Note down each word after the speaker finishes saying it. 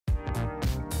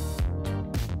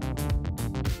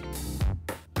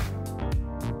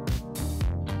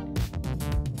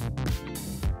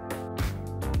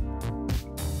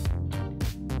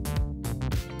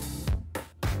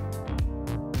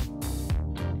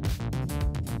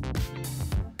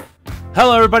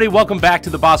Hello, everybody. Welcome back to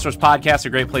the Boss Rush Podcast, a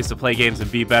great place to play games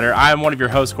and be better. I am one of your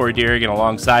hosts, Corey Deering, and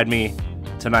alongside me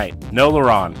tonight, no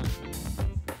Laurent.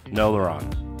 No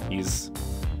Laurent. He's.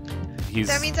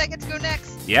 That means I get to go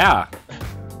next. Yeah.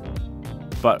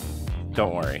 But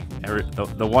don't worry.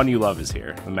 The one you love is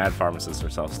here. The mad pharmacist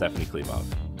herself, Stephanie Klimov,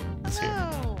 is here.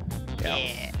 Oh.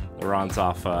 Yeah. Laurent's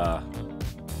off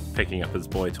picking up his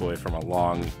boy toy from a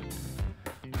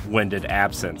long-winded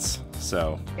absence.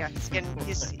 So Yeah, he's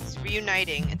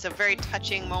reuniting. It's a very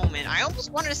touching moment. I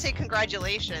almost wanted to say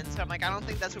congratulations, but I'm like, I don't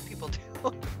think that's what people do.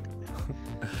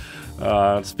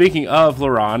 Speaking of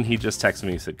Laurent, he just texted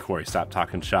me and said, Corey, stop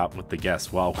talking shop with the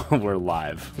guests while we're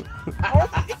live. Oh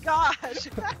my gosh.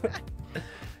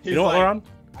 You know what, Laurent?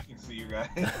 I can see you guys.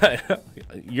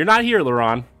 You're not here,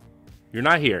 Laurent. You're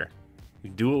not here. We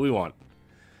do what we want.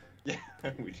 Yeah,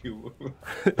 we do.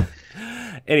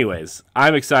 Anyways,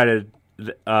 I'm excited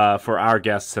for our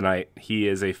guest tonight. He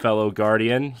is a fellow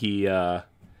Guardian. He is a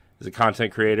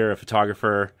content creator, a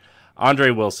photographer.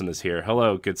 Andre Wilson is here.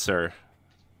 Hello, good sir.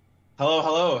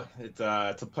 Hello. It's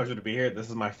a pleasure to be here. This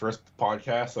is my first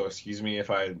podcast, so excuse me if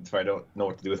I don't know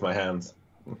what to do with my hands.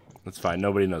 That's fine.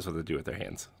 Nobody knows what to do with their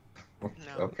hands. No.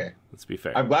 Okay. Let's be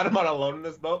fair. I'm glad I'm not alone in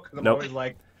this boat because I'm Nope. always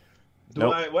like,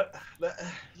 Nope. what?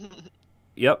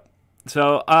 Yep.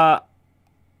 So,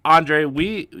 Andre,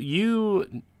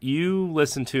 you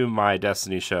listen to my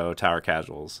Destiny show, Tower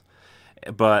Casuals,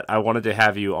 but I wanted to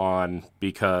have you on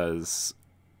because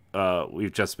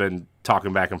we've just been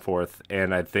talking back and forth,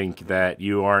 and I think that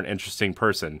you are an interesting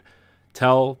person.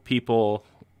 Tell people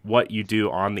what you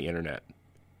do on the internet.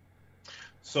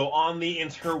 So on the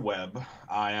interweb,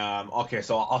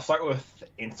 so I'll start with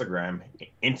Instagram.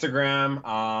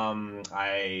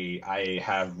 I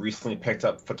have recently picked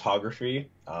up photography.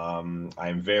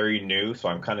 I'm very new, so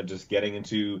I'm kind of just getting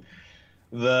into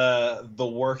the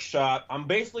workshop. I'm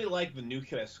basically like the new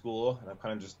kid at school, and I'm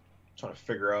kind of just trying to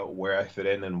figure out where I fit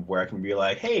in and where I can be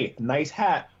like, hey, nice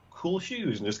hat, cool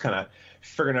shoes, and just kind of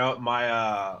figuring out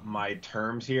my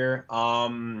terms here.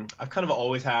 I've kind of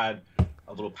always had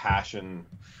a little passion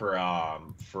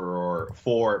for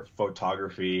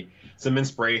photography. Some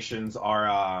inspirations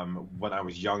are when I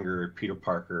was younger, Peter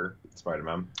Parker,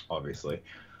 Spider-Man, obviously.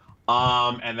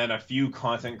 And then a few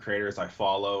content creators I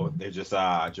follow. They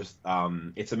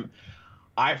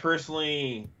I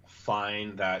personally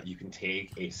find that you can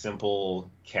take a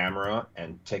simple camera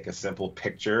and take a simple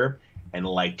picture and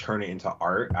like turn it into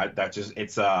art.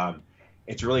 It's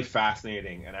really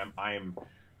fascinating, and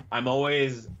I'm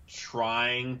always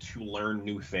trying to learn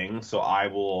new things, so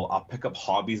I'll pick up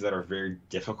hobbies that are very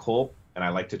difficult, and I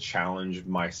like to challenge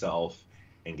myself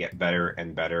and get better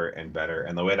and better and better.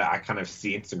 And the way that I kind of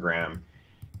see Instagram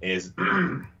is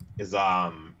it's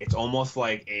almost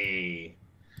like an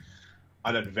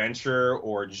adventure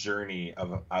or journey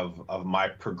of my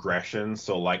progression.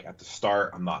 So like at the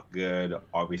start, I'm not good.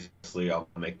 Obviously, I'll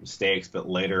make mistakes, but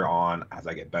later on, as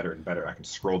I get better and better, I can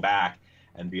scroll back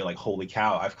and be like, holy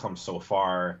cow, I've come so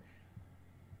far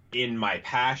in my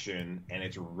passion, and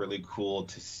it's really cool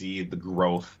to see the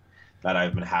growth that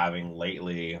I've been having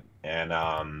lately, and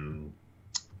I'm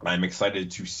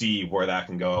excited to see where that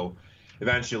can go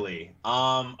eventually.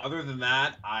 Other than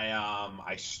that,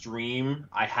 I stream.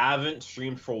 I haven't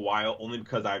streamed for a while, only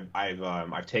because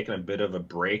I've taken a bit of a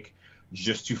break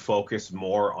just to focus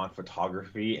more on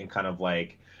photography, and kind of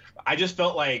like, I just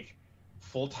felt like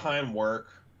full-time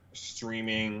work,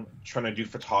 streaming, trying to do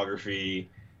photography,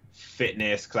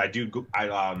 fitness, because I do go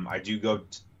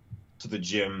to the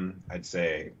gym. I'd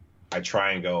say I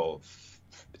try and go,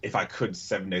 if I could,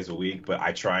 7 days a week, but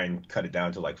I try and cut it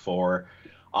down to like 4.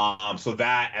 So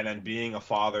that, and then being a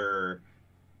father,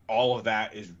 all of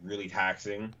that is really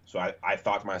taxing. So I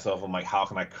thought to myself, I'm like, how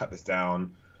can I cut this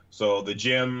down? So the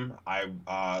gym, I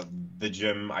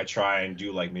try and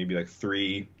do like maybe like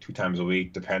 2 times a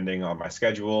week, depending on my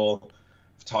schedule.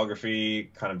 Photography,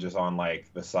 kind of just on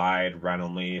like the side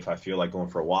randomly. If I feel like going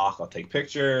for a walk, I'll take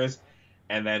pictures,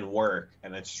 and then work.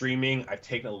 And then streaming, I've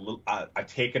taken a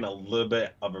little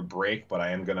bit of a break, but I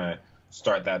am gonna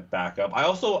start that back up. I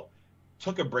also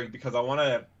took a break because I want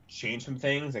to change some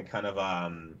things and kind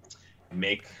of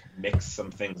mix some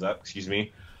things up. Excuse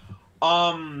me.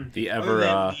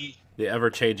 The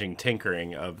ever-changing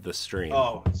tinkering of the stream.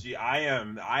 Oh, gee,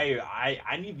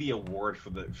 I need the award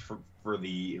for the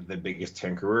biggest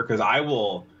tinkerer, because I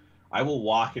will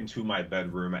walk into my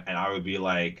bedroom and I would be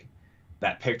like,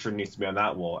 that picture needs to be on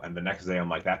that wall, and the next day I'm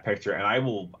like, that picture, and I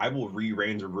will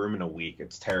rearrange a room in a week.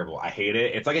 It's terrible. I hate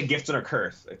it. It's like a gift and a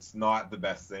curse. It's not the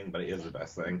best thing, but it is the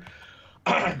best thing.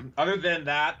 Other than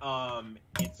that,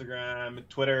 Instagram,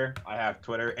 Twitter. I have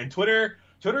Twitter, and Twitter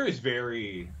is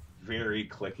very, very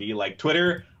clicky. Like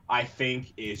Twitter, I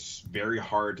think is very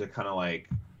hard to kind of like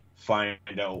find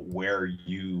out where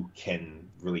you can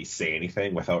really say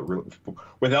anything without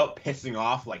pissing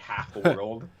off like half the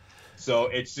world. So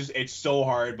it's so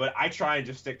hard. But I try and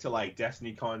just stick to like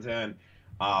Destiny content,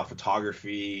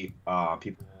 photography,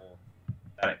 people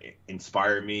that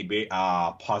inspire me,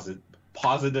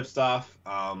 positive stuff.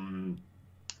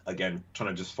 Again, trying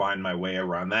to just find my way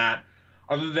around that.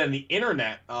 Other than the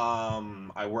internet,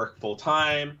 I work full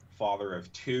time, father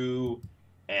of 2,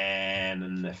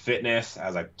 and fitness,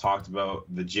 as I talked about,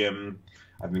 the gym.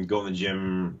 I've been going to the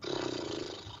gym,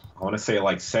 I want to say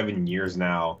like 7 years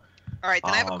now. All right,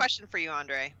 then I have a question for you,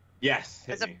 Andre. Yes.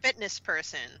 As a fitness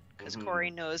person, because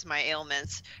Corey knows my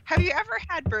ailments, have you ever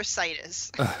had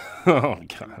bursitis? Oh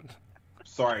God.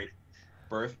 Sorry.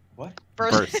 What?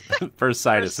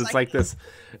 Bursitis. It's like this.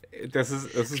 This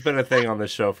has been a thing on the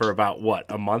show for about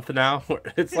a month now.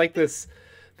 It's like this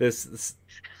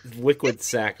liquid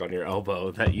sack on your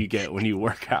elbow that you get when you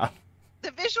work out.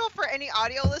 The visual for any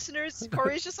audio listeners,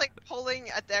 Corey's just like pulling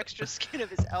at the extra skin of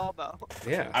his elbow.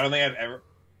 Yeah. I don't think I've ever.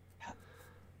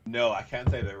 No, I can't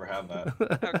say I've ever had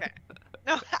that. Okay.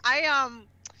 No,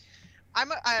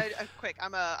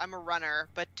 I'm a runner,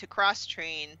 but to cross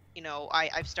train,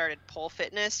 I've started pole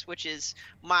fitness, which is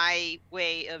my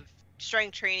way of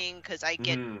strength training because I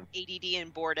get ADD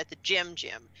and bored at the gym.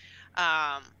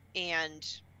 And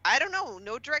I don't know,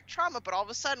 no direct trauma, but all of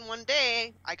a sudden one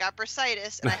day I got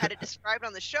bursitis and I had it described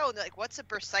on the show. And they're like, "What's a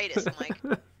bursitis?" I'm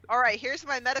like, "All right, here's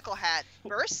my medical hat.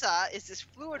 Bursa is this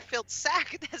fluid-filled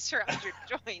sac that surrounds your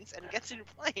joints and gets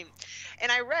inflamed."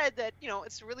 And I read that,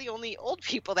 it's really only old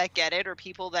people that get it or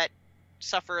people that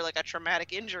suffer like a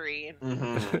traumatic injury.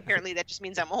 And apparently that just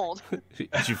means I'm old.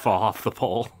 Did you fall off the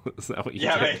pole? Is that what you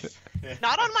did?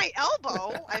 Not on my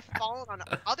elbow. I've fallen on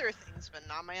other things, but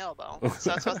not my elbow.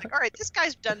 So I was like, all right, this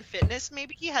guy's done fitness.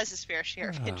 Maybe he has his fair share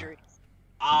of injuries.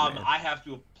 I have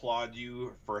to applaud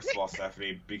you first of all,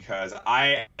 Stephanie, because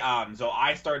I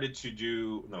started to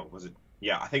do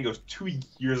I think it was 2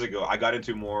 years ago. I got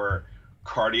into more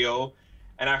cardio,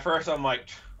 and at first I'm like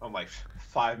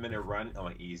 5-minute run, I'm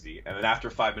like easy, and then after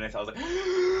 5 minutes I was like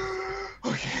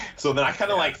okay. So then I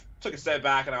kind of like took a step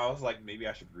back and I was like, maybe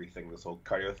I should rethink this whole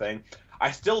cardio thing.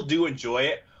 I still do enjoy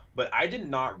it, but I did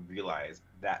not realize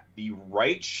that the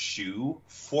right shoe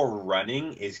for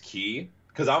running is key.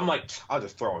 Because I'm like, I'll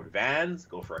just throw on Vans,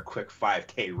 go for a quick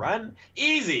 5K run.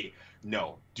 Easy.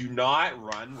 No, do not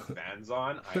run with Vans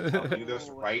on. I'm telling you this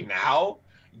right now.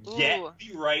 Get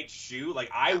the right shoe. Like,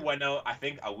 I went out, I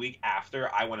think a week after,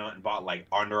 I went out and bought, like,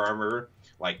 Under Armour,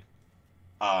 like,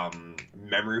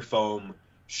 memory foam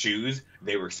shoes.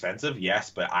 They were expensive, yes,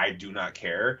 but I do not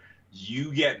care.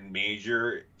 You get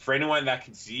major, for anyone that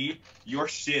can see, your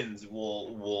shins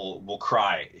will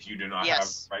cry if you do not have,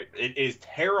 right? It is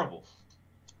terrible.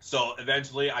 So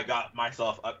eventually I got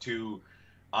myself up to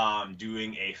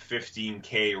doing a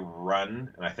 15K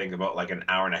run, and I think about like an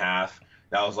hour and a half.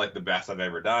 That was like the best I've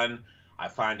ever done. I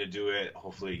plan to do it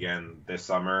hopefully again this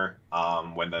summer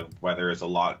when the weather is a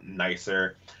lot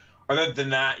nicer. Other than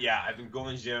that, I've been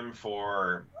going to the gym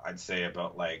for I'd say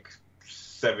about like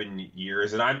 7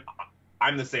 years, and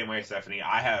I'm the same way, Stephanie.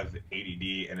 I have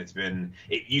ADD, and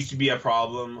it used to be a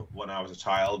problem when I was a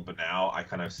child, but now I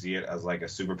kind of see it as like a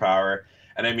superpower.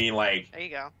 And I mean, like, there you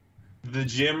go. The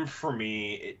gym for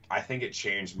me, I think it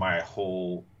changed my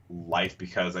whole life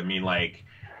because I mean, like,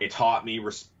 it taught me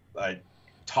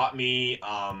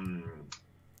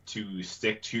to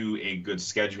stick to a good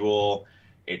schedule.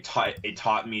 It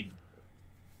taught me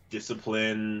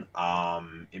discipline.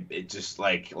 It just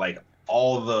like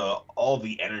all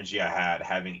the energy I had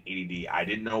having ADD, I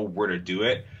didn't know where to do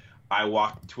it. I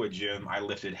walked to a gym, I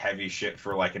lifted heavy shit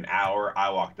for like an hour, I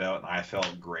walked out and I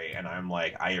felt great, and I'm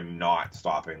like, I am not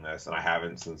stopping this, and I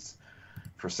haven't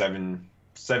for seven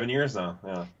years now.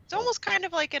 Yeah. It's almost kind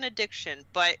of like an addiction,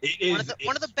 but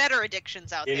one of the better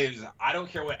addictions out there. It is. I don't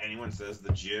care what anyone says,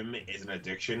 the gym is an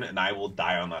addiction, and I will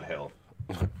die on that hill.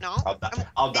 No?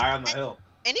 I'll die on the hill.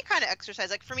 Any kind of exercise,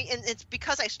 like for me, and it's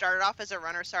because I started off as a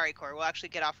runner. Sorry, Corey, we'll actually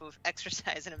get off of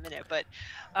exercise in a minute, but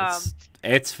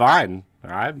it's fine.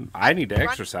 I need to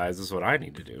exercise is what I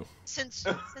need to do. Since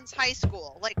high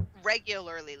school, like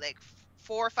regularly, like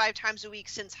 4 or 5 times a week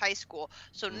since high school.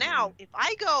 So now, if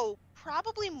I go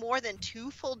probably more than 2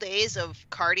 full days of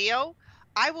cardio,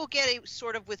 I will get a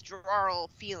sort of withdrawal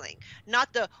feeling.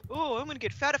 Not the, oh, I'm going to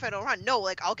get fat if I don't run. No,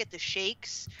 like I'll get the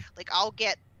shakes. Like I'll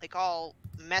get like all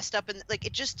messed up and like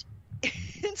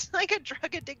it's like a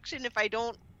drug addiction if I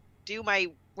don't do my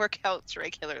workouts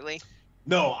regularly.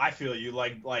 No, I feel you.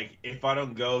 Like if I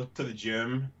don't go to the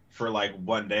gym for like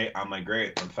one day. I'm like,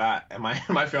 great, I'm fat, and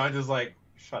my fiance's like,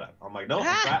 shut up. I'm like, no, I'm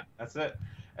fat. That's it.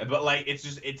 But like,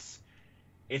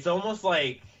 it's almost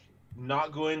like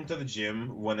not going to the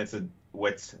gym when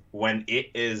when it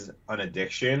is an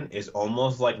addiction is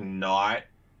almost like not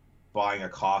buying a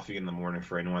coffee in the morning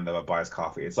for anyone that buys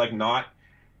coffee. It's like not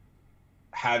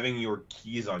having your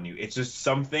keys on you. It's just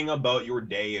something about your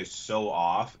day is so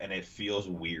off and it feels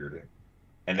weird.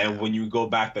 And then when you go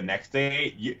back the next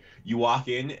day, you walk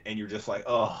in and you're just like,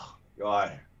 oh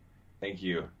God, thank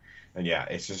you. And yeah,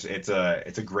 it's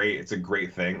a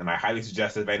great thing. And I highly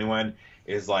suggest if anyone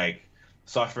is like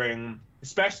suffering,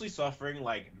 especially suffering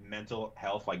like mental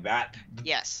health like that.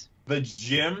 Yes. The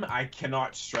gym, I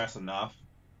cannot stress enough,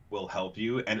 will help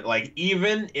you. And like,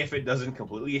 even if it doesn't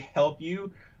completely help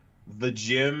you, the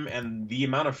gym and the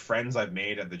amount of friends I've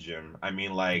made at the gym, I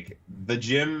mean, like, the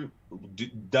gym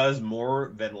does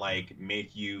more than like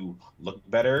make you look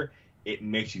better. It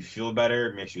makes you feel better,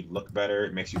 it makes you look better,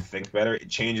 it makes you think better, it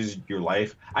changes your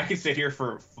life. I could sit here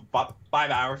for 5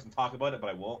 hours and talk about it, but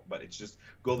I won't. But it's just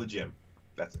go to the gym.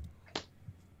 That's it.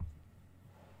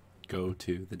 Go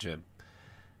to the gym.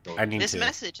 This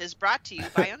message is brought to you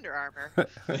by Under Armour.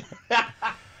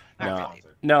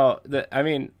 I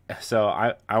mean, so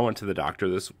I went to the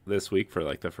doctor this week for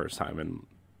like the first time in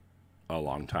a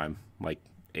long time, like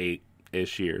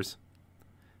 8-ish years,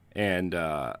 and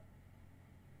I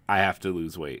have to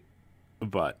lose weight,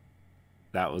 but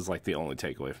that was like the only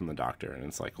takeaway from the doctor. And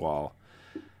it's like, well,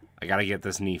 I got to get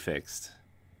this knee fixed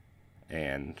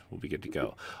and we'll be good to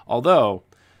go. Although,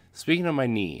 speaking of my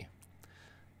knee,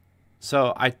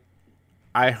 so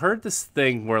I heard this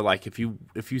thing where like if you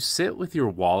sit with your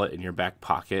wallet in your back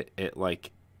pocket, it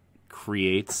like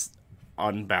creates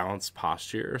unbalanced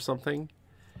posture or something.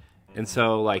 And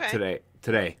so like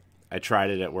today I tried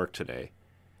it at work today.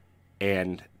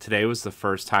 And today was the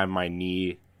first time my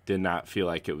knee did not feel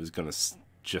like it was going to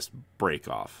just break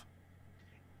off.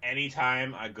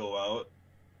 Anytime I go out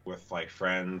with like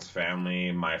friends,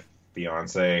 family, my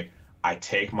fiance, I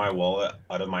take my wallet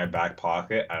out of my back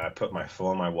pocket and I put my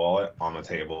phone, my wallet on the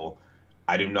table.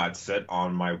 I do not sit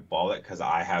on my wallet because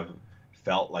I have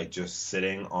felt like just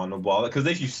sitting on the wallet. Because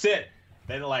if you sit,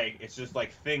 then like it's just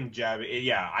like thing jabbing.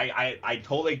 Yeah, I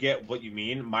totally get what you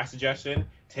mean. My suggestion: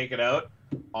 take it out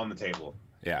on the table.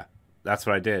 Yeah, that's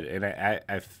what I did, and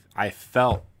I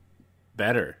felt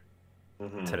better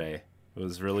today. It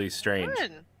was really strange.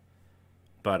 Good.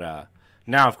 But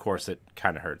now, of course, it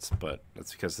kind of hurts, but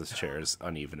that's because this chair is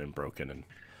uneven and broken and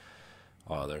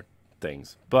all other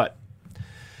things. But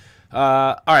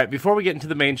all right, before we get into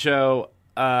the main show,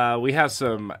 we have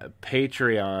some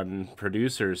Patreon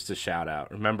producers to shout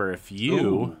out. Remember, if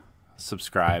you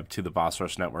subscribe to the Boss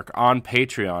Rush Network on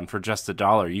Patreon for just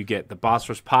 $1, you get the Boss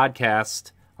Rush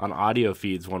podcast on audio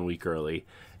feeds 1 week early,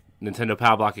 Nintendo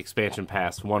Power Block Expansion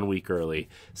Pass 1 week early,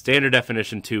 Standard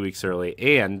Definition 2 weeks early,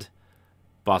 and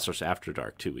Boss Rush After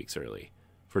Dark 2 weeks early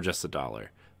for just $1.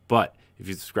 But if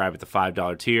you subscribe at the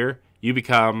 $5 tier, you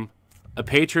become a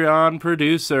Patreon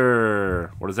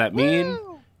producer. What does that mean?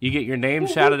 Woo! You get your name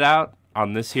shouted out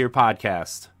on this here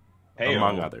podcast,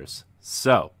 among others.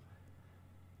 So,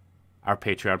 our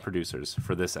Patreon producers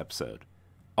for this episode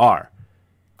are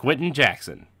Quentin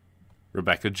Jackson,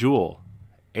 Rebecca Jewell,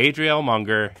 Adrielle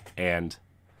Munger, and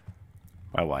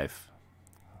my wife,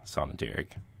 Sana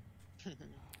Derrick.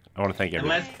 I want to thank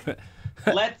everyone.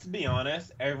 Let's be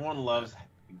honest. Everyone loves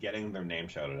getting their name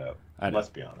shouted out. Let's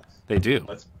be honest. They do.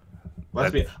 Let's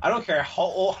be. I don't care how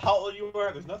old you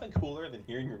are. There's nothing cooler than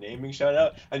hearing your name being shouted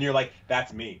out, and you're like,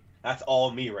 "That's me. That's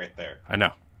all me right there." I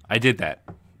know. I did that.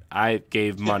 I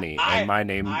gave money, and my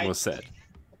name was said.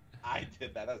 I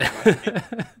did that.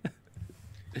 That's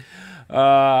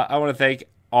I want to thank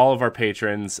all of our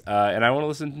patrons, and I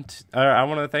want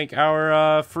to thank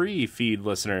our free feed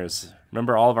listeners.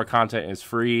 Remember, all of our content is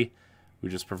free. We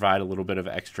just provide a little bit of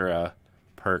extra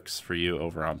perks for you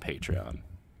over on Patreon.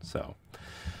 So,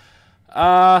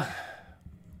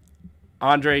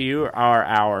 Andre, you are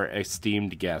our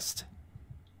esteemed guest.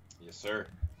 Yes, sir.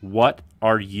 What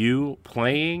are you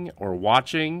playing or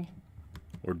watching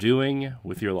or doing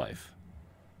with your life?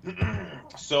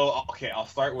 So, okay, I'll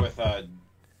start with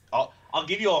I'll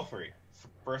give you all three.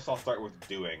 First, I'll start with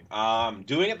doing.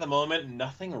 Doing at the moment,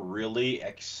 nothing really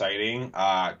exciting.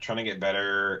 Trying to get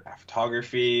better at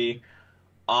photography.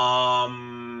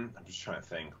 I'm just trying to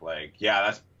think. Like, yeah,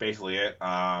 that's basically it.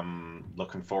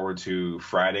 Looking forward to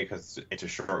Friday because it's a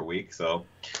short week, so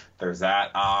there's that.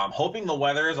 Hoping the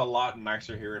weather is a lot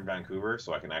nicer here in Vancouver,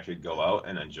 so I can actually go out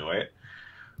and enjoy it.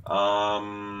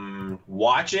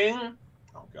 Watching.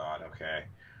 Oh God, okay.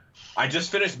 I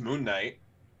just finished Moon Knight.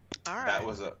 All right.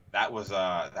 That was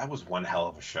one hell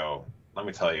of a show. Let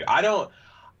me tell you.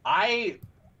 I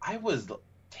was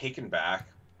taken back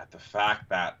at the fact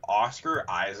that Oscar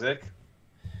Isaac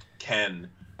can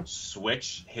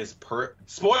switch his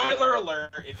spoiler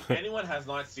alert, if anyone has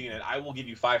not seen it, I will give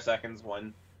you 5 seconds.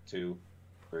 1, 2,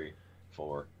 3,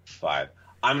 4, 5.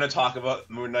 I'm going to talk about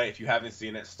Moon Knight. If you haven't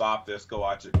seen it, stop this, go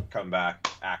watch it, come back,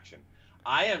 action.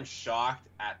 I am shocked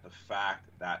at the fact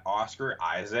that Oscar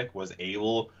Isaac was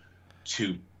able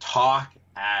to talk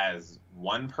as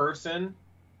one person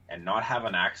and not have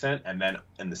an accent, and then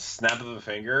in the snap of a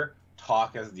finger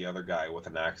talk as the other guy with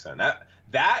an accent.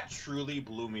 That truly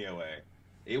blew me away.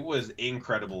 It was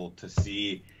incredible to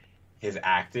see his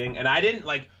acting, and I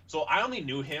only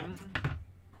knew him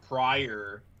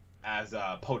prior as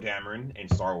Poe Dameron in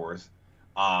Star Wars,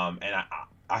 and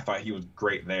I thought he was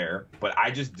great there, but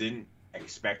I just didn't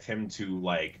expect him to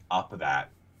like up that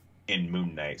in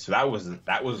Moon Knight. So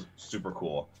that was super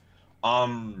cool.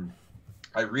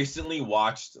 I recently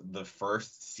watched the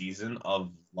first season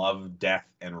of Love, Death,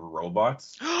 and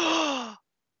Robots.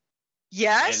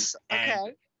 Yes.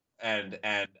 Okay. And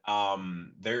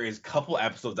there is a couple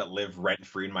episodes that live rent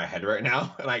free in my head right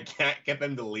now, and I can't get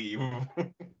them to leave.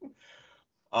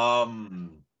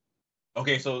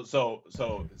 Okay, so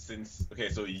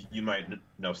you might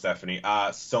know Stephanie.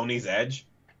 Sony's Edge.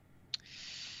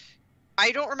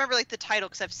 I don't remember like the title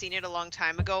because I've seen it a long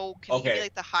time ago. Can you give me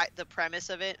like the premise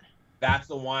of it? That's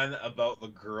the one about the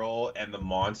girl and the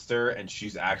monster, and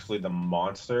she's actually the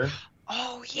monster.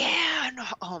 Oh yeah. No.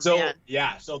 Oh so, man.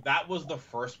 Yeah, so that was the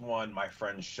first one my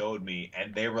friends showed me,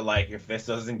 and they were like, if this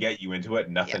doesn't get you into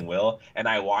it, nothing will. And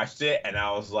I watched it, and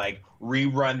I was like,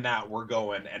 rerun that, we're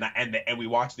going. And we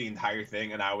watched the entire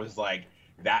thing, and I was like,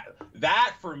 that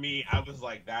for me, I was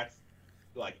like, that's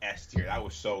like S tier. That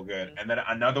was so good. And then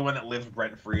another one that lives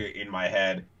rent free in my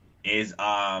head is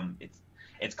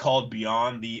it's called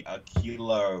Beyond the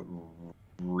Aquila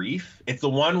Reef. It's the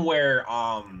one where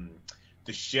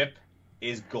the ship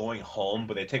is going home,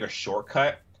 but they take a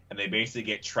shortcut, and they basically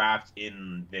get trapped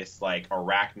in this like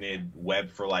arachnid web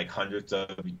for like hundreds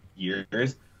of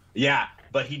years. Yeah,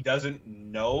 but he doesn't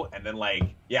know, and then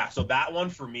so that one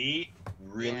for me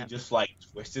really just like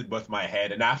twisted with my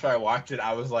head. And after I watched it,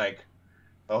 I was like,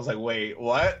 wait,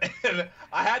 what? And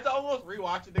I had to almost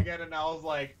rewatch it again, and I was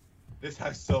like, this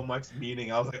has so much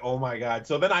meaning. I was like, oh my god.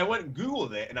 So then I went and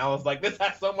Googled it, and I was like, this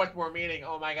has so much more meaning.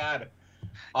 Oh my god.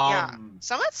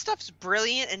 Some of that stuff's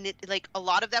brilliant, and like a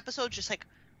lot of the episodes just like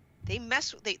they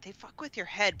fuck with your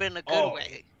head, but in a good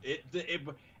way.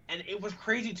 And it was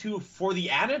crazy too for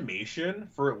the animation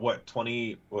for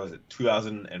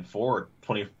 2004 or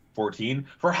 2014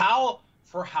 for how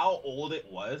old it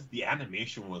was. The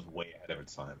animation was way ahead of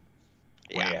its time.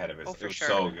 Way ahead of it. It was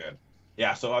so good.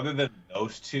 Yeah. So other than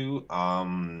those two,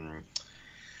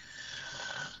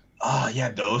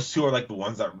 those two are like the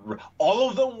ones that all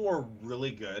of them were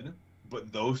really good,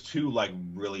 but those two like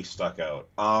really stuck out.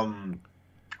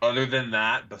 Other than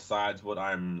that, besides what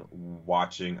I'm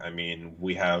watching, I mean,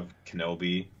 we have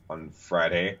Kenobi on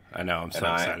Friday. I know, I'm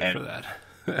so excited for that.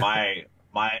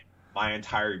 my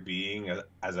entire being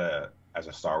as a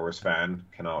Star Wars fan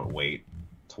cannot wait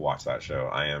to watch that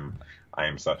show. I am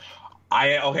so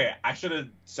I should have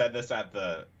said this at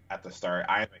the start.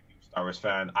 I am a huge Star Wars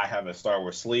fan. I have a Star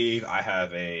Wars sleeve. I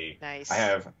have I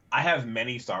have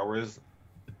many Star Wars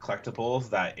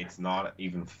collectibles that it's not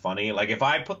even funny. Like if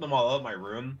I put them all out in my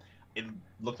room, it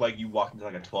looked like you walked into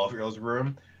like a 12-year-old's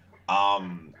room. I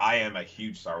am a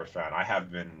huge Star Wars fan. I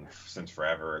have been since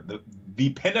forever. The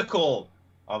pinnacle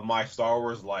of my Star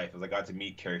Wars life is I got to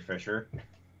meet Carrie Fisher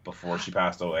before she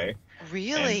passed away.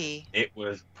 Really? And it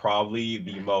was probably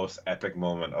the most epic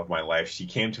moment of my life. She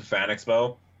came to Fan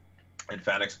Expo, and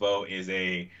Fan Expo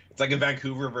it's like a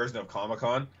Vancouver version of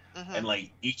Comic-Con. Mm-hmm. And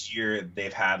like each year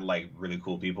they've had like really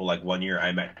cool people. Like one year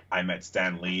I met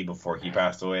Stan Lee before he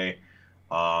passed away.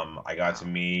 I got to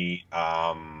meet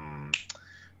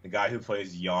the guy who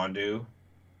plays Yondu.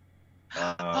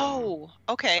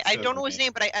 Okay. I don't know his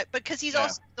name, but because he's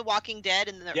also The Walking Dead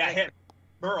and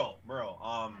Merle.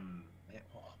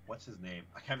 What's his name?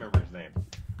 I can't remember his name.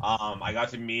 I got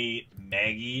to meet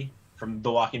Maggie from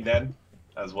The Walking Dead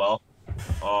as well.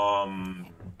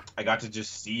 I got to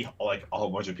just see like a whole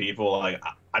bunch of people. Like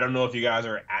I don't know if you guys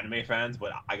are anime fans,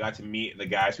 but I got to meet the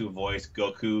guys who voiced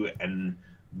Goku and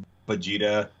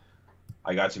Vegeta.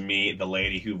 I got to meet the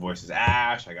lady who voices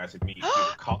Ash. I got to meet she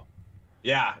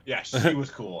was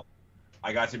cool.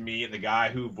 I got to meet the guy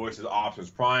who voices Optimus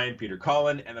Prime, Peter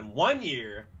Cullen, and then one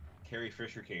year Carrie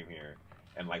Fisher came here,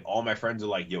 and like all my friends are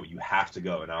like, "Yo, you have to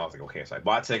go," and I was like, "Okay," so I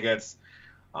bought tickets.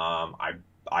 I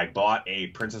I bought a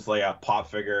Princess Leia pop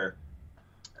figure,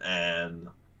 and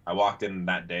I walked in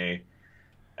that day,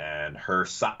 and her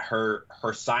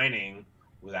signing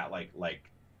was at like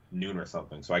noon or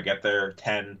something. So I get there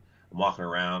 10. I'm walking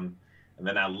around, and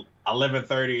then at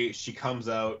 11:30 she comes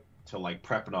out to like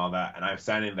prep and all that, and I'm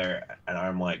standing there, and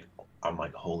I'm like,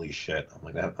 holy shit! I'm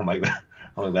like,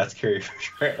 that's Carrie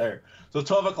Fisher right there. So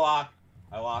 12 o'clock,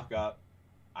 I walk up,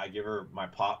 I give her my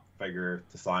pop figure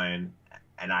to sign,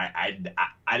 and I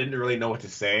didn't really know what to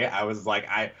say. I was like,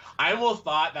 I almost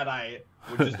thought that I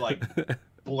would just like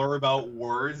blurb out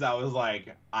words. I was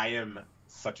like, I am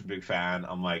such a big fan.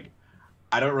 I'm like,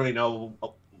 I don't really know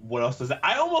what else to say.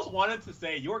 I almost wanted to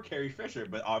say you're Carrie Fisher,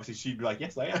 but obviously she'd be like,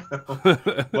 yes, I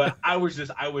am. But I was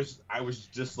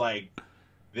just like,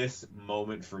 this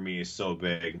moment for me is so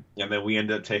big. And then we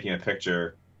ended up taking a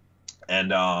picture,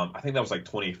 and I think that was like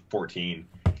 2014.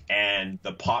 And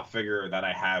the pop figure that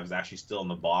I have is actually still in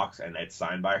the box, and it's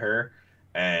signed by her.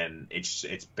 And it's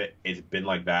been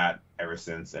like that ever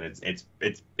since. And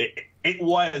it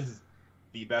was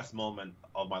the best moment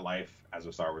of my life as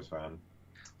a Star Wars fan.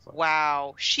 So.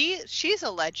 Wow, she's a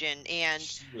legend, and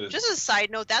just a side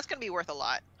note, that's gonna be worth a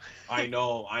lot. I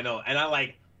know, and I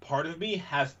like, part of me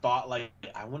has thought like,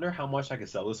 I wonder how much I could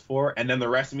sell this for, and then the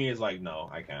rest of me is like, no,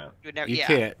 I can't.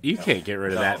 You can't get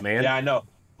rid of that, man. Yeah, I know.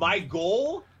 My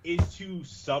goal is to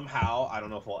somehow, I don't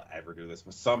know if I'll ever do this,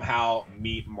 but somehow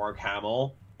meet Mark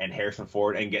Hamill and Harrison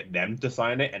Ford and get them to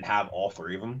sign it and have all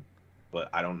three of them, but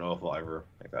I don't know if I'll ever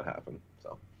make that happen.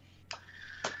 So.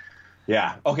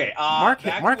 Yeah. Okay. Mark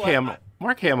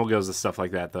Hamill goes to stuff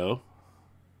like that, though.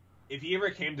 If he ever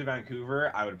came to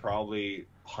Vancouver, I would probably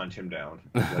hunt him down.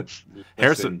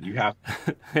 Harrison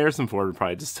Ford would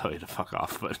probably just tell you to fuck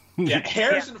off, but yeah,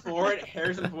 Harrison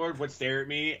Ford would stare at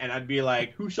me, and I'd be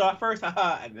like, "Who shot first?"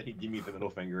 And then he'd give me the middle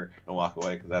finger and walk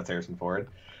away because that's Harrison Ford.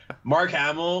 Mark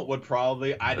Hamill would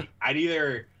probably. I'd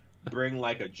either bring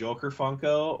like a Joker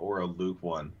Funko or a Luke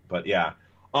one, but yeah.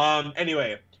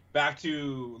 Anyway. Back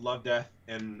to Love, Death,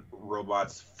 and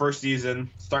Robots. First season,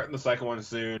 starting the second one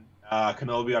soon.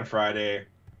 Kenobi on Friday.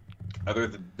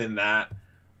 Other than that,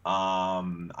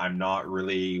 I'm not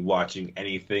really watching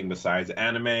anything besides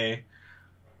anime.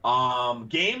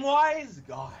 Game-wise,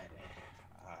 God.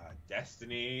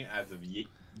 Destiny, as of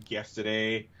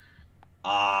yesterday.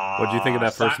 What do you think of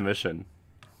that first mission?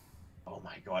 Oh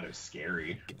my god, it was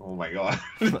scary. Oh my god.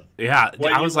 Yeah,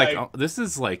 I was like, oh, this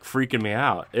is like freaking me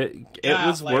out. It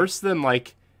was like, worse than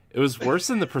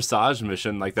the Presage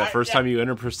mission, like that first time you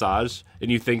enter Presage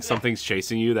and you think something's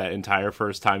chasing you that entire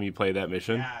first time you play that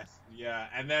mission. Yes, yeah.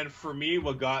 And then for me,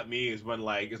 what got me is when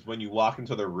you walk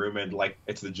into the room and like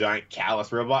it's the giant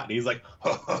callus robot and he's like,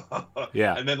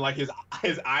 yeah. And then like his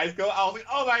eyes go. I was like,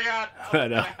 oh my god. I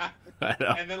know.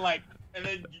 And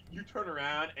then you turn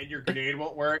around and your grenade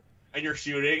won't work. And you're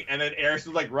shooting, and then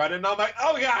Ariston's like running, and I'm like,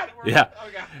 oh god, yeah. Oh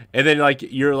god. And then like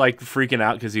you're like freaking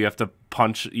out because you have to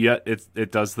punch. Yeah, it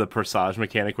does the Presage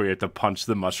mechanic where you have to punch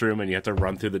the mushroom and you have to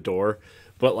run through the door.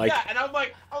 But like, yeah, and I'm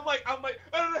like, I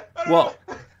don't well,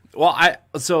 know.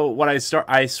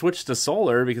 I switched to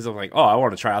solar because I'm like, oh, I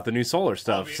want to try out the new solar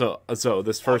stuff. So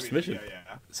this first mission,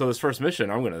 so this first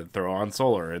mission, I'm gonna throw on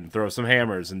solar and throw some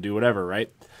hammers and do whatever, right?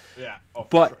 Yeah.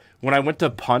 But when I went to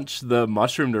punch the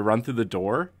mushroom to run through the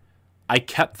door, I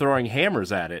kept throwing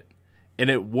hammers at it, and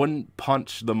it wouldn't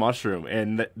punch the mushroom.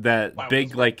 And the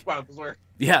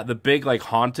big like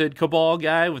haunted Cabal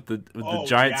guy with the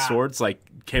giant swords like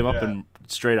came up and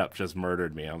straight up just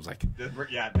murdered me. I was like,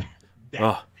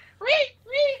 oh,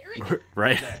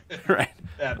 right.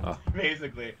 Yeah,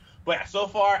 basically. But yeah, so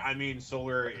far, I mean,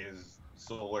 solar is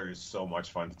so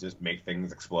much fun to just make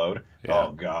things explode. Yeah.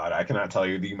 Oh god, I cannot tell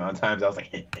you the amount of times I was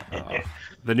like,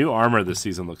 the new armor this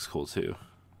season looks cool too.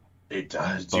 It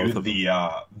does, dude.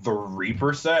 The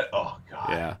Reaper set. Oh god.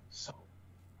 Yeah. So.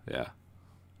 Yeah.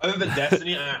 Other than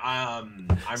Destiny, I'm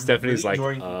Stephanie's really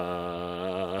enjoying...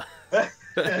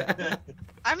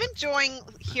 I'm enjoying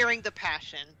hearing the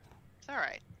passion. It's all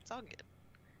right. It's all good.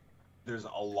 There's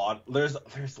a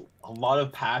lot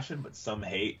of passion, but some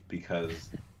hate because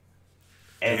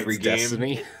every game.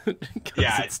 Destiny.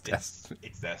 Yeah, it's Destiny.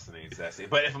 It's Destiny.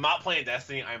 But if I'm not playing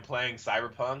Destiny, I'm playing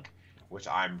Cyberpunk, which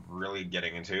I'm really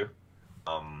getting into.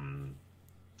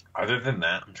 Other than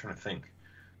that, I'm trying to think.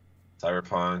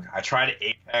 Cyberpunk. I tried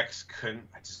Apex, couldn't.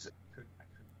 I couldn't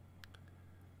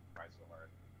try so hard.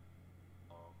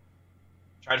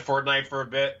 Tried Fortnite for a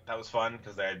bit. That was fun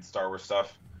because they had Star Wars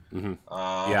stuff. Mm-hmm.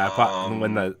 Yeah, I thought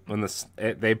when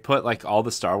they put like all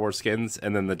the Star Wars skins,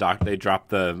 and then they dropped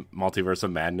the Multiverse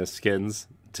of Madness skins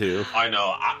too. I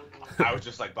know. I was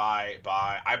just like, bye.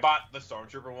 I bought the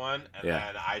Stormtrooper one, and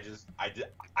Yeah. then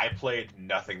I played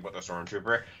nothing but the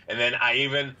Stormtrooper, and then I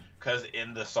even, because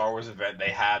in the Star Wars event they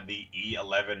had the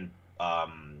E11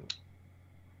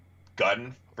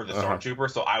 gun for the Stormtrooper,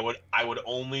 so I would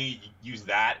only use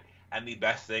that, and the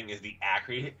best thing is the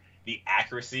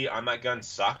accuracy on that gun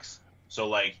sucks. So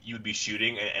like you'd be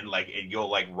shooting and like it'd go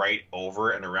like right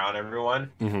over and around everyone,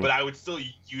 but I would still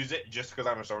use it just because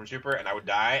I'm a Stormtrooper, and I would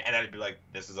die, and I'd be like,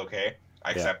 this is okay.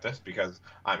 I accept this because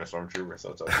I'm a Stormtrooper,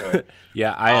 so it's okay.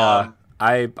 Yeah,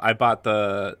 I bought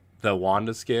the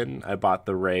Wanda skin, I bought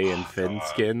the Rey and Finn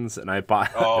skins, and I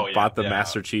bought the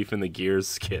Master Chief and the Gears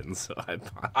skins. So I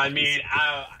bought. I mean,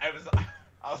 I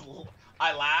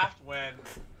laughed when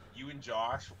you and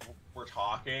Josh were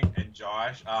talking, and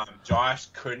Josh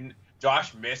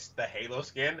missed the Halo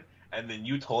skin, and then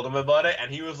you told him about it,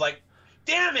 and he was like,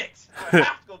 "Damn it! I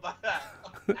have to go buy that."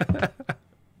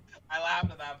 I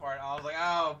laughed at that part. I was like,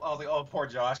 oh, poor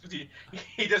Josh, because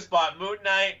he just bought Moon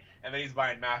Knight, and then he's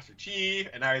buying Master Chief,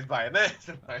 and now he's buying this.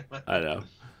 I know.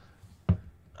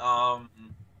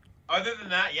 Other than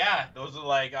that, yeah, those are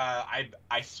like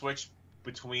I switched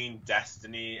between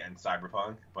Destiny and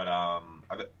Cyberpunk, but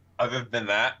other than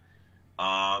that,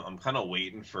 I'm kind of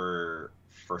waiting for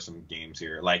some games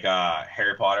here, like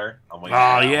Harry Potter. I'm waiting.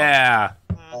 Oh yeah.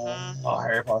 Oh,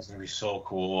 Harry Potter's gonna be so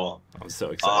cool. I'm so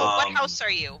excited. What house are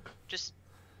you? Just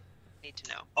need to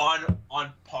know.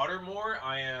 On Pottermore,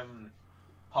 I am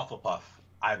Hufflepuff.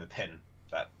 I have a pin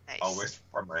that always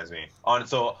reminds me. On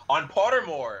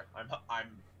Pottermore, I'm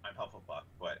Hufflepuff,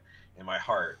 but in my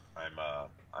heart,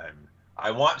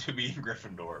 I want to be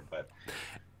Gryffindor, but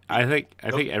I think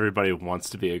everybody wants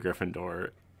to be a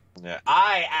Gryffindor. Yeah,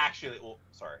 I actually. Well,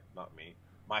 sorry, not me.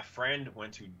 My friend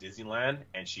went to Disneyland,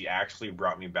 and she actually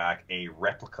brought me back a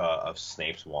replica of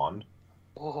Snape's wand.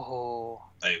 Oh.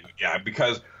 Yeah,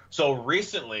 because so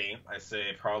recently, I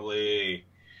say probably.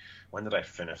 When did I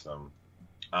finish them?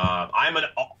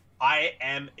 I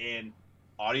am an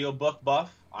audiobook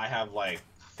buff. I have like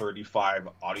 35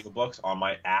 audiobooks on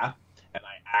my app, and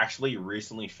I actually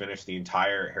recently finished the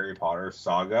entire Harry Potter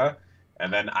saga,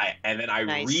 and then I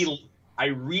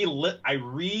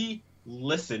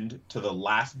re-listened to the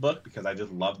last book because I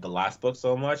just loved the last book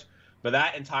so much. But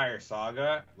that entire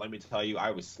saga, let me tell you,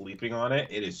 I was sleeping on it.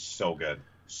 It is so good.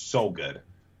 So good.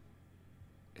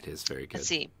 It is very good. Let's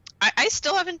see. I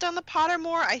still haven't done the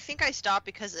Pottermore. I think I stopped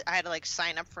because I had to like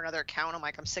sign up for another account. I'm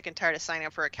like, I'm sick and tired of signing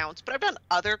up for accounts. But I've done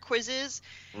other quizzes,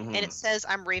 and it says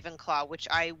I'm Ravenclaw, which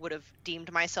I would have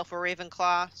deemed myself a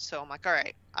Ravenclaw. So I'm like, all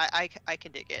right, I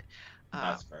can dig it.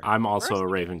 That's fair. I'm also a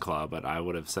Ravenclaw, but I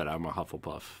would have said I'm a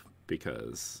Hufflepuff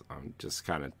because I'm just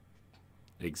kind of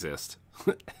exist.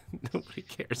 Nobody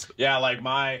cares. Yeah, like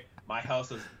my house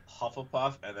is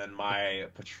Hufflepuff, and then my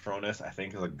Patronus, I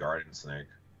think, is a garden snake.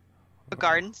 A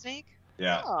garden snake?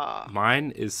 Yeah. Oh.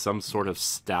 Mine is some sort of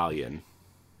stallion.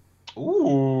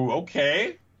 Ooh,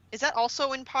 okay. Is that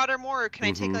also in Pottermore, or can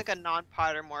I take like a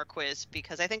non-Pottermore quiz?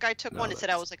 Because I think I took one that said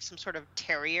I was like some sort of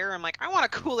terrier. I'm like, I want a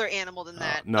cooler animal than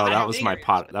that. No, that was my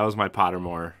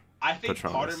Pottermore. I think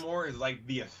Patronus. Pottermore is like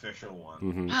the official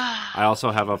one. I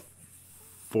also have a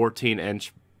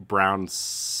 14-inch brown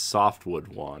softwood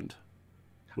wand.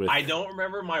 I don't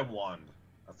remember my wand.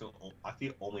 That's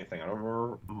the only thing. I don't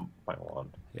remember my wand.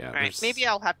 Yeah. All right, maybe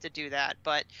I'll have to do that.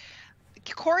 But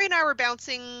Corey and I were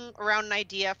bouncing around an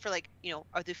idea for like,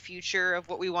 of the future of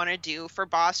what we want to do for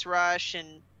Boss Rush,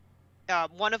 and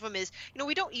one of them is,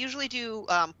 we don't usually do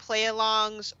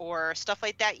play-alongs or stuff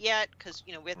like that yet because,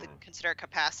 we have to consider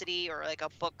capacity or like a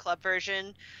book club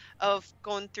version of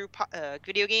going through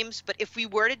video games. But if we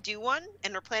were to do one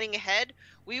and we're planning ahead,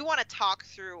 we want to talk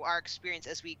through our experience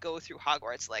as we go through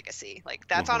Hogwarts Legacy. Like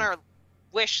that's on our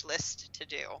wish list to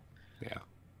do. Yeah.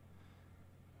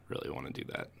 Really want to do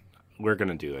that. We're going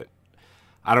to do it.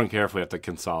 I don't care if we have to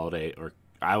consolidate, or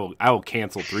I will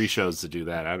cancel 3 shows to do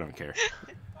that. I don't care.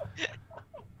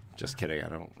 Just kidding. I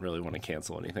don't really want to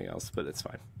cancel anything else, but it's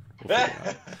fine. We'll figure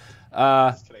it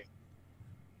out.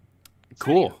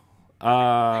 Cool.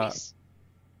 Nice.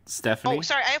 Stephanie? Oh,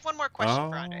 sorry. I have one more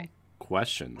question for Andre.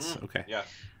 Questions. Okay. Yeah.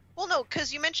 Well, no,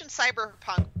 because you mentioned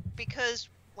Cyberpunk, because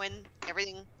when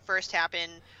everything first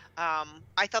happened,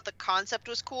 I thought the concept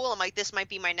was cool. I'm like, this might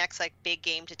be my next like big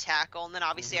game to tackle. And then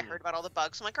obviously I heard about all the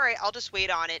bugs. I'm like, all right, I'll just wait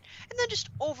on it. And then just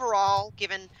overall,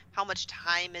 given how much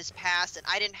time has passed, and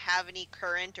I didn't have any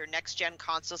current or next gen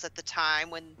consoles at the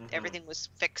time when everything was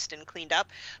fixed and cleaned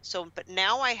up. So, but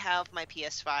now I have my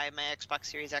PS5, my Xbox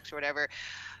Series X or whatever.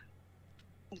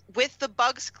 With the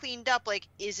bugs cleaned up, like,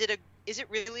 is it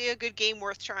really a good game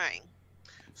worth trying?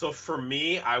 So for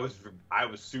me, I was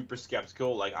super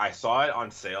skeptical. Like I saw it on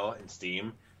sale in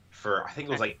Steam for I think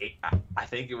it was like I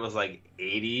think it was like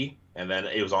 80, and then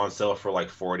it was on sale for like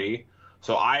 40.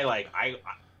 So I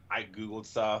Googled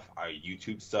stuff, I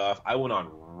YouTube stuff, I went on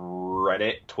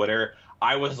Reddit, Twitter.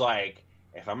 I was like,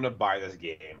 if I'm gonna buy this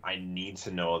game, I need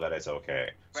to know that it's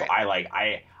okay. So Right.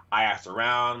 I asked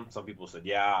around. Some people said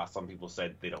yeah, some people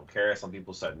said they don't care, some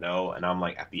people said no, and I'm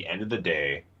like, at the end of the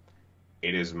day,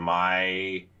 it is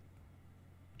my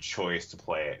choice to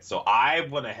play it. So I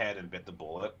went ahead and bit the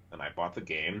bullet and I bought the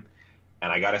game.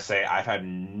 And I gotta say, I've had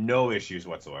no issues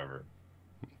whatsoever.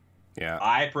 Yeah.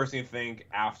 I personally think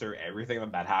after everything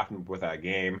that happened with that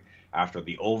game, after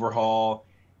the overhaul,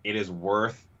 it is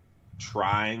worth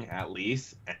trying at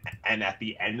least. And at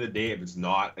the end of the day, if it's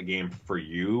not a game for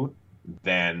you,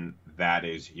 then that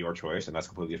is your choice, and that's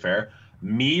completely fair.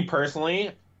 Me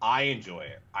personally, I enjoy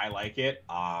it. I like it.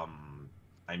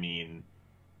 I mean,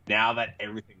 now that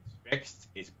everything's fixed,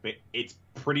 it's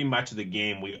pretty much the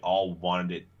game we all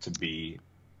wanted it to be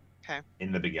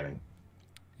in the beginning.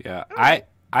 Yeah,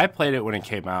 I played it when it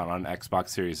came out on Xbox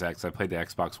Series X. I played the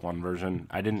Xbox One version.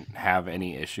 I didn't have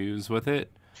any issues with it.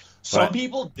 Some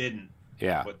people didn't.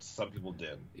 Yeah. But some people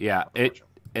did. Yeah, it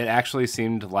actually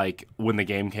seemed like when the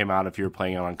game came out, if you were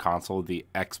playing it on console, the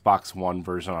Xbox One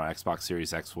version on Xbox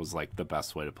Series X was like the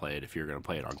best way to play it if you're going to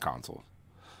play it on console.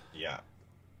 Yeah.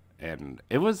 And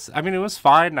it was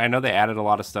fine. I know they added a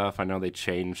lot of stuff. I know they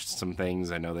changed some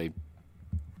things. I know they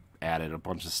added a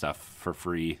bunch of stuff for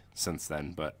free since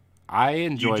then, but I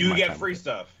enjoyed You do my get time free with it.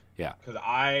 stuff. Yeah.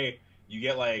 Because you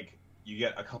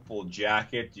get a couple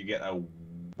jackets, you get a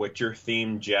Witcher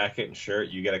themed jacket and shirt,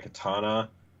 you get a katana,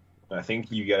 and I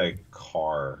think you get a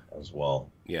car as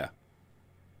well. Yeah.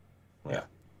 Yeah,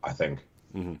 I think.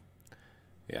 Mm-hmm.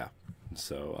 Yeah.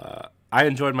 So I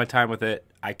enjoyed my time with it.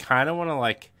 I kind of want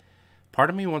to part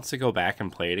of me wants to go back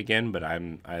and play it again, but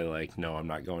no, I'm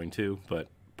not going to. But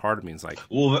part of me is like,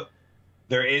 well,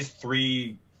 there is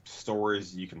 3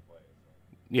 stories you can play.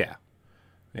 yeah,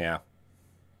 yeah.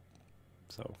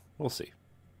 So we'll see.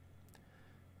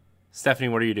 Stephanie,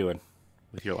 what are you doing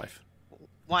with your life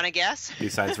Want to guess?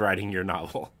 besides writing your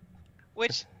novel?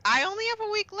 Which I only have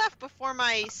a week left before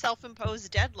my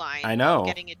self-imposed deadline. I know. Of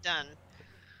getting it done.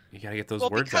 You gotta get those Well,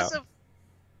 words because out.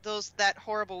 of that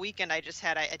horrible beekend I just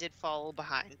had, I did fall a little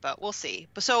behind, but we'll see.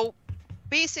 But so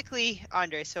basically,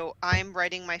 Andre, so I'm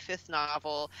writing my 5th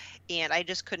novel, and I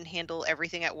just couldn't handle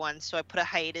everything at once, so I put a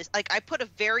hiatus. I put a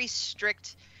very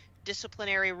strict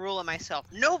disciplinary rule on myself: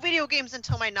 no video games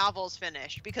until my novel is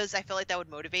finished, because I feel like that would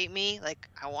motivate me. Like,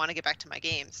 I want to get back to my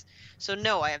games. So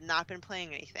no, I have not been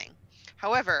playing anything.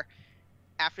 However,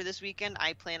 after this weekend,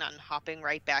 I plan on hopping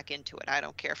right back into it. I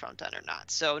don't care if I'm done or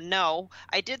not. So no,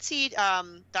 I did see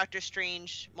Doctor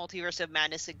Strange Multiverse of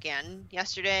Madness again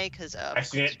yesterday because I've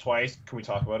seen it twice. Can we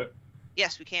talk about it?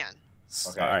 Yes, we can.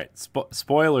 Okay. All right,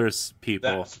 spoilers,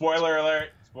 people. Spoiler alert!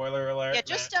 Spoiler alert! Yeah,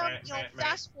 just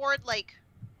fast forward like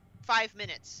 5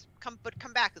 minutes. Come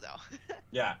back though.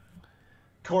 Yeah,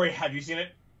 Corey, have you seen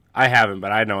it? I haven't,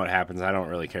 but I know what happens. I don't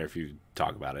really care if you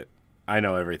talk about it. I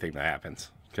know everything that happens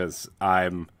because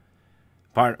I'm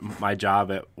part of my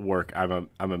job at work. I'm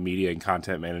a media and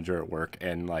content manager at work,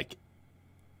 and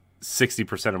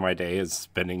 60% of my day is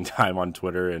spending time on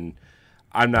Twitter, and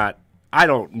I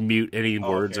don't mute any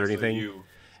words or anything. So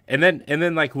And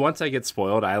then once I get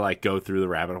spoiled, I go through the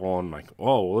rabbit hole and oh,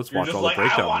 well, let's watch all the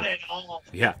breakdown. I want it all.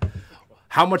 Yeah.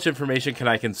 How much information can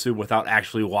I consume without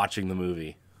actually watching the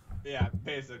movie? Yeah,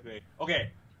 basically.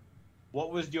 Okay.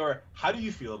 How do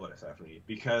you feel about it, Stephanie?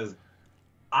 Because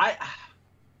I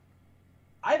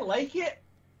like it,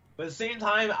 but at the same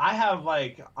time, I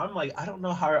don't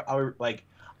know how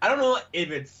I don't know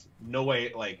if it's No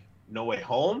Way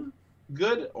Home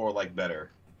good or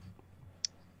better.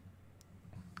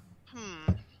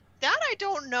 That I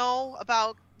don't know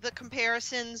about the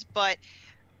comparisons, but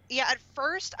yeah, at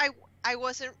first I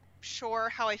wasn't sure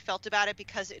how I felt about it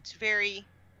because it's very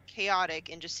chaotic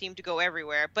and just seemed to go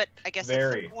everywhere. But I guess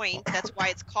that's the point. That's why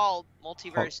it's called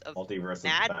Multiverse of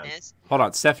Madness. Hold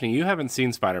on, Stephanie, you haven't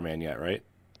seen Spider-Man yet, right?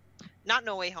 Not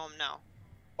No Way Home, no.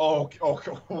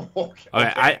 Okay.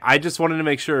 I just wanted to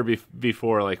make sure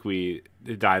before we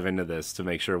dive into this to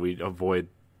make sure we avoid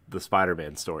the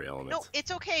Spider-Man story elements. No,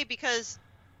 it's okay because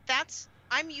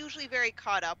I'm usually very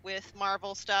caught up with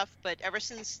Marvel stuff, but ever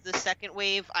since the second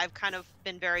wave, I've kind of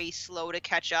been very slow to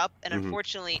catch up, and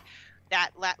unfortunately,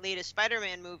 that latest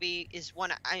Spider-Man movie is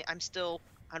one I'm still,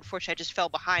 unfortunately, I just fell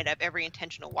behind. I have every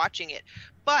intention of watching it.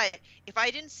 But if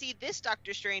I didn't see this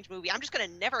Doctor Strange movie, I'm just going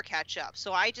to never catch up.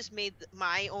 So I just made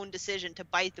my own decision to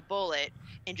bite the bullet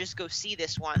and just go see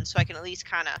this one so I can at least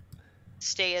kind of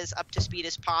stay as up to speed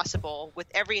as possible with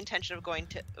every intention of going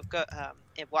to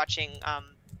watching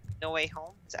No Way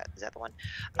Home. Is that the one?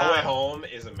 No Way Home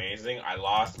is amazing. I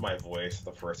lost my voice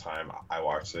the first time I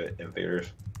watched it in theaters.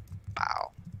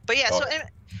 Wow. But yeah, so and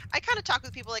I kind of talk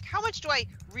with people like, how much do I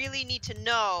really need to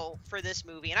know for this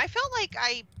movie? And I felt like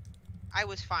I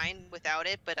was fine without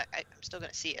it, but I'm still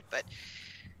gonna see it. But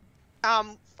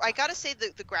I gotta say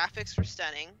the graphics were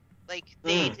stunning. Like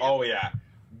oh yeah,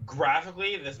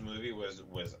 graphically this movie was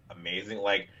amazing.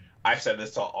 Like I've said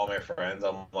this to all my friends.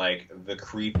 I'm like, the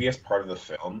creepiest part of the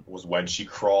film was when she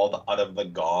crawled out of the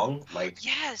gong. Like,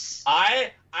 yes,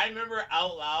 I remember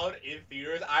out loud in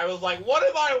theaters, I was like, what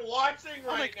am I watching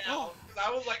right now? Because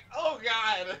I was like, oh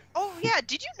god. Oh yeah,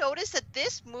 did you notice that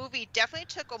this movie definitely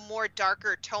took a more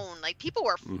darker tone? Like people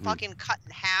were fucking cut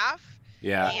in half.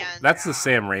 Yeah, that's the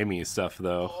Sam Raimi stuff,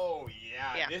 though. Oh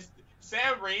yeah.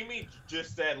 Sam Raimi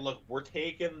just said, look, we're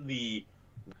taking the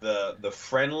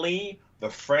friendly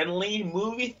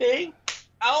movie thing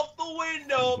out the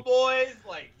window, boys.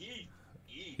 Like he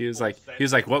was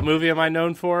like, what movie am I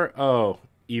known for? Oh,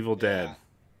 Evil Dead.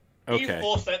 Okay. He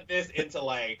full sent this into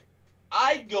like,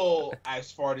 I'd go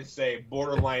as far to say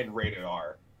borderline rated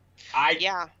R.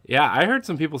 Yeah, I heard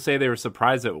some people say they were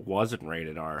surprised it wasn't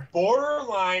rated R.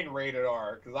 Borderline rated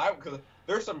R, because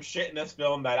there's some shit in this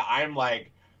film that I'm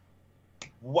like,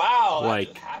 wow, that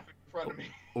just happened in front of me.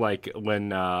 Like when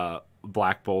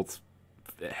Black Bolt's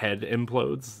head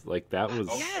implodes, like that was.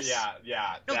 Oh, yes.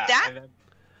 Yeah. No, that.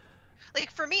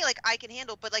 Like for me, like I can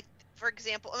handle, but like for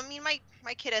example, I mean, my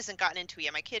kid hasn't gotten into it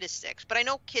yet. My kid is 6, but I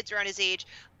know kids around his age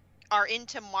are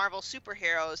into Marvel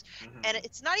superheroes, and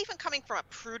it's not even coming from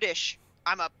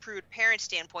I'm a prude parent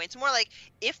standpoint. It's more like,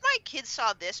 if my kid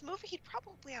saw this movie, he'd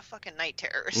probably have fucking night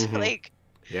terrors. Like,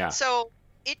 yeah. So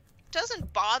it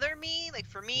doesn't bother me. Like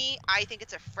for me, I think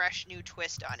it's a fresh new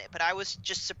twist on it, but I was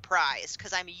just surprised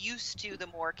because I'm used to the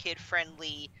more kid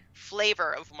friendly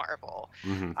flavor of Marvel.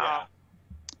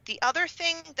 The other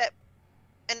thing that,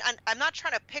 and I'm not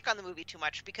trying to pick on the movie too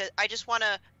much because I just want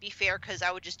to be fair, because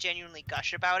I would just genuinely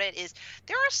gush about it, is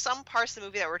there are some parts of the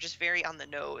movie that were just very on the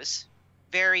nose.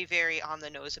 Very, very on the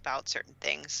nose about certain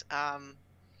things.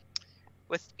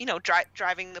 With,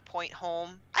 driving the point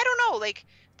home. I don't know, like,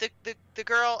 the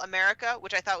girl, America,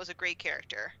 which I thought was a great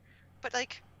character. But,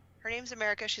 like, her name's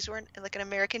America. She's wearing, like, an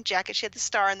American jacket. She had the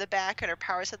star in the back, and her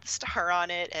powers had the star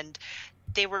on it. And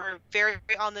they were very,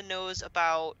 very on the nose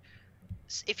about...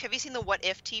 Have you seen the What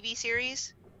If TV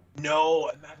series? No,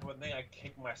 and that's one thing I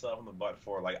kicked myself in the butt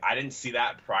for. Like, I didn't see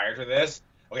that prior to this.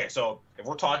 Okay, so if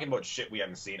we're talking about shit we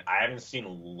haven't seen, I haven't seen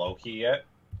Loki yet.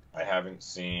 I haven't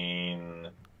seen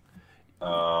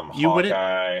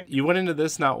Hawkeye. You went into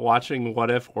this not watching What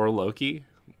If or Loki?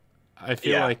 I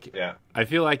feel like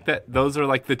that those are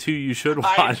like the two you should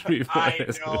watch before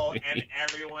this movie. And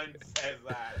everyone says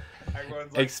that.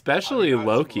 Everyone's like, especially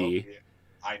Loki.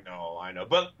 I know,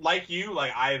 but like you,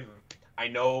 like I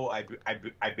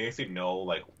basically know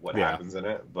like what happens in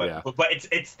it, but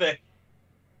it's the,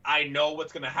 I know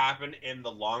what's gonna happen in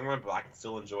the long run, but I can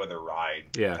still enjoy the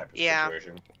ride. Type of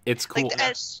situation. It's cool.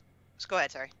 Like go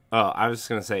ahead, sorry. Oh, I was just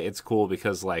gonna say it's cool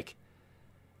because like,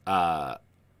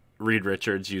 Reed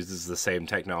Richards uses the same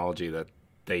technology that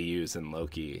they use in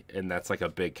Loki, and that's like a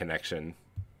big connection.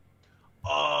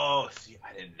 Oh, see,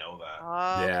 I didn't know that.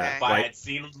 Oh, yeah, okay. If I had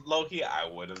seen Loki, I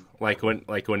would have. Like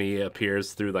when he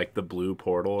appears through like the blue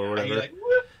portal or whatever. Like,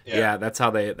 yeah, that's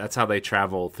how they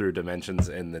travel through dimensions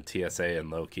in the TSA and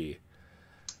Loki.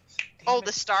 Oh,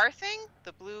 the star thing,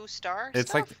 the blue star.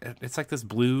 It's like this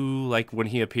blue, like when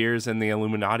he appears in the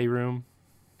Illuminati room.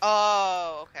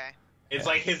 Oh, okay. It's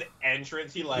like his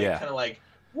entrance. He kind of like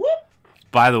whoop.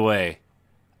 By the way,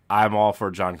 I'm all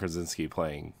for John Krasinski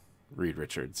playing Reed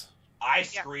Richards. I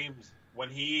screamed when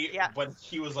he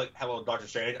was like, "Hello, Doctor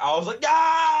Strange." I was like,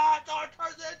 "Yeah, Doctor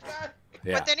Strange!"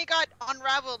 Yeah. But then he got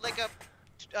unraveled like a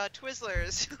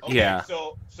Twizzlers. Okay, yeah.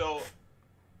 So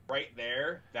right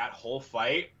there, that whole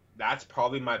fight. That's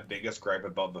probably my biggest gripe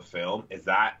about the film. Is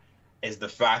the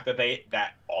fact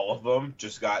that all of them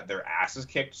just got their asses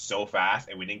kicked so fast,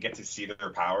 and we didn't get to see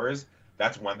their powers.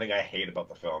 That's one thing I hate about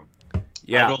the film.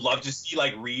 Yeah. I would love to see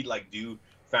like Reed like do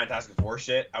Fantastic Four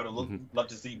shit. I would love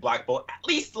to see Black Bolt at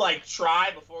least like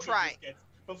try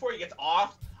before he gets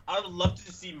off. I would love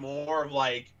to see more of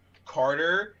like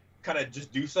Carter kind of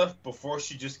just do stuff before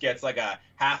she just gets like a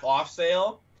half off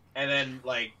sale, and then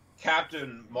like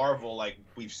Captain Marvel, like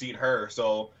we've seen her.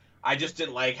 So I just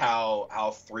didn't like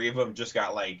how 3 of them just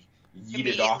got like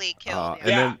yeeted off. Killed,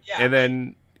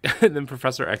 and then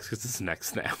Professor X gets his neck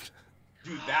snapped.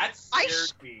 Dude, that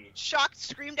scared me.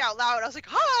 Screamed out loud. I was like,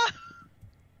 ah!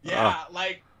 Yeah,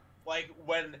 like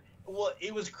when Well,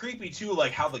 it was creepy too,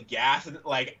 like how the gas and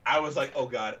like I was like, oh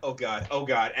god, oh god, oh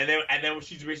god, and then when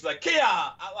she's like Kia,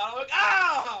 I'm like,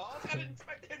 oh, I didn't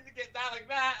expect him to get that like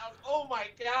that. I was, oh my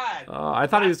god. I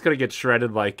thought he was gonna get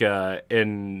shredded like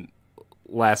in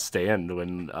Last Stand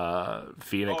when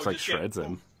Phoenix like shreds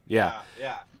him. Yeah,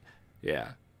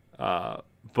 yeah.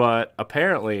 But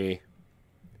apparently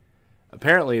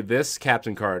this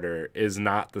Captain Carter is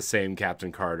not the same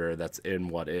Captain Carter that's in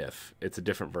What If. It's a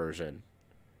different version.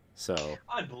 So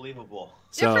unbelievable.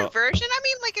 Different version? I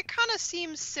mean, like, it kind of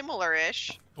seems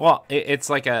similar-ish. Well, it's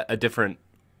like a different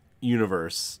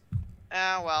universe.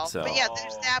 Well. So. But yeah,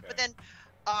 there's that. Okay. But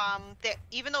then,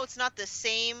 even though it's not the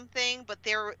same thing, but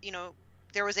there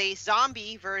was a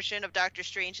zombie version of Doctor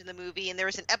Strange in the movie, and there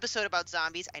was an episode about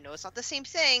zombies. I know it's not the same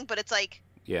thing, but it's like,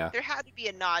 yeah, there had to be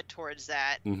a nod towards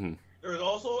that. Mm-hmm. There was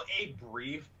also a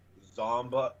brief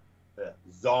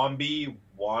zombie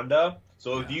Wanda.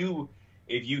 So if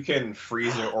you can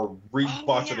freeze it or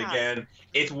rewatch it again,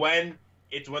 it's when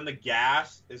the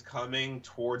gas is coming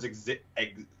towards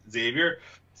Xavier,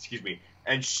 excuse me,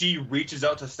 and she reaches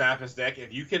out to snap his neck.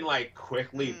 If you can like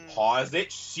quickly pause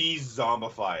it, she's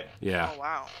zombified. Yeah. Oh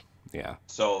wow. Yeah.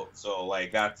 So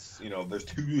like that's there's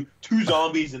two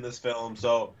zombies in this film.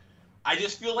 So I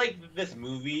just feel like this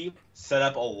movie set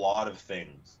up a lot of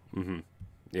things. Mm-hmm.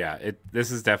 Yeah.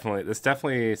 This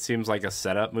definitely seems like a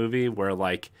setup movie where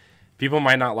like people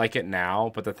might not like it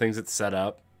now, but the things it set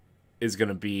up is going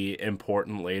to be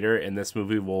important later, and this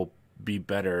movie will be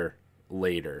better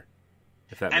later.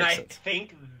 If that makes sense. And I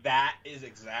think that is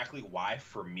exactly why,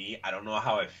 for me, I don't know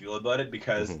how I feel about it,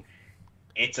 because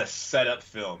it's a setup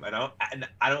film, and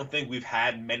I don't think we've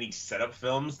had many setup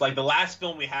films. Like the last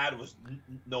film we had was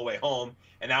No Way Home,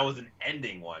 and that was an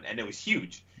ending one, and it was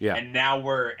huge. Yeah. And now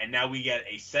we get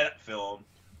a setup film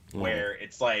where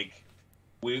it's like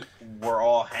we're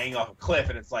all hanging off a cliff,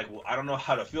 and it's like, well, I don't know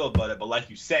how to feel about it, but like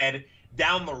you said,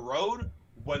 down the road,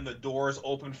 when the doors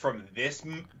open from this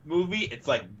movie, it's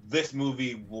like this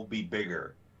movie will be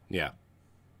bigger. Yeah.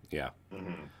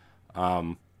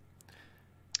 Mm-hmm.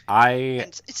 I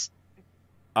was just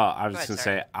gonna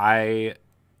say I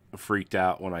freaked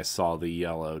out when I saw the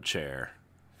yellow chair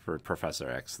for Professor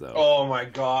X, though. Oh my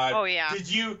god! Oh yeah. Did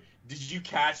you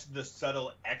catch the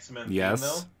subtle X-Men theme, Yes.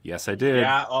 though? Yes, I did.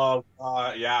 Yeah.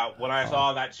 Yeah. When I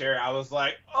saw that chair, I was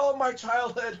like, "Oh, my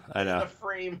childhood!" I know. In a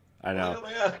frame. I know.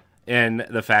 Yeah. And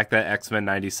the fact that X-Men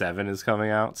 97 is coming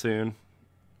out soon.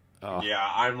 Oh. Yeah,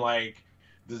 I'm like,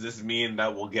 does this mean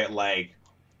that we'll get like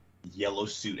Yellow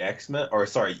Suit X-Men, or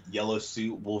sorry, Yellow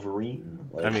Suit Wolverine?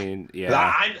 Like, I mean,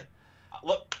 yeah.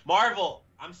 Look, Marvel,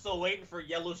 I'm still waiting for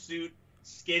Yellow Suit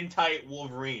Skin Tight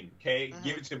Wolverine. Okay,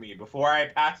 give it to me before I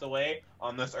pass away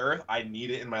on this earth. I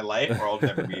need it in my life, or I'll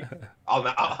never be.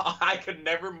 I could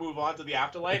never move on to the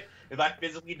afterlife if I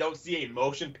physically don't see a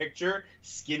motion picture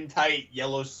Skin Tight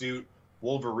Yellow Suit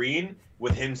Wolverine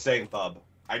with him saying "thub."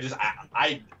 I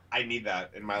need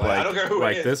that in my life. I don't care who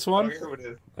it is. Like this one? I don't care who it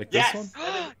is. Like Yes! this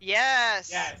one? Yes.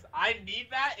 Yes, I need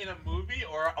that in a movie,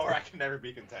 or I can never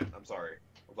be content. I'm sorry.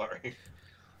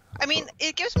 I mean,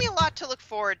 it gives me a lot to look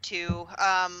forward to.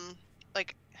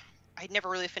 Like, I never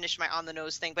really finished my on the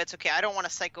nose thing, but it's okay. I don't want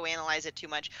to psychoanalyze it too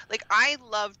much. Like, I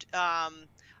loved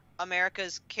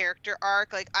America's character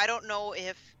arc. Like, I don't know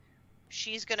if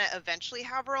she's gonna eventually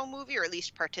have her own movie, or at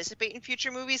least participate in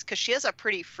future movies, because she has a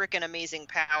pretty freaking amazing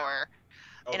power.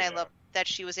 I love that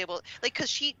she was able, like, because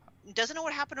she doesn't know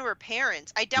what happened to her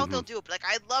parents. I doubt they'll do it, but like,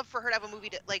 I'd love for her to have a movie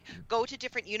to like go to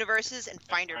different universes and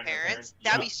find her parents.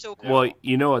 That'd be so cool. Well,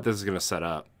 you know what this is gonna set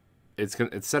up? It's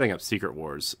setting up Secret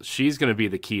Wars. She's gonna be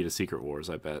the key to Secret Wars,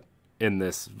 I bet, in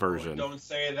this version. Don't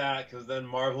say that, because then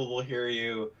Marvel will hear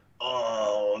you.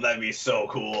 Oh, that'd be so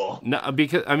cool. No,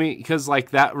 because like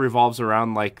that revolves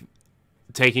around like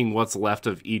taking what's left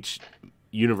of each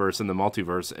universe in the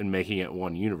multiverse and making it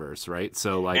one universe, right?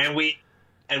 So like,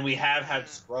 and we have had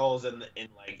Skrulls in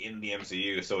the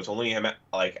MCU, so it's only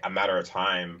a matter of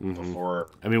time before.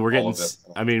 I mean, we're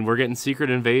getting Secret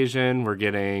Invasion. We're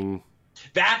getting.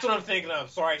 That's what I'm thinking of.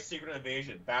 Sorry, Secret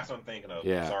Invasion. That's what I'm thinking of.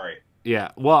 Yeah. Sorry.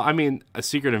 Yeah. Well, I mean, a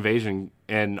Secret Invasion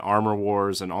and Armor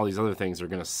Wars and all these other things are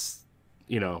gonna,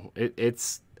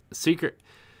 it's Secret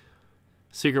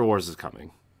Wars is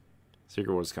coming.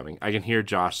 Secret Wars is coming. I can hear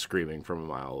Josh screaming from a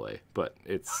mile away, but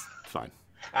it's fine.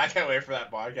 I can't wait for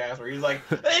that podcast where he's like,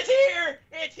 "It's here,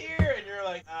 it's here," and you're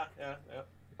like,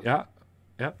 yeah.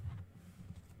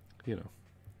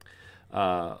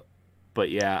 But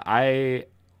yeah,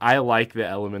 I like the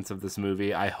elements of this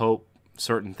movie. I hope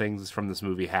certain things from this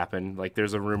movie happen. Like,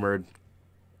 there's a rumored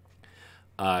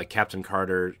Captain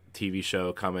Carter TV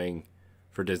show coming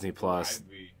for Disney Plus. I'd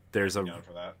be There's down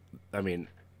for that. I mean,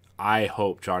 I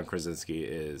hope John Krasinski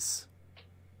is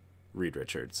Reed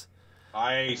Richards.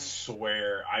 I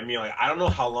swear. I mean, like, I don't know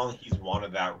how long he's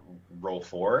wanted that role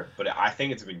for, but I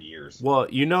think it's been years. Well,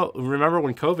 remember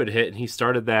when COVID hit and he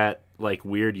started that like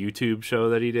weird YouTube show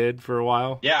that he did for a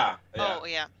while? Yeah. Oh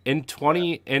yeah. In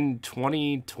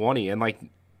 2020 and like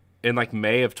in like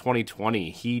May of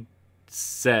 2020, he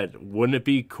said, "Wouldn't it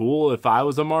be cool if I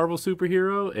was a Marvel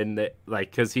superhero?" And that,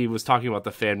 like, because he was talking about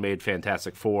the fan-made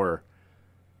Fantastic Four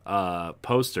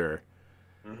poster,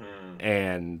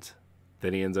 and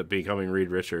then he ends up becoming Reed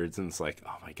Richards, and it's like,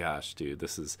 oh my gosh, dude,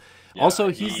 this is. Yeah, Also,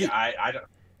 he's I don't.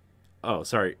 Oh,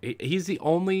 sorry, he's the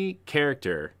only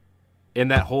character in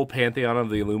that whole pantheon of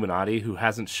the Illuminati who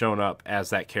hasn't shown up as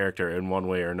that character in one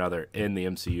way or another in the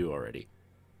MCU already.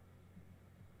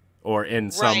 Or in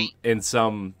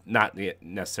some, not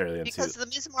necessarily MCU. Because the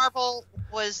Ms. Marvel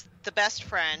was the best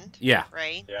friend. Yeah.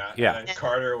 Right? Yeah. And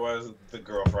Carter was the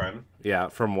girlfriend. Yeah,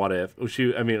 from What If.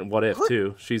 What If,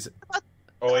 too. She's...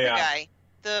 Oh, yeah. Guy.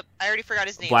 I already forgot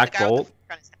his name. Black the guy Bolt. with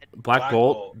the on his head. Black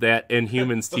Bolt, that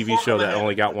Inhumans The TV show that Florida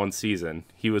only Man. got one season.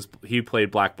 He played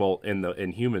Black Bolt in the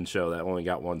Inhumans show that only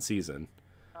got one season.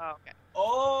 Oh, okay.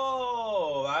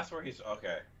 Oh, that's where he's...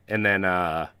 Okay. And then,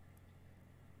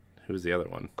 who's the other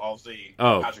one? Obviously,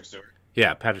 Oh. Patrick Stewart.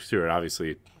 Yeah, Patrick Stewart,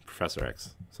 obviously Professor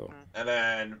X. So And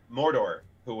then Mordor,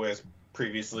 who was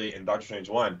previously in Doctor Strange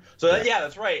 1. So,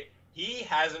 that's right. He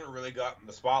hasn't really gotten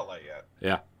the spotlight yet.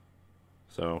 yeah.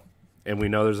 So, and we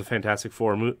know there's a Fantastic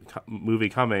Four movie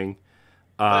coming.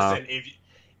 Listen,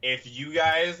 if you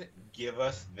guys give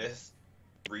us this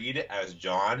Reed as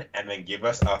John, and then give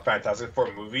us a Fantastic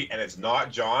Four movie, and it's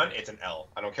not John, it's an L.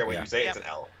 I don't care what you say, it's an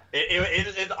L.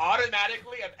 It's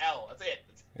automatically an L. That's it.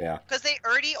 Yeah. Because they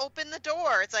already opened the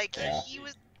door. It's like Yeah. he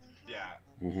was. Yeah.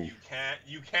 Mm-hmm. You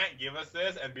can't give us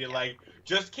this and be like,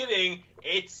 just kidding,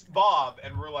 it's Bob,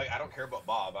 and we're like, I don't care about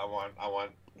Bob. I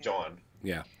want John.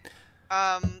 Yeah.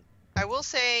 I will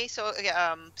say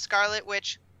Scarlet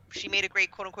Witch. She made a great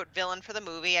quote unquote villain for the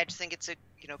movie. I just think it's a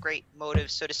great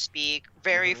motive, so to speak.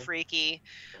 Very freaky.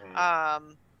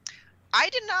 I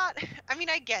did not. I mean,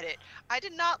 I get it. I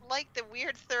did not like the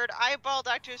weird third eyeball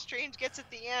Doctor Strange gets at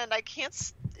the end. I can't.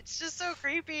 It's just so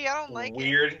creepy. I don't like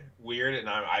it. Weird, and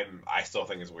I still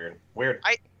think it's weird. Weird.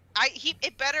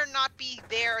 It better not be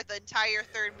there the entire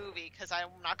third movie because I'm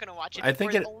not going to watch it. I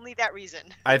think for only that reason.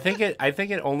 I think it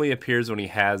only appears when he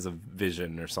has a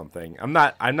vision or something. I'm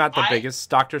not the biggest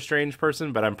Doctor Strange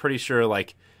person, but I'm pretty sure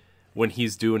like when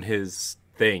he's doing his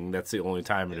thing, that's the only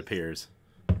time it appears.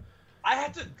 I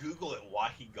had to Google it why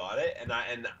he got it, and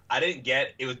I didn't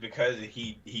get it was because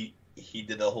he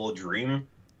did the whole dream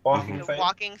walking The thing.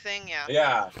 walking thing, yeah.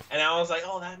 Yeah, and I was like,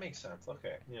 oh, that makes sense.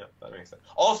 Okay, yeah, that makes sense.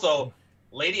 Also,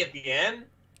 lady at the end,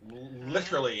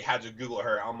 literally had to Google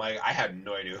her. I'm like, I had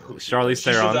no idea who Charlize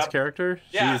Theron's character.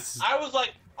 Yeah, She's, I was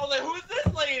like, who is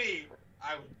this lady?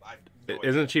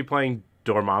 isn't she playing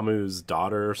Dormammu's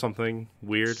daughter or something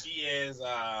weird? She is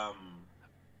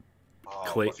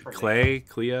Clea,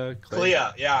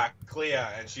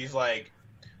 and she's like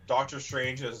Doctor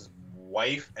Strange's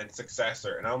wife and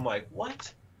successor, and I'm like,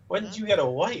 what? When did you get a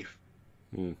wife?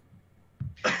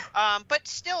 But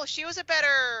still, she was a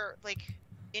better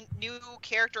new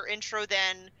character intro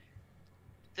than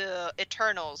the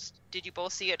Eternals. Did you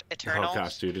both see Eternals? Oh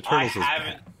gosh, dude, Eternals is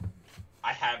bad.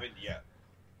 I haven't yet.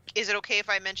 Is it okay if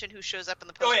I mention who shows up in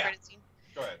the post-credit scene?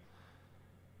 Go ahead.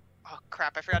 Oh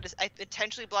crap! I forgot. I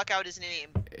intentionally block out his name.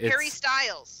 Harry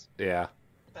Styles. Yeah.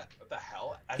 What the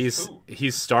hell?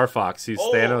 He's Star Fox. He's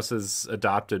Thanos'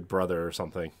 adopted brother or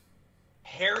something.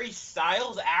 Harry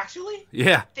Styles, actually?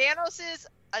 Yeah. Thanos'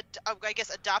 I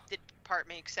guess adopted part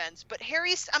makes sense, but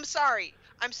Harry's. I'm sorry.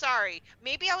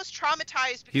 Maybe I was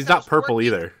traumatized because he's not purple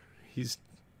either.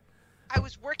 I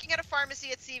was working at a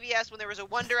pharmacy at CVS when there was a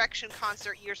One Direction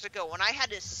concert years ago, and I had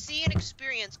to see and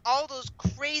experience all those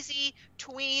crazy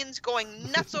tweens going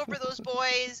nuts over those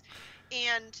boys,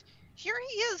 and here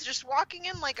he is just walking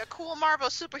in like a cool Marvel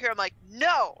superhero. I'm like,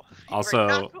 no, you're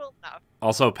not cool enough.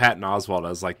 Also, Patton Oswalt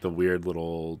as like the weird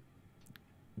little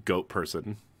goat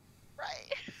person.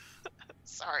 Right.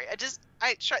 Sorry,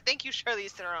 thank you,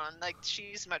 Charlize Theron. Like,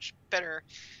 she's much better.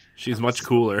 She's much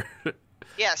cooler.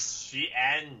 Yes. She's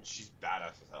badass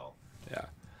as hell. Yeah.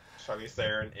 Charlize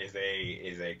Theron is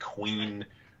a queen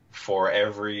for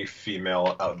every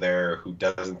female out there who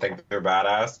doesn't think they're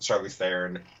badass. Charlize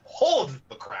Theron holds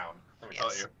the crown. Let me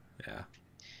tell you. Yeah.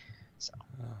 So.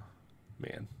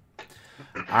 Man.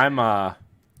 I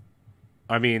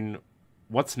mean,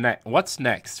 what's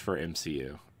next for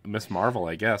MCU? Miss Marvel,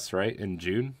 I guess, right? In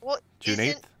June? Well, June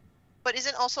 8th? But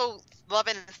isn't also Love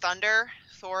and Thunder,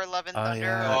 Thor Love and Thunder?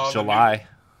 Yeah. July.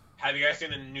 Have you guys seen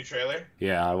the new trailer?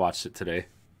 Yeah, I watched it today.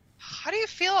 How do you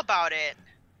feel about it?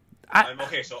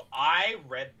 Okay, so I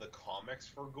read the comics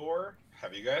for Gore.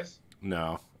 Have you guys?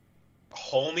 No.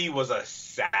 Homie was a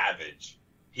savage.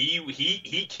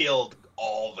 He killed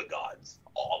all the gods,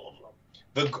 all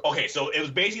of them. Okay, so it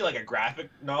was basically like a graphic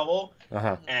novel,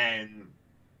 and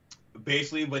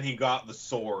basically when he got the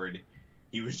sword,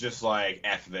 he was just like,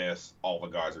 "F this, all the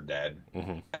gods are dead."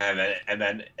 Mm-hmm. And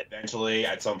then eventually,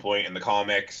 at some point in the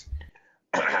comics,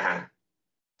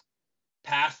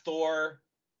 past Thor,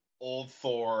 old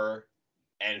Thor,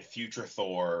 and future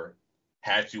Thor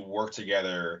had to work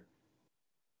together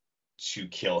to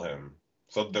kill him.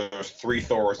 So there's 3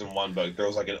 Thors in one book. There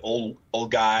was like an old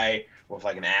guy with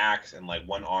like an axe and like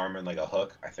one arm and like a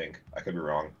hook. I think I could be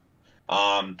wrong.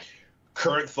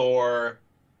 Current Thor,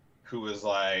 who was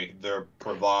like their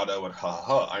bravado and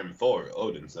I'm Thor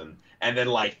Odinson, and then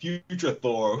like future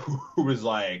Thor, who was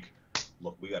like,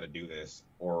 look, we got to do this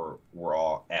or we're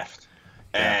all effed.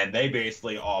 Yeah. And they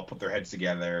basically all put their heads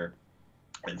together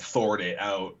and Thored it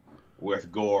out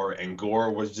with Gore, and Gore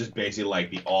was just basically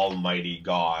like the almighty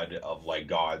god of like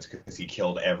gods because he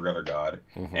killed every other god.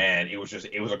 Mm-hmm. And it was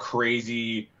a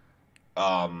crazy,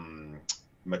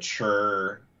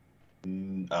 mature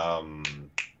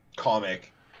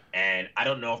comic, and I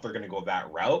don't know if they're gonna go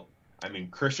that route. I mean,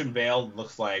 Christian Bale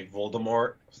looks like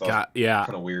Voldemort, so yeah,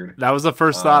 kind of weird. That was the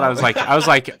first thought. I was like,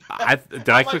 did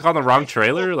I click on the wrong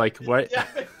trailer? Like what? Yeah.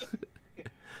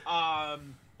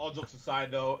 All jokes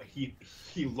aside, though, he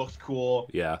looks cool.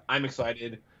 Yeah, I'm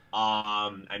excited.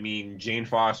 I mean, Jane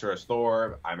Foster as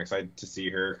Thor, I'm excited to see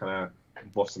her kind of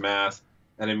whoop some ass.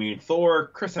 And I mean,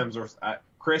 Thor, Chris Hemsworth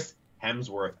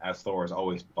as Thor is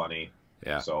always funny.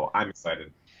 Yeah. So I'm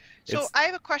excited. So I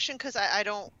have a question because I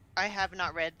have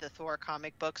not read the Thor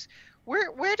comic books.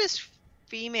 Where does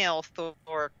female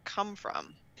Thor come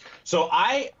from? So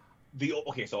the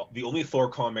only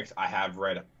Thor comics I have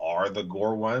read are the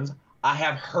Gore ones. I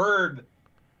have heard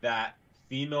that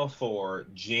female Thor,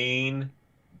 Jane,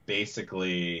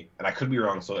 basically, and I could be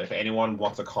wrong, so if anyone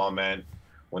wants to comment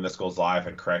when this goes live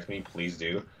and correct me, please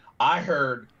do. I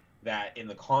heard that in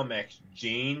the comics,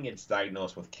 Jane gets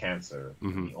diagnosed with cancer.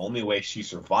 Mm-hmm. The only way she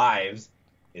survives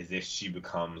is if she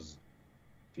becomes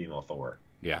female Thor.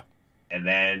 Yeah. And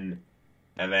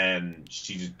then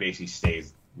she just basically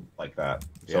stays like that.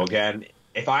 Yeah. So again,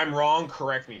 if I'm wrong,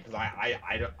 correct me because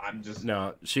I'm just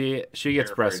no. She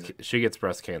gets breast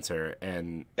cancer,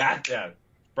 and breast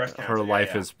cancer. Her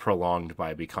life is prolonged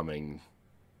by becoming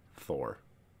Thor.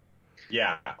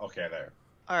 Yeah. Okay. There.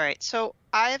 All right. So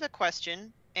I have a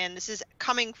question, and this is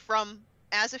coming from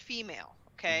as a female.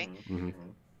 Okay. Mm-hmm.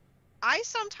 I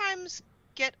sometimes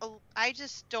I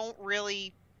just don't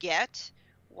really get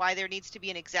why there needs to be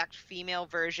an exact female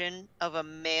version of a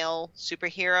male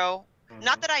superhero.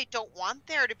 Not that I don't want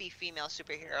there to be female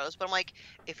superheroes, but I'm like,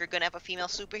 if you're gonna have a female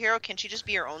superhero, can she just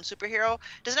be her own superhero?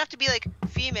 Doesn't have to be like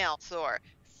female Thor,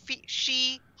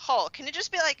 She-Hulk. Can it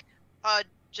just be like,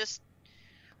 just?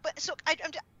 But so I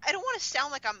don't want to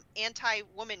sound like I'm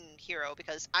anti-woman hero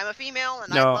because I'm a female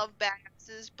and I love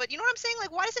badasses. But you know what I'm saying?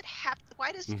 Like,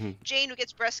 why does Jane who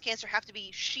gets breast cancer have to be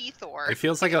She-Thor? It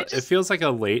feels like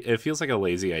a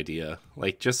lazy idea.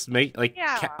 Like just make like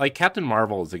like Captain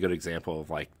Marvel is a good example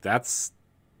of like that's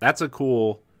a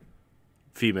cool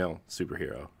female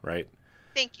superhero, right?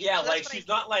 Thank you. Yeah, like she's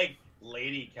not like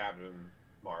Lady Captain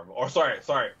Marvel. Or sorry.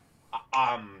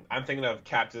 I'm thinking of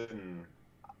Captain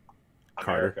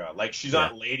America. Carter. Like she's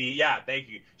not Lady. Yeah, thank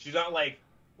you. She's not like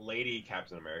Lady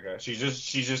Captain America. She's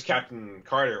just Captain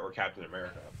Carter or Captain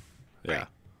America. Yeah. Right.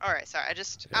 All right. Sorry. I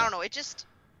don't know.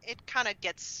 It kind of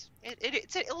gets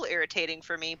it's a little irritating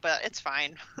for me, but it's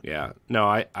fine. Yeah. No,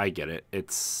 I get it.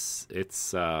 It's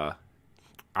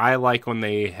I like when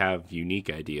they have unique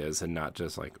ideas and not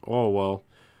just like, oh well,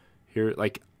 here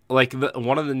like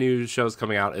one of the new shows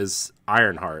coming out is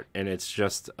Ironheart, and it's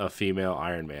just a female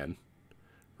Iron Man.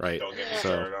 Right. Don't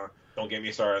get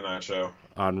me started on that show.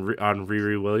 On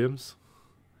Riri Williams.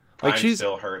 Like I'm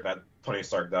still hurt that Tony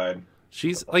Stark died.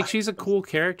 She's a cool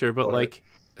character, but like,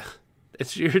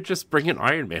 you're just bringing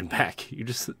Iron Man back. You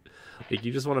just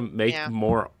want to make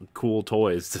more cool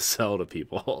toys to sell to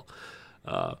people.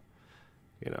 So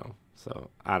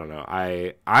I don't know.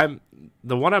 I'm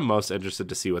the one I'm most interested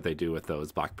to see what they do with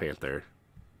those Black Panther.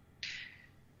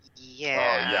 Yeah.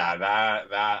 Oh yeah,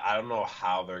 that I don't know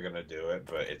how they're gonna do it,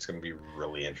 but it's gonna be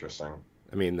really interesting.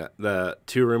 I mean, the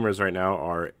two rumors right now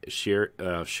are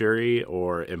Shuri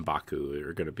or M'Baku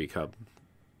are gonna become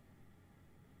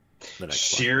the next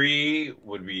Shuri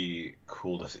would be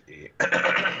cool to see.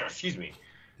 Excuse me.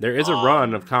 There is a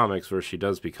run of comics where she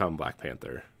does become Black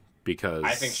Panther, because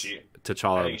I think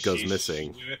T'Challa goes she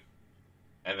missing. should,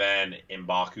 and then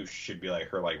M'Baku should be like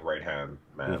her like right hand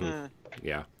man. Mm-hmm.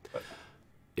 Yeah. But-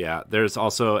 Yeah, there's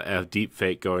also a deep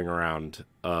fake going around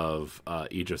of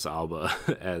Idris Elba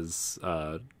as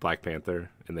Black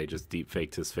Panther, and they just deep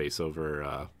faked his face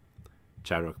over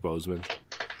Chadwick Boseman.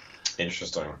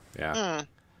 Interesting. Yeah.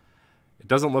 It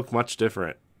doesn't look much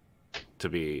different, to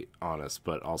be honest,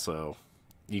 but also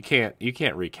you can't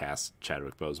recast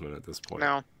Chadwick Boseman at this point.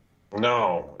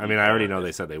 No. I mean, I already know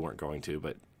they said they weren't going to,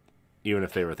 but even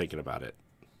if they were thinking about it.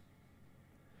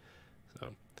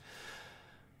 So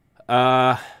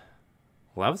well,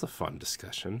 that was a fun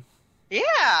discussion.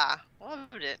 Yeah,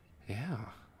 loved it. Yeah.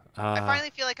 I finally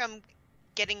feel like I'm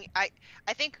getting. I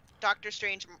think Doctor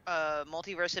Strange,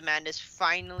 Multiverse of Madness,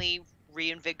 finally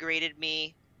reinvigorated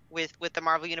me with the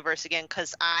Marvel Universe again,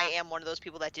 because I am one of those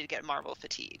people that did get Marvel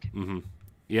fatigue. Mm-hmm.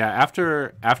 Yeah.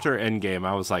 After Endgame,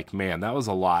 I was like, man, that was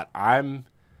a lot. I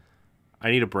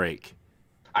need a break.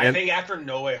 I think after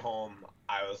No Way Home,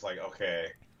 I was like, okay,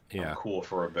 I'm cool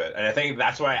for a bit, and I think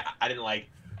that's why I didn't like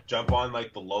jump on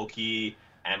like the Loki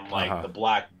and like the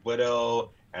Black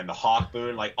Widow and the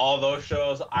Hawkmoon, like all those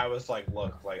shows. I was like,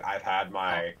 look, like I've had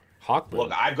my Hawkmoon.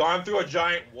 Look, I've gone through a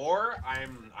giant war.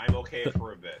 I'm okay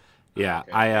for a bit. Yeah,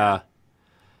 okay.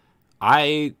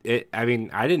 I mean,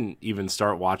 I didn't even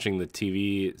start watching the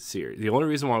TV series. The only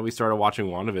reason why we started watching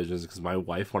WandaVision is because my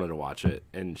wife wanted to watch it,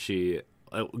 and she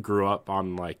grew up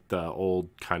on like the old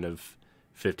kind of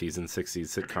 50s and 60s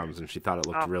sitcoms, and she thought it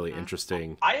looked really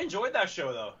interesting. I enjoyed that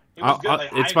show though. It was good. Like,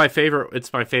 it's my favorite.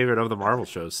 It's my favorite of the Marvel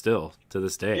shows still to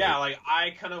this day. Yeah, like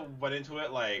I kind of went into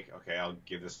it like, okay, I'll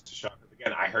give this a shot.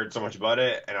 Again, I heard so much about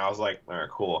it, and I was like, all right,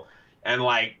 cool. And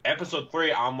like episode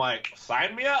 3, I'm like,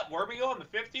 sign me up. Where are we going? The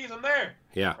 50s? I'm there.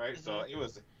 Yeah. Right. So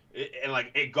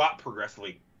it got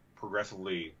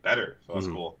progressively better. So that's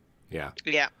cool. Yeah.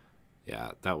 Yeah.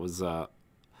 Yeah. That was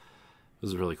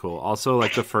really cool. Also,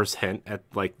 like the first hint at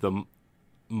like the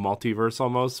multiverse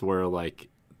almost, where like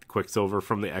Quicksilver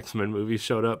from the X-Men movie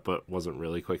showed up, but wasn't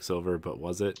really Quicksilver, but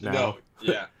was it now? No.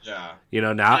 Yeah. You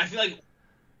know, now and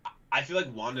I feel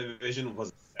like WandaVision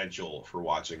was essential for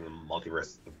watching the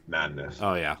Multiverse of Madness.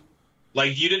 Oh yeah.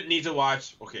 Like you didn't need to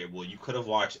watch. Okay, well you could have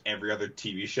watched every other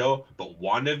TV show, but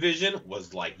WandaVision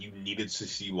was like you needed to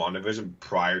see WandaVision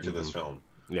prior to this film.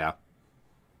 Yeah.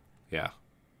 Yeah.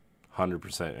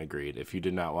 100% agreed. If you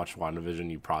did not watch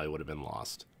WandaVision, you probably would have been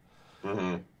lost.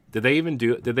 Mm-hmm. Did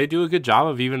they do a good job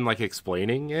of even like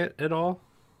explaining it at all?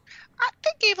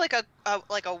 They gave like a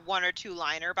 1 or 2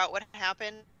 liner about what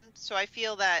happened, so I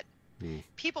feel that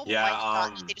people they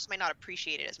just might not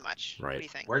appreciate it as much. Right. What do you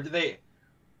think? Where did they?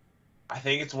 I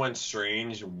think it's when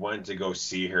Strange went to go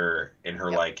see her in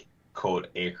her like quote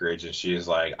acreage, and she's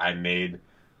like, "I made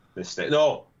mistake."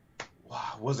 No,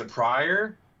 was it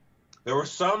prior? There was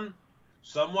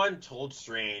someone told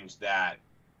Strange that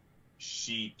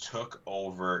she took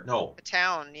over. No, the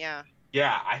town. Yeah.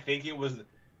 Yeah, I think it was.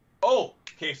 Oh,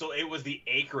 okay. So it was the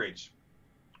acreage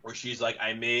where she's like,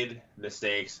 "I made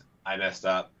mistakes. I messed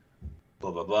up."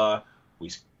 Blah blah blah.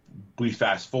 We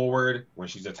fast forward when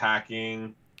she's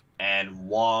attacking, and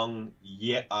Wong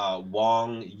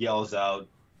yells out,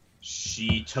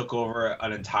 "She took over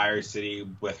an entire city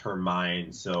with her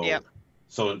mind." So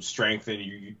so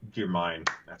strengthen your mind.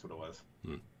 That's what it was.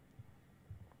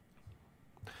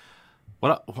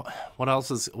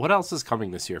 What else is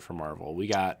coming this year for Marvel? We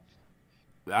got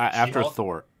after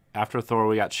Thor. After Thor,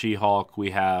 we got She-Hulk. We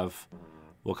have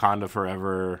Wakanda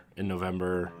Forever in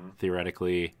November,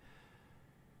 theoretically.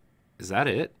 Is that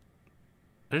it?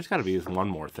 There's got to be one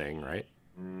more thing, right?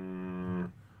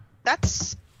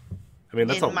 That's. I mean,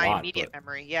 that's in a lot. my immediate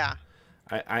memory, yeah.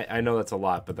 I know that's a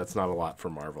lot, but that's not a lot for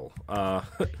Marvel.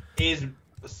 Is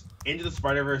Into the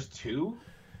Spider-Verse 2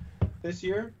 this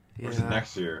year? Or is it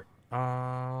next year?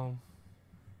 I'm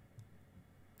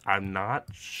not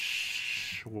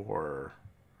sure.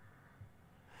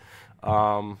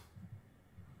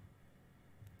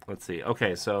 Let's see.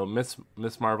 Okay, so Miss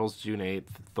Marvel's June 8th,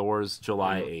 Thor's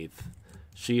July 8th,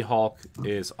 She-Hulk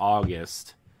is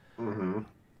August.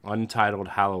 Untitled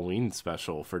Halloween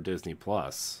special for Disney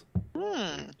Plus.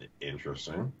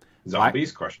 Interesting.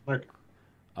 Zombies? Question mark.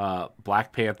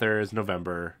 Black Panther is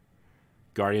November.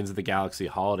 Guardians of the Galaxy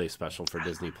holiday special for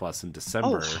Disney Plus in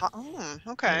December.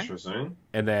 Okay. Interesting.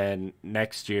 And then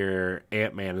next year,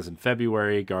 Ant-Man is in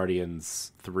February.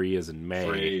 Guardians 3 is in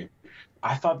May.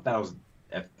 I thought that was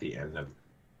at the end of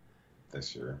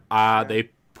this year.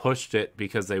 They pushed it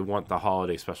because they want the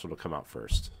holiday special to come out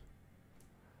first.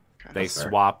 Okay. They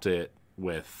swapped it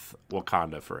with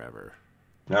Wakanda Forever.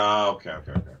 Oh, okay.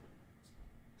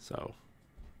 So,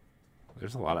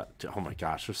 There's a lot of. Oh my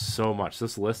gosh, there's so much.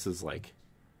 This list is like.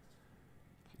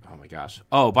 Oh my gosh.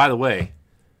 Oh, by the way,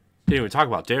 didn't even talk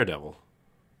about Daredevil.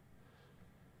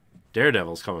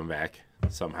 Daredevil's coming back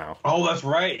somehow. Oh, that's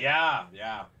right. Yeah,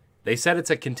 yeah. They said it's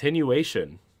a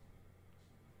continuation.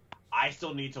 I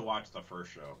still need to watch the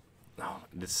first show. Oh,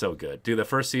 it's so good, dude. The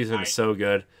first season is so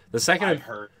good. The second, I've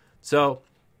heard. So,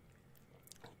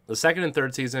 the second and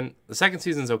third season. The second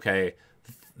season's okay.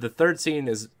 The third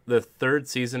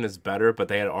season is better, but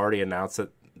they had already announced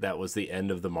that was the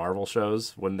end of the Marvel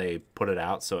shows when they put it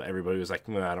out. So everybody was like,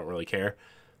 I don't really care.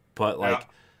 But like,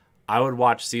 I would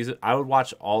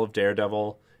watch all of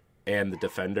Daredevil and the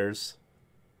Defenders.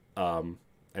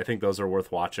 I think those are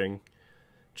worth watching.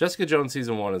 Jessica Jones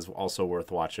season 1 is also worth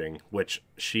watching, which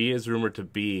she is rumored to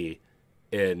be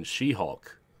in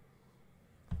She-Hulk.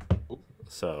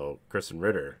 So, Kristen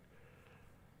Ritter.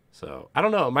 So, I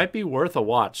don't know. It might be worth a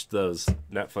watch, those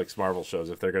Netflix Marvel shows,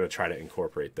 if they're going to try to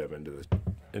incorporate them into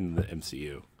the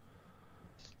MCU.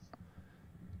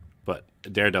 But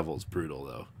Daredevil is brutal,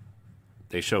 though.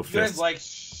 They show fists. You guys like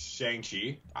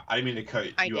Shang-Chi? I didn't mean to cut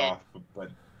you off, but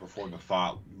before the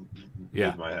thought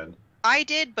leaves my head. I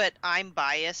did, but I'm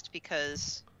biased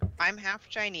because I'm half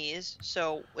Chinese.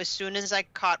 So as soon as I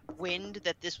caught wind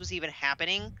that this was even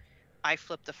happening, I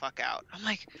flipped the fuck out. I'm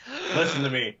like, listen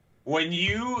to me. When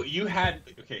you had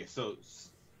so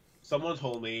someone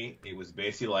told me it was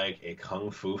basically like a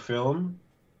kung fu film,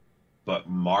 but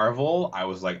Marvel. I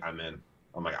was like, I'm in.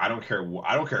 I'm like, I don't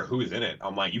care who's in it.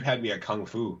 I'm like, you had me at kung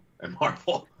fu and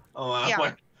Marvel. I'm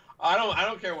like, I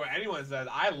don't care what anyone says.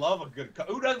 I love a good.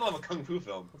 Who doesn't love a kung fu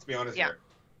film? Let's be honest here.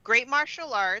 Great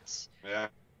martial arts. Yeah.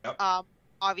 Yep.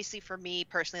 Obviously for me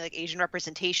personally, like Asian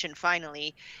representation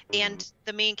finally, and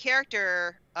the main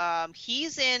character,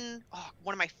 he's in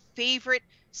one of my favorite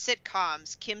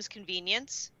sitcoms, Kim's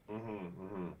Convenience.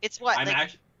 It's what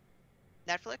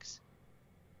Netflix.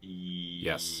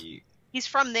 Yes. He's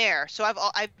from there, so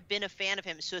I've been a fan of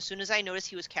him. So as soon as I noticed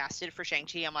he was casted for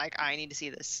Shang-Chi, I'm like, I need to see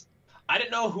this. I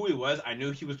didn't know who he was. I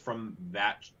knew he was from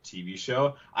that TV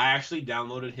show. I actually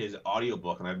downloaded his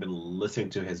audiobook, and I've been listening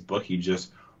to his book he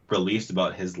just released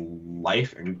about his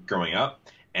life and growing up.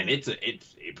 And it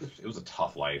was a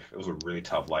tough life. It was a really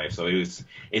tough life. So it's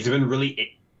been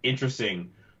really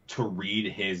interesting to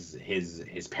read his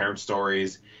parents'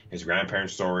 stories, his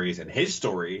grandparents' stories, and his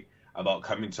story about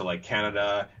coming to like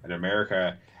Canada and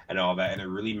America and all that. And it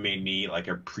really made me like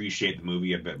appreciate the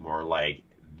movie a bit more. Like,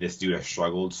 this dude has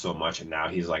struggled so much, and now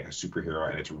he's like a superhero,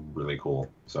 and it's really cool.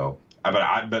 So,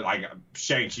 but like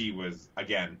Shang-Chi was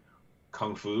again,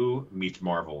 kung fu meets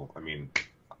Marvel. I mean,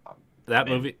 that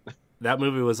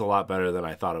movie was a lot better than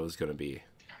I thought it was going to be.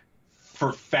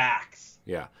 For facts.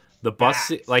 Yeah, the bus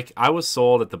scene, like I was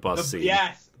sold at the bus scene.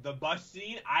 Yes, the bus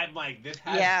scene. I'm like, this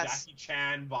has Jackie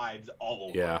Chan vibes all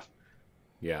over. Yeah,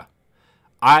 yeah.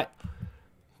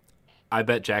 I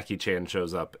bet Jackie Chan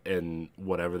shows up in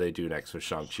whatever they do next with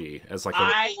Shang-Chi as like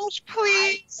I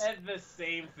said the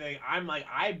same thing. I'm like,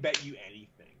 I bet you anything.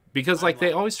 Because like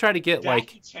they always try to get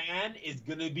Jackie Chan is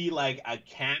gonna be like a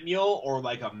cameo or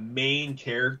like a main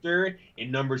character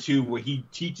in number 2 where he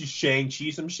teaches Shang-Chi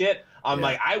some shit. I'm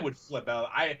like, I would flip out.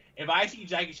 If I see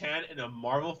Jackie Chan in a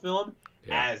Marvel film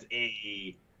as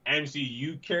a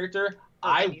MCU character,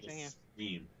 I would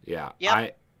scream. Yeah.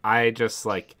 Yep. I just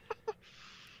like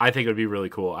I think it would be really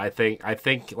cool. I think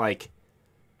like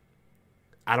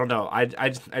I don't know. I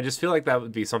just feel like that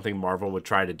would be something Marvel would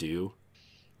try to do,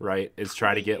 right? Is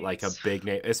try to get like a big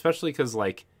name, especially because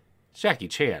like Jackie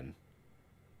Chan,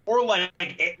 or like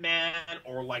Ip Man,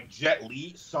 or like Jet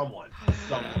Li, someone.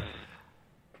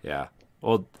 Yeah.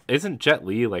 Well, isn't Jet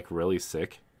Li like really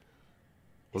sick?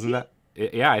 Wasn't that?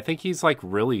 Yeah, I think he's like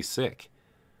really sick.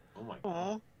 Oh my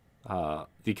god.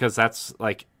 Because that's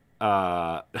like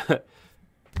side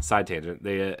tangent.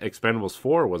 The Expendables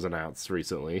 4 was announced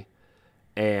recently,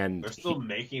 and they're still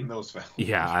making those films.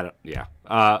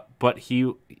 But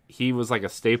he was like a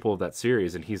staple of that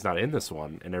series, and he's not in this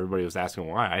one, and everybody was asking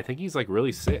why. I think he's like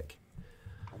really sick.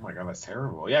 Oh my god, that's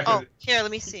terrible. Yeah. Oh, here, let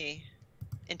me see.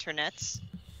 Internets.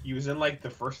 He was in like the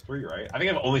first 3, right? I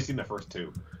think I've only seen the first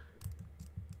 2.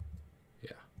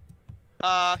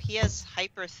 Yeah. He has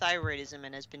hyperthyroidism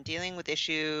and has been dealing with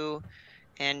issue.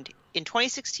 And in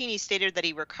 2016, he stated that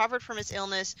he recovered from his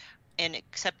illness and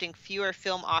accepting fewer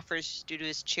film offers due to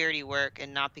his charity work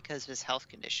and not because of his health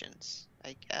conditions,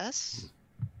 I guess.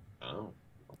 Oh.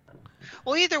 Okay.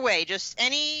 Well, either way, just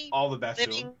all the best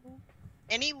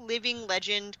any living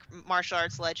legend, martial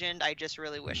arts legend, I just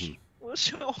really wish will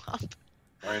show up.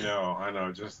 I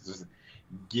know. Just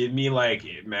give me like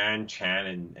Man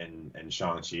Chan and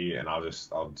Shang-Chi, and I'll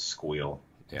squeal.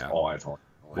 Yeah. All I want.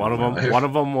 One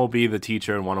of them will be the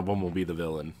teacher, and one of them will be the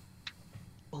villain.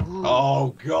 Ooh.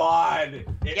 Oh God! It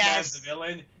Yes. has the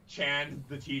villain, Chan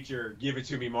the teacher. Give it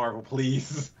to me, Marvel,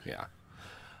 please. Yeah.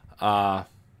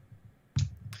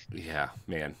 Yeah,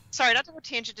 man. Sorry, not to go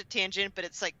tangent to tangent, but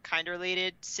it's like kind of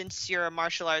related since you're a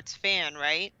martial arts fan,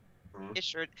 right? Mhm. It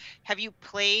sure. Have you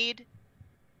played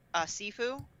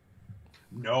Sifu?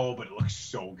 No, but it looks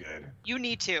so good. You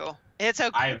need to. It's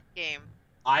a good game.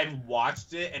 I've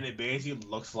watched it, and it basically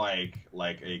looks like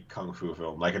a kung fu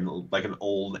film, like an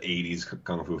old '80s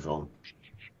kung fu film.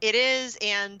 It is,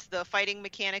 and the fighting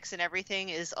mechanics and everything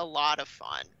is a lot of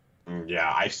fun.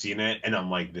 Yeah, I've seen it, and I'm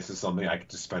like, this is something I could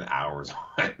just spend hours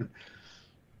on.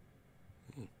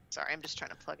 Sorry, I'm just trying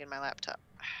to plug in my laptop.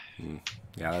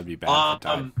 Yeah, that'd be bad for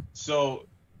time. So,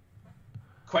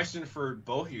 question for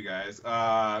both of you guys,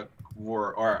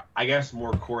 or I guess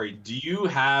more Corey. Do you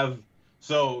have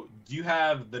the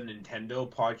Nintendo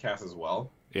podcast as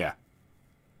well? Yeah.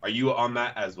 Are you on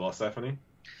that as well, Stephanie?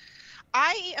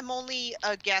 I am only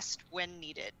a guest when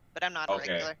needed, but I'm not a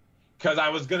regular. Because I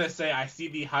was gonna say I see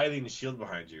the Hylian shield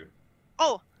behind you.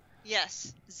 Oh,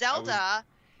 yes, Zelda.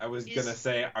 I was gonna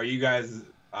say, are you guys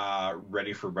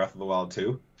ready for Breath of the Wild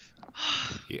 2?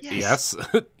 Yes.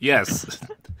 Yes.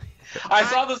 I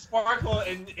saw the sparkle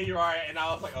in your eye, and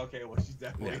I was like, okay, well, she's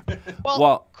definitely. Yeah.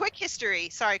 Well, quick history.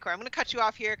 Sorry, Corey, I'm going to cut you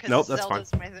off here because Nope, that's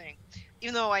Zelda's fine. my thing.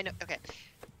 Even though I know, okay.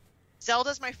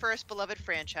 Zelda's my first beloved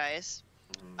franchise.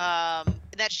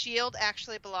 That shield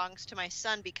actually belongs to my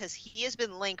son because he has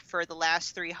been Link for the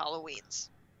last 3 Halloweens.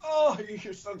 Oh,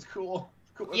 your son's cool.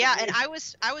 Yeah, and I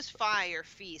was Fi or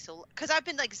Fee, so because I've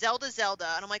been like Zelda,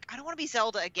 and I'm like I don't want to be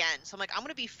Zelda again, so I'm like I'm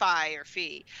gonna be Fi or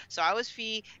Fee. So I was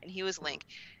Fee and he was Link.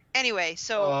 Anyway,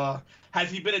 so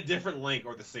has he been a different Link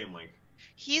or the same Link?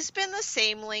 He's been the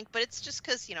same Link, but it's just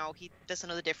because he doesn't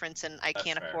know the difference, and I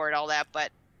can't fair. afford all that.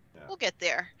 But we'll get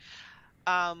there.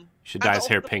 You should dye his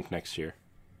hair pink next year.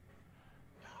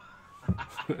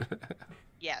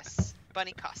 Yes,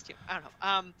 bunny costume. I don't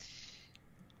know.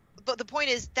 But the point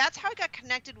is, that's how I got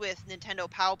connected with Nintendo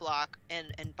Pow Block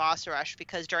and Boss Rush,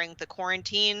 because during the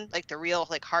quarantine, like the real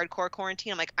hardcore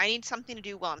quarantine, I'm like, I need something to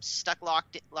do while I'm stuck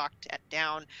locked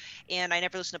down, and I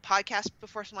never listened to podcasts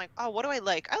before, so I'm like, oh, what do I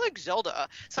like? I like Zelda.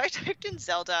 So I typed in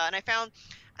Zelda, and I found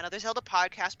another Zelda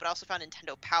podcast, but I also found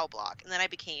Nintendo Pow Block, and then I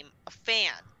became a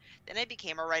fan. Then I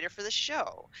became a writer for the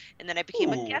show, and then I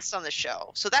became a guest on the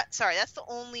show. So that's the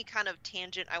only kind of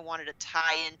tangent I wanted to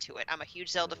tie into it. I'm a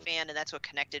huge Zelda fan, and that's what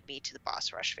connected me to the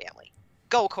Boss Rush family.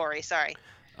 Go, Corey. Sorry.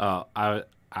 What I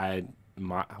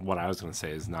was going to say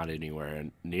is not anywhere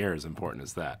near as important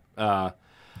as that.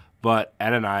 But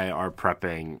Ed and I are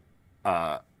prepping.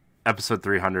 Episode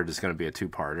 300 is going to be a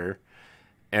 2-parter.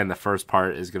 And the first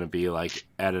part is going to be like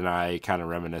Ed and I kind of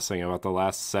reminiscing about the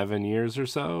last 7 years or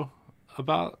so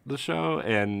about the show,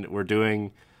 and we're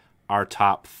doing our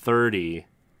top 30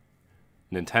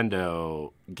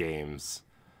 Nintendo games.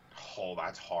 Oh,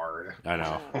 that's hard. I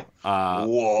know.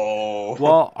 Whoa.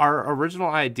 Well, our original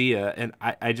idea, and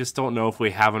I just don't know if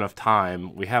we have enough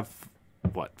time. We have,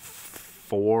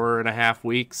 4.5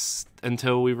 weeks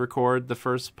until we record the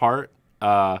first part.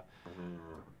 But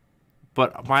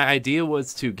my idea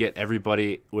was to get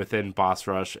everybody within Boss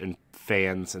Rush and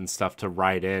fans and stuff to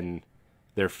write in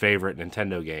their favorite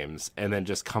Nintendo games, and then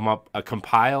just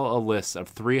compile a list of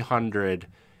 300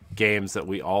 games that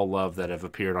we all love that have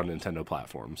appeared on Nintendo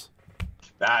platforms.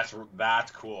 That's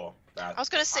cool. I was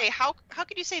gonna say, how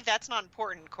could you say that's not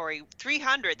important, Corey?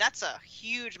 300, that's a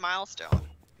huge milestone.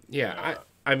 Yeah,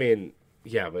 I mean,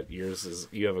 yeah, but you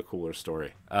have a cooler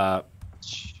story.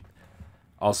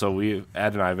 Also, Ed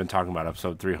and I have been talking about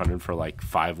episode 300 for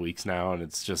 5 weeks now, and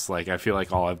it's just I feel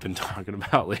like all I've been talking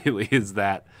about lately is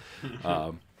that.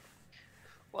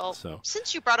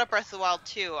 Since you brought up Breath of the Wild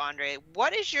 2, Andre,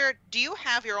 do you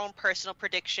have your own personal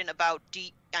prediction about,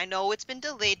 I know it's been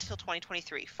delayed till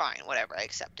 2023, fine, whatever, I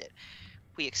accept it.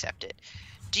 We accept it.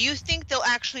 Do you think they'll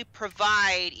actually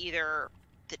provide either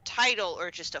the title or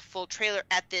just a full trailer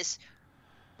at this,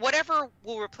 whatever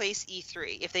will replace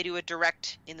E3, if they do a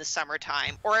direct in the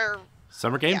summertime, or...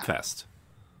 Summer Game Fest.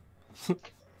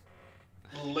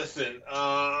 Listen,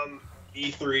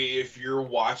 E3, if you're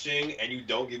watching and you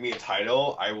don't give me a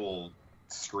title, I will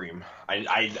scream.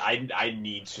 I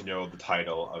need to know the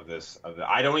title of this. Breath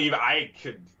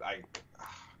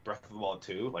of the Wild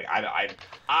 2.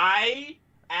 I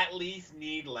at least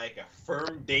need a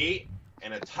firm date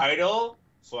and a title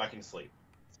so I can sleep.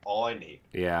 All I need.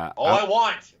 Yeah. All I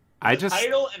want.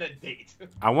 Title and a date.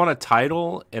 I want a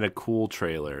title and a cool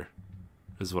trailer.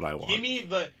 Is what I want. Give me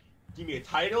a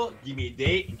title. Give me a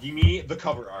date. Give me the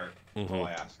cover art. Mm-hmm.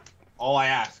 All I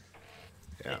ask.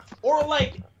 Yeah. Or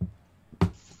like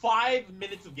 5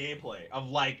 minutes of gameplay of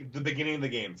like the beginning of the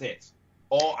game. It's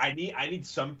oh, I need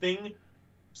something.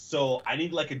 So I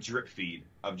need like a drip feed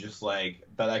of just like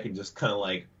that I can just kind of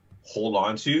like hold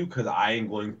on to, because I am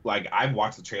going, like, I've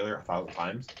watched the trailer 1,000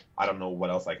 times. I don't know what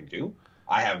else I can do.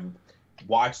 I have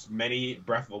watched many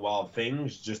Breath of the Wild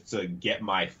things just to get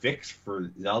my fix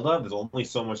for Zelda. There's only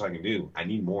so much I can do. I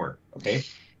need more. Okay,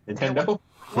 Nintendo.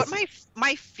 What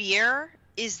my fear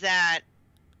is that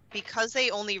because they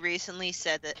only recently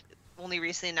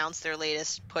announced their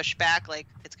latest pushback, like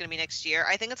it's going to be next year.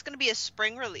 I think it's going to be a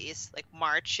spring release, like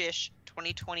March-ish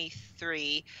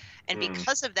 2023. And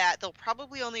because of that, they'll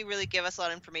probably only really give us a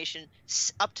lot of information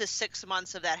up to 6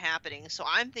 months of that happening. So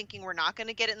I'm thinking we're not going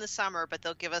to get it in the summer, but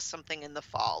they'll give us something in the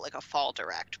fall, like a fall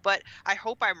direct. But I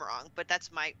hope I'm wrong, but that's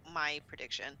my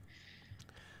prediction.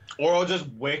 Or I'll just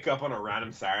wake up on a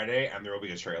random Saturday and there will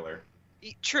be a trailer.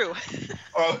 True.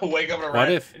 Or I'll wake up on a What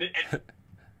random... if...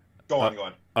 Go on.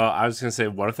 I was gonna say,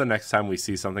 what if the next time we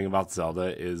see something about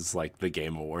Zelda is like the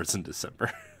Game Awards in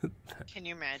December? Can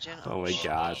you imagine? Oh my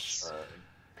gosh!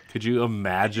 Could you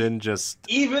imagine just?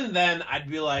 Even then, I'd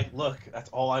be like, look, that's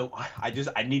all I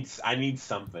need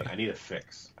something. I need a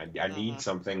fix. I need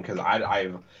something, because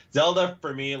I've Zelda,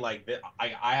 for me, like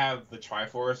I have the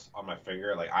Triforce on my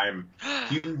finger. Like, I'm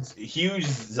huge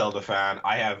Zelda fan.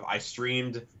 I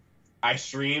streamed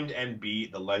and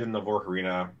beat the Legend of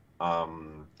Ocarina.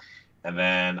 And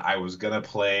then I was gonna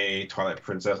play Twilight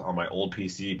Princess on my old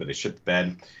PC, but they shit the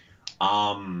bed.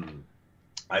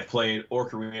 I've played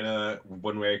Ocarina,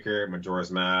 Wind Waker, Majora's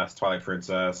Mask, Twilight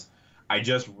Princess. I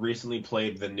just recently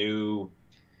played the new,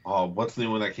 what's the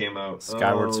new one that came out?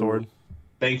 Skyward Sword.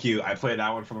 Thank you. I played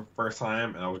that one for the first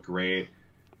time, and that was great.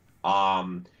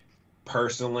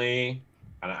 Personally,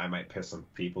 and I might piss some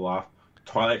people off,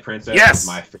 Twilight Princess is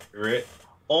my favorite,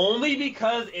 only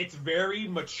because it's very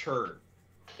mature.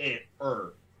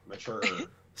 Mature.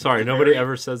 Sorry, nobody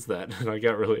ever says that, and I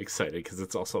got really excited because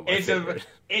it's also my favorite.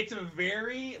 It's a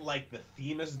very, like, the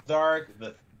theme is dark,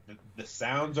 the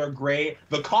sounds are great,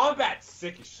 the combat's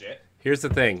sick as shit. Here's the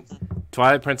thing,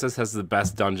 Twilight Princess has the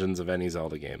best dungeons of any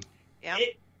Zelda game. Yeah.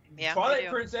 Twilight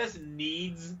Princess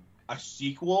needs a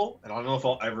sequel, and I don't know if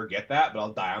I'll ever get that, but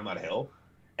I'll die on that hill.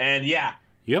 And yeah,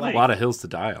 you have a lot of hills to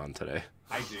die on today.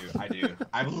 I do.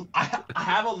 I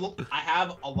have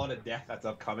a lot of death that's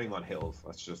upcoming on hills.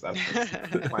 That's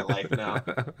my life now.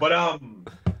 But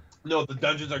no, the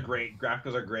dungeons are great,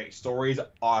 graphics are great, story's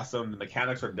awesome, the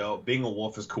mechanics are dope. Being a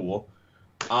wolf is cool.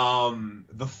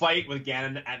 The fight with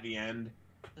Ganon at the end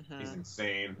is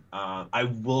insane. I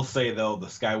will say though, the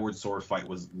Skyward Sword fight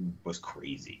was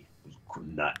crazy. It was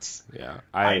nuts. Yeah,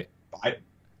 I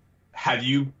have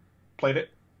you played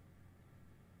it?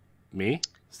 Me?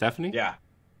 Stephanie? Yeah.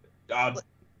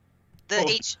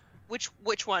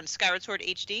 Which one? Skyward Sword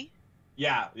HD?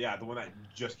 Yeah, the one that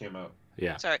just came out.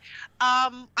 Yeah. Sorry.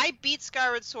 I beat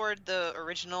Skyward Sword, the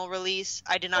original release.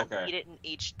 I did not beat it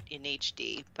in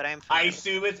HD, but I'm fine. I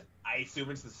assume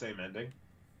it's the same ending.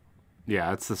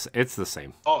 Yeah, it's the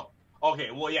same. Oh,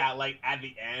 okay. Well, yeah, like at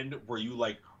the end where you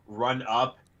like run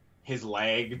up his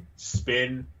leg,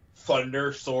 spin,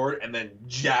 thunder sword, and then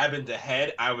jab into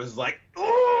head. I was like,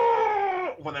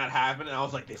 oh, when that happened, and I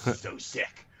was like, this is so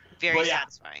sick. Very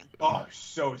satisfying. Oh,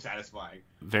 so satisfying.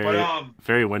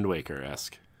 Very Wind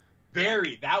Waker-esque.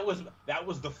 Very. That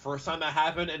was the first time that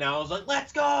happened, and I was like,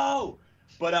 let's go.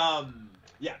 But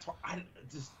yeah,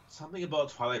 just something about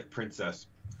Twilight Princess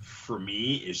for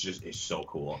me is so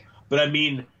cool. But I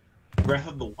mean, Breath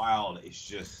of the Wild is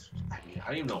just, I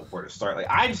don't even know where to start. Like,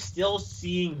 I'm still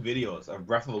seeing videos of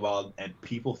Breath of the Wild and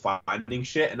people finding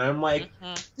shit, and I'm like,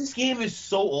 this game is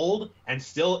so old and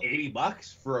still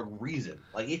 $80 for a reason.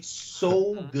 Like, it's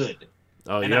so good.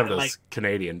 Oh, you have those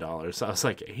Canadian dollars. I was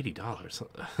like,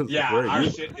 $80. Yeah, our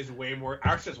shit's way more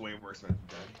expensive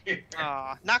than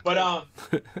not cool. But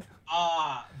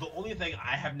the only thing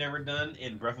I have never done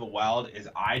in Breath of the Wild is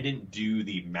I didn't do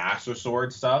the Master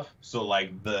Sword stuff. So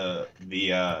like the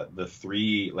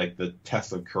three, like the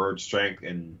test of courage, strength,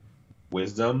 and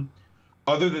wisdom.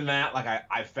 Other than that, like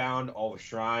I found all the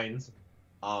shrines.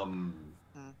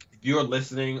 If you're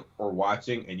listening or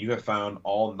watching and you have found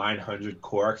all 900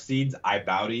 Korok seeds, I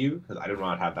bow to you because I do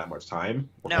not have that much time.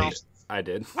 No, I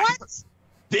did. What?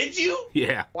 Did you?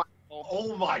 Yeah. Wow.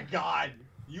 Oh my God,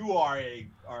 you are a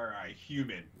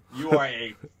human. You are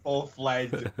a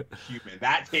full-fledged human.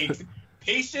 That takes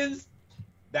patience.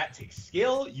 That takes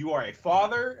skill. You are a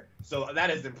father, so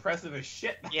that is impressive as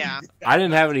shit. Yeah. I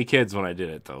didn't have any kids when I did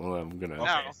it, though. I'm gonna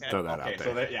throw that out there.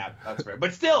 So that's fair.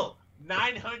 But still,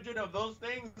 900 of those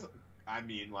things. I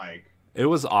mean, like, it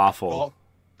was awful.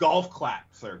 Golf clap,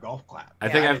 sir. Golf clap. I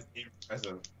think That I've- is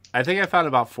impressive. I think I found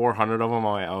about 400 of them on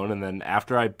my own, and then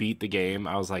after I beat the game,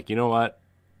 I was like, you know what?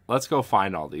 Let's go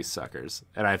find all these suckers.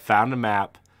 And I found a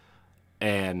map,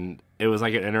 and it was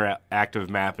like an interactive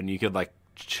map, and you could like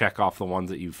check off the ones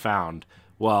that you found.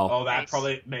 Well, Oh, that Nice.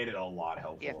 probably made it a lot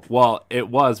helpful. Yeah. well, it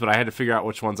was, but I had to figure out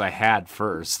which ones I had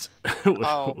first,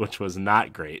 Oh. which was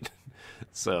not great.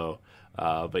 So,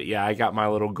 but yeah, I got my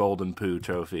little golden poo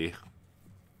trophy.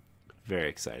 Very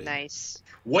excited. Nice.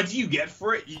 What do you get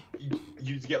for it? You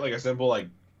just get like a simple like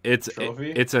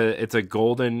trophy? It's a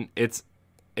golden it's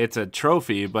a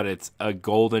trophy, but it's a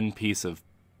golden piece of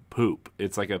poop.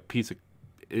 It's like a piece of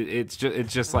it's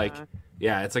just like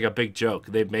yeah, it's like a big joke.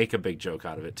 They make a big joke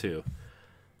out of it too.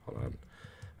 Hold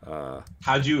on.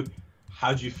 How'd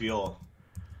you feel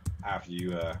after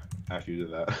you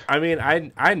did that? I mean,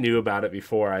 I knew about it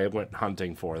before I went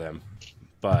hunting for them,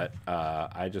 but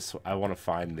I want to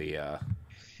find the.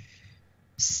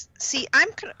 See,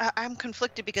 I'm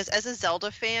conflicted because as a Zelda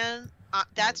fan,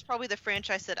 that's probably the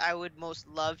franchise that I would most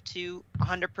love to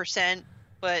 100%.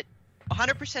 But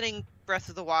 100%ing Breath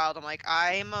of the Wild, I'm like,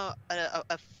 I'm a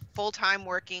full-time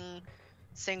working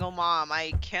single mom.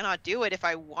 I cannot do it if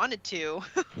I wanted to.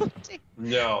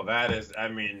 No, that is. I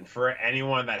mean, for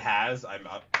anyone that has, I don't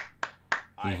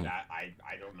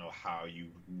know how you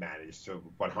managed to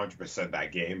 100%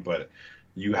 that game, but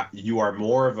you are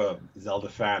more of a Zelda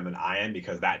fan than I am,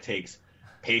 because that takes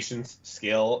patience,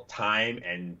 skill, time,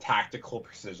 and tactical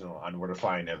precision on where to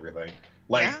find everything.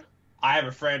 Like, Yeah. I have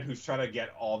a friend who's trying to get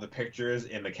all the pictures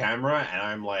in the camera, and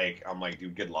I'm like,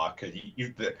 dude, good luck, because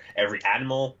you every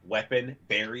animal, weapon,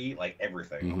 berry, like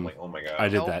everything. I'm like, oh my god. I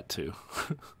did Nope. that too.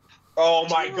 Oh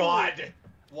my Dude. god.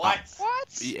 What?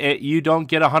 What? You don't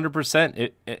get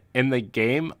 100% in the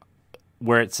game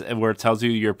where it tells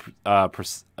you your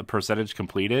percentage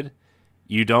completed.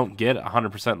 You don't get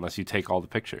 100% unless you take all the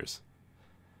pictures.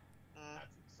 That's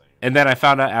insane. And then I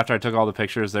found out after I took all the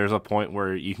pictures, there's a point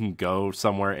where you can go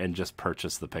somewhere and just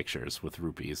purchase the pictures with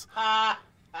rupees. And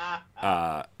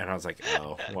I was like,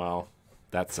 oh, well,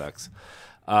 that sucks.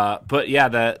 But yeah,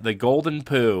 the golden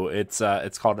poo. It's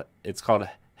called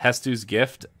Hestu's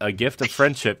gift, a gift of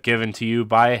friendship given to you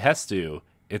by Hestu.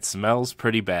 It smells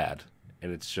pretty bad,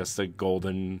 and it's just a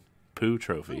golden poo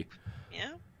trophy.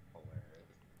 Yeah.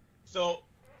 So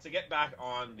to get back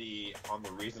on the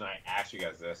reason I asked you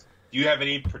guys this, do you have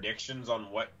any predictions on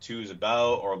what 2 is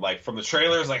about, or like from the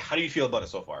trailers, like how do you feel about it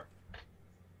so far?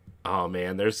 Oh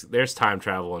man, there's time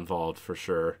travel involved for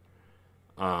sure.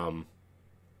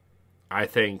 I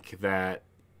think that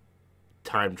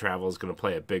time travel is going to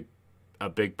play a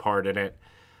big part in it.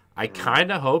 I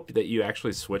kind of hope that you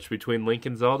actually switch between Link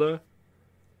and Zelda.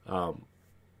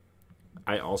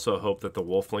 I also hope that the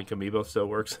Wolf Link amiibo still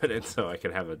works in it, so I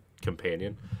can have a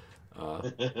companion.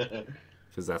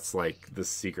 Because that's like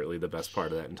secretly the best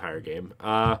part of that entire game.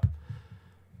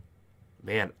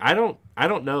 Man, I don't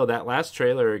know. That last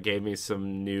trailer gave me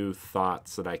some new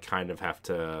thoughts that I kind of have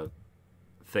to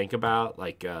think about,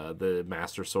 like the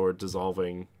Master Sword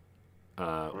dissolving,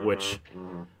 which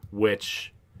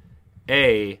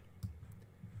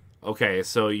okay,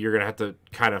 so you're gonna have to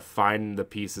kind of find the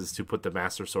pieces to put the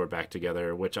Master Sword back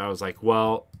together. Which I was like,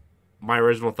 well, my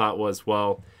original thought was,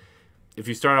 well, if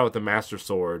you start out with the Master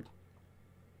Sword,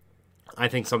 I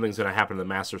think something's gonna happen to the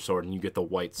Master Sword, and you get the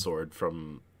white sword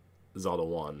from Zelda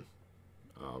 1.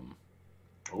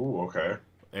 Ooh, okay.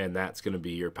 And that's going to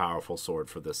be your powerful sword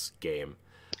for this game.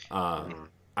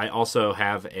 I also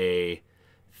have a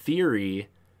theory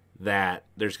that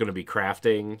there's going to be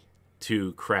crafting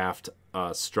to craft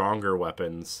stronger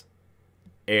weapons,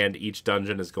 and each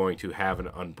dungeon is going to have an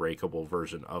unbreakable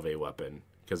version of a weapon,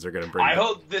 because they're going to bring... I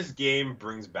hope this game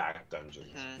brings back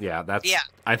dungeons. Yeah, that's... Yeah.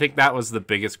 I think that was the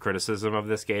biggest criticism of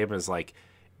this game, is like,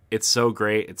 it's so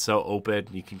great, it's so open,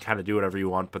 you can kind of do whatever you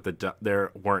want, but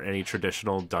there weren't any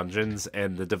traditional dungeons,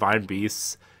 and the Divine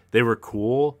Beasts, they were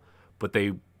cool, but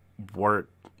they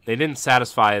didn't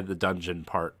satisfy the dungeon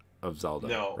part of Zelda,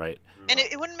 No. right? And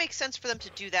it wouldn't make sense for them to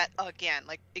do that again,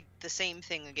 like the same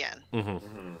thing again.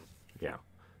 Mm-hmm. Yeah.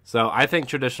 So I think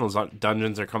traditional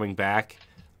dungeons are coming back.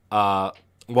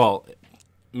 Well,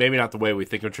 maybe not the way we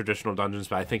think of traditional dungeons,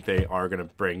 but I think they are going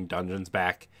to bring dungeons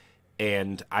back.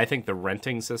 And I think the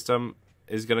renting system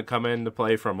is going to come into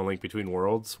play from A Link Between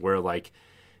Worlds, where, like,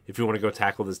 if you want to go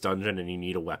tackle this dungeon and you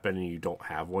need a weapon and you don't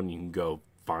have one, you can go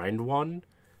find one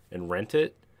and rent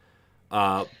it.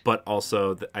 But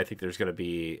also, I think there's going to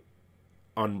be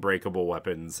unbreakable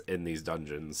weapons in these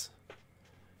dungeons,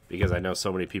 because I know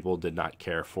so many people did not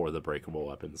care for the breakable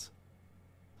weapons.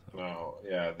 No,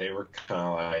 yeah, they were kind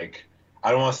of like...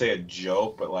 I don't want to say a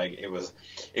joke, but like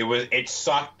it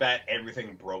sucked that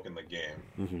everything broke in the game.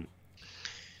 Mm-hmm.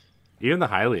 Even the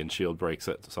Hylian shield breaks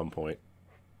at some point.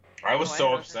 I was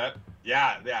so upset.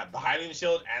 Yeah, the Hylian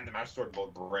shield and the Master Sword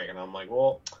both break, and I'm like,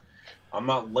 well, I'm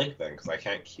not Link then because I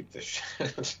can't keep this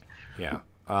shit. Yeah.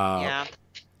 Yeah.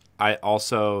 I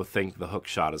also think the hook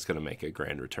shot is going to make a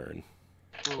grand return.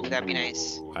 Ooh, that'd be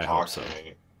nice. I hope so.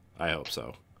 I hope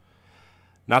so.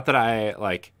 Not that I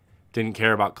didn't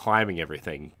care about climbing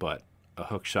everything, but a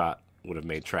hook shot would have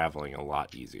made traveling a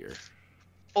lot easier.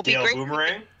 Gale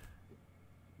boomerang?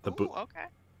 Okay.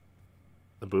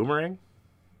 The boomerang?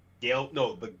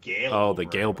 The Gale. Oh, the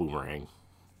Gale boomerang.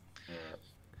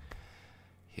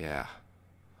 Yeah.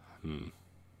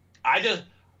 I just,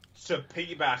 to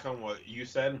piggyback on what you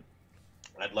said,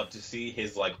 I'd love to see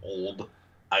his old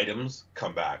items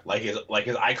come back, like his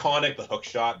iconic, the hook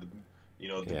shot, the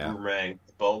boomerang,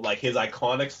 but his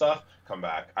iconic stuff come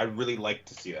back. I'd really like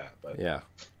to see that. But yeah,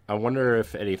 I wonder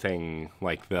if anything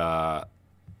I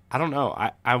don't know.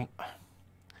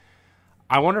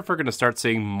 I wonder if we're gonna start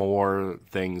seeing more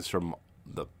things from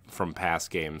past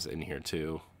games in here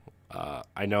too.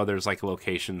 I know there's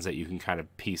locations that you can kind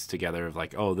of piece together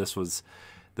of this was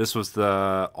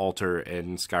the altar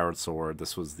in Skyward Sword,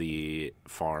 this was the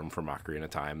farm from Ocarina of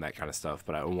Time, that kind of stuff.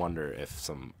 But I wonder if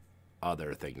some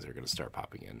other things are going to start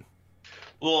popping in.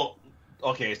 Well,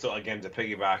 okay, so again, to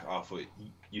piggyback off what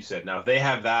you said, now if they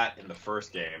have that in the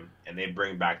first game and they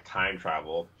bring back time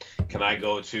travel, can I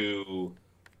go to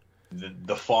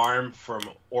the farm from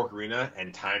Ocarina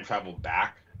and time travel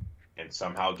back and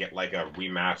somehow get a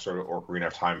remastered Ocarina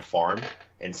of Time farm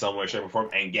in some way, shape, or form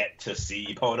and get to see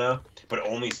Epona, but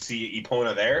only see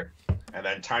Epona there, and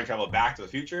then time travel back to the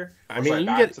future? I mean,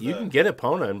 you can get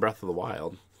Epona in Breath of the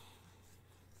Wild.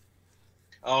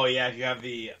 Oh, yeah, if you have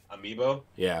the amiibo?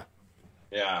 Yeah.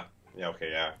 Yeah. Yeah,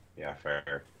 okay, yeah. Yeah,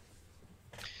 fair.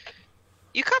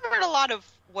 You covered a lot of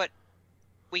what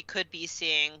we could be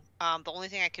seeing. The only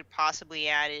thing I could possibly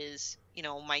add is,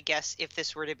 my guess if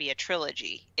this were to be a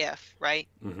trilogy, right?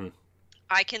 Mm-hmm.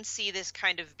 I can see this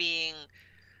kind of being,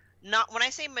 not when I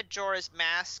say Majora's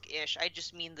Mask-ish, I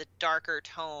just mean the darker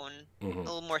tone, mm-hmm. a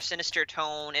little more sinister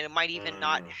tone, and it might even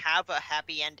not have a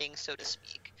happy ending, so to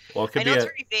speak. Well, it could it's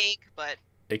very vague, but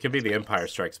it could be the Empire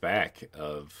Strikes Back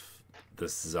of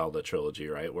this Zelda trilogy,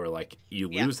 right? Where you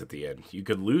lose at the end. You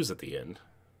could lose at the end.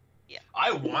 Yeah.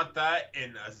 I want that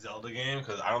in a Zelda game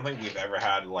because I don't think we've ever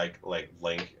had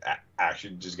Link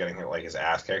actually just getting his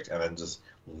ass kicked and then just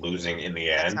losing in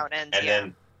the end. That's how it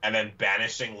ends, and then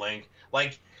banishing Link.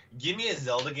 Give me a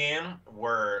Zelda game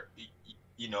where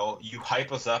you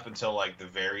hype us up until the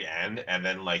very end, and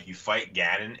then you fight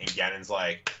Ganon, and Ganon's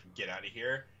get out of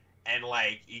here, and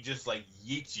he just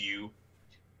yeets you,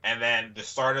 and then the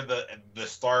start of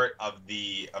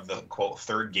the quote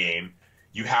third game,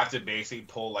 you have to basically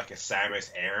pull a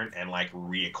Samus Aran and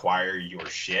reacquire your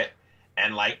shit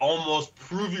and almost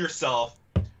prove yourself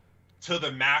to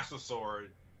the Master Sword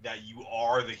that you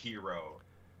are the hero.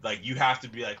 You have to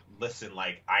be listen,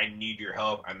 I need your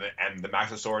help, and the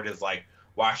Master Sword is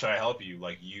why should I help you?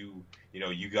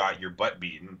 You got your butt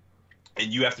beaten,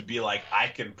 and you have to be I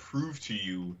can prove to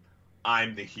you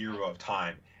I'm the hero of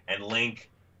time. And Link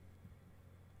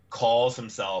calls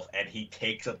himself and he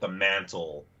takes up the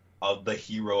mantle of the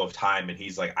hero of time, and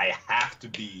he's I have to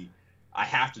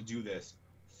do this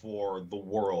for the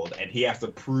world, and he has to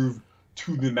prove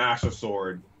to the Master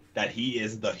Sword that he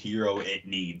is the hero it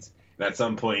needs. And at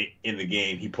some point in the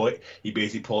game, he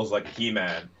basically pulls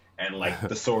He-Man, and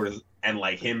the sword is, and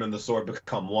him and the sword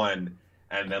become one,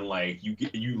 and then you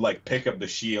pick up the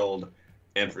shield,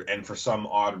 and for some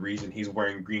odd reason he's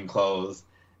wearing green clothes,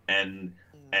 and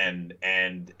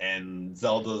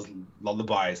Zelda's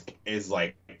Lullaby is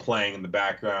playing in the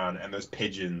background, and there's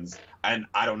pigeons, and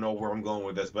I don't know where I'm going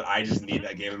with this, but I just need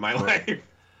that game in my life.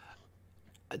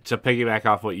 To piggyback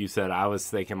off what you said, I was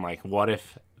thinking what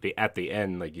if at the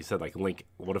end, like you said, Link,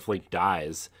 what if Link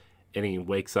dies and he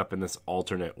wakes up in this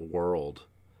alternate world,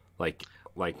 like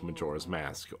Majora's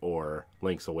Mask or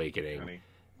Link's Awakening,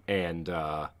 and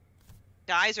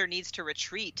dies or needs to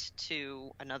retreat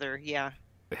to another, yeah,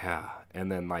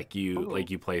 and then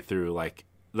you play through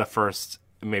the first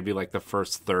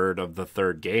third of the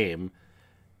third game,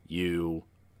 you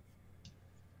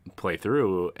play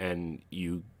through and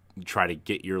you try to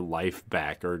get your life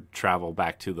back or travel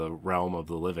back to the realm of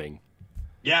the living.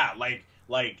 Yeah,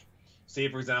 say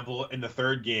for example in the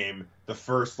third game, the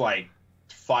first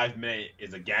 5 minutes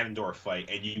is a Ganondorf fight,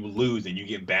 and you lose and you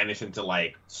get banished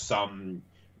into some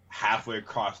halfway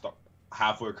across the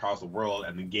world,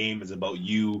 and the game is about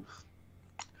you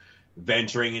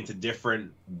venturing into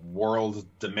different worlds,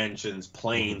 dimensions,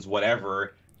 planes,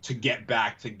 whatever, to get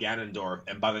back to Ganondorf.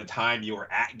 And by the time you're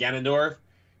at Ganondorf,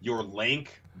 you're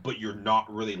Link, but you're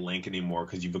not really Link anymore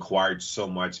because you've acquired so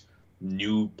much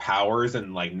new powers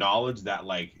and like knowledge that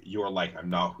like you're like, I'm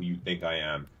not who you think I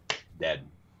am. Dead.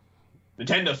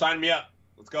 Nintendo, sign me up.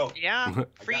 Let's go. Yeah,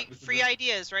 free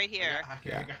ideas right here.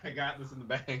 I got this in the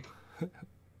bank.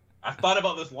 I've thought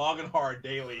about this long and hard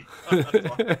daily.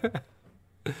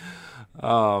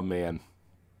 Oh man,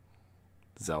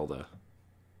 Zelda.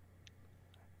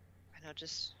 I know,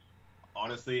 just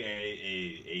honestly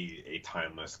a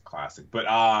timeless classic. But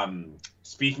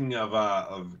speaking of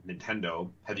Nintendo,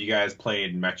 have you guys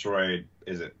played Metroid?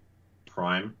 Is it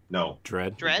Prime? No,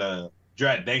 Dread.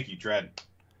 Dread. Thank you, Dread.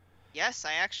 Yes,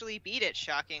 I actually beat it,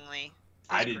 shockingly.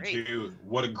 I did too.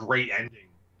 What a great ending.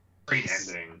 Great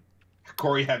ending.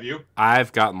 Corey, have you?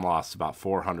 I've gotten lost about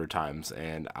 400 times,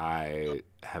 and I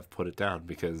have put it down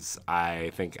because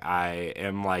I think I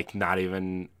am like not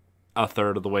even a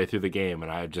third of the way through the game,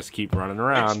 and I just keep running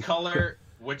around.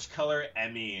 Which color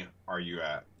Emmy are you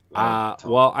at?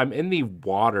 Well, I'm in the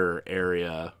water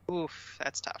area. Oof,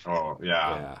 that's tough. Oh,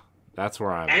 yeah. Yeah, that's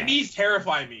where I'm Emmys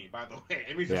terrify me, by the way.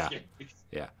 Emmys are scary.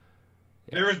 Yeah.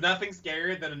 There is nothing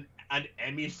scarier than an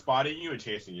Emmy spotting you and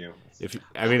chasing you. If you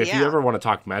ever want to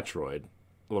talk Metroid,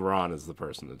 LaRon is the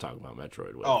person to talk about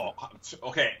Metroid with. Oh,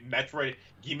 okay. Metroid.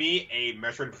 Give me a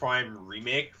Metroid Prime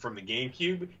remake from the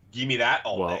GameCube. Give me that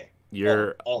all day.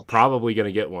 You're all day. Probably going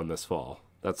to get one this fall.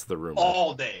 That's the rumor.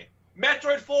 All day.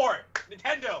 Metroid 4.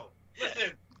 Nintendo.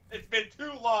 Listen, it's been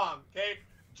too long. Okay,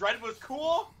 Dread was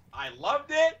cool. I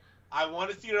loved it. I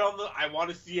want to see it I want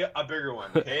to see a bigger one.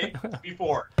 Okay,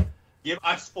 before. Give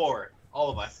us 4. All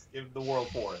of us. Give the world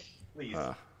 4. Please.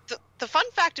 The fun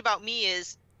fact about me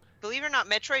is, believe it or not,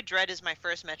 Metroid Dread is my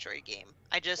first Metroid game.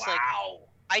 I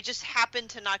just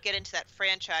happened to not get into that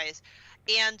franchise.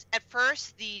 And at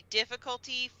first, the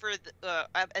difficulty for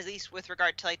at least with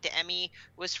regard to like the Emmy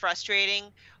was frustrating.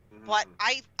 But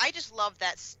I just love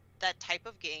that type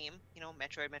of game, you know,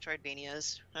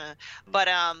 Metroidvanias. But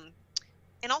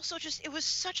and also just it was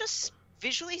such a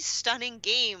visually stunning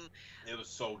game. It was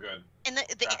so good. And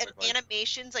the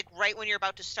animations, like right when you're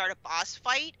about to start a boss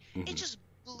fight, it just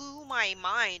blew my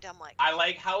mind. I'm like, I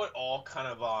like how it all kind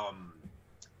of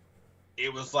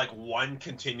it was like one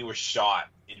continuous shot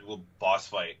into a boss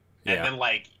fight, and then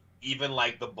like even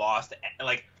like the boss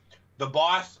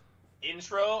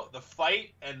intro, the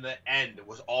fight, and the end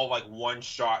was all like one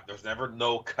shot. There's never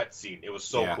no cutscene. It was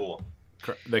so cool.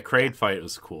 The Kraid fight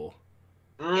was cool.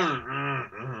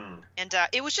 And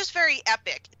it was just very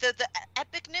epic. The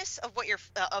epicness of what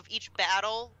of each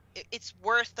battle, it's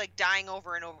worth like dying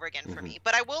over and over again for me.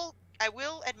 But I will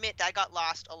admit that I got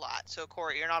lost a lot. So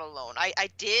Corey, you're not alone. I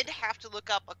did have to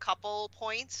look up a couple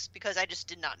points because I just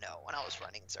did not know when I was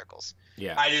running in circles.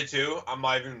 Yeah, I did too. I'm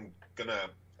not even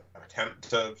gonna attempt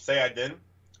to say I didn't.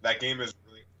 That game is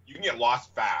really, you can get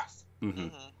lost fast.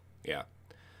 Yeah.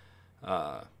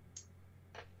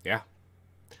 Yeah.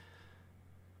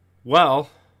 Well,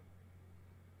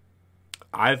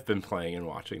 I've been playing and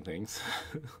watching things.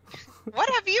 What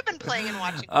have you been playing and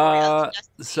watching?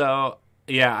 So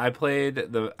yeah, I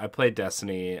played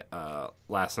Destiny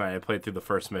last night. I played through the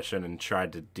first mission and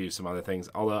tried to do some other things.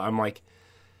 Although I'm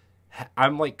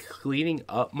like cleaning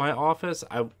up my office.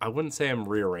 I wouldn't say I'm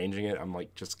rearranging it. I'm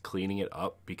like just cleaning it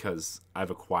up because I've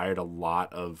acquired a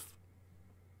lot of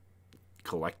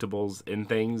collectibles in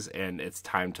things, and it's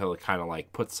time to kind of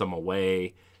like put some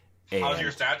away. How's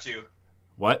your statue?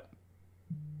 What?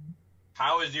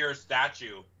 How is your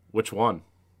statue? Which one?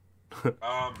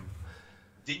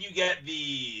 Did you get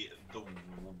the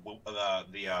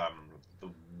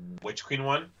Witch Queen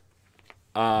one?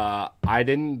 I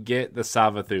didn't get the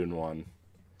Savathun one.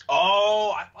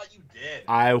 Oh, I thought you did.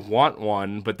 I want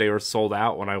one, but they were sold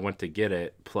out when I went to get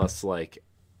it. Plus, like,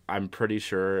 I'm pretty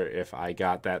sure if I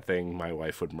got that thing, my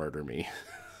wife would murder me.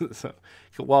 So,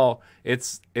 well,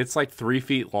 it's like 3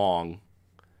 feet long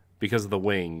because of the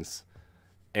wings,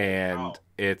 and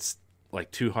it's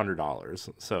like $200.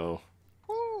 So,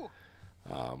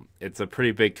 it's a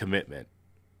pretty big commitment.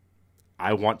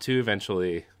 I want to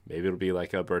eventually. Maybe it'll be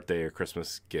like a birthday or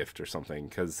Christmas gift or something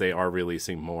because they are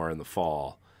releasing more in the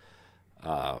fall.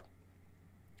 But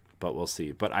we'll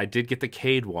see. But I did get the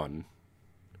Cade one,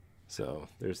 so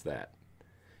there's that.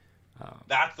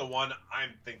 That's the one I'm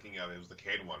thinking of. It was the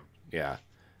Cade one. Yeah,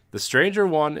 the Stranger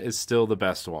one is still the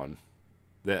best one.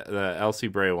 The Elsie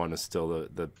Bray one is still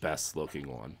the best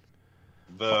looking one.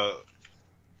 Oh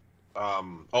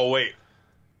wait,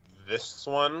 this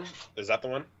one, is that the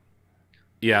one?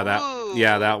 Yeah,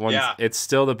 Ooh. that one's Yeah. it's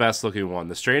still the best looking one.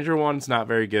 The Stranger one's not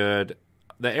very good.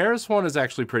 The Eris one is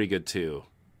actually pretty good too.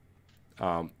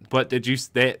 But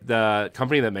the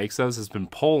company that makes those has been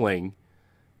polling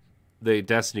the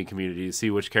Destiny community to see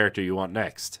which character you want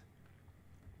next.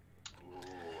 Ooh,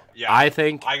 yeah. I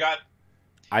think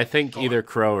Go either on.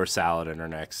 Crow or Saladin are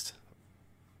next.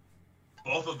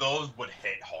 Both of those would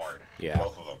hit hard. Yeah.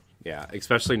 Both of them. Yeah,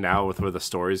 especially now with where the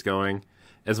story's going.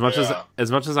 As much as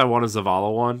I want a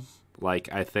Zavala one, like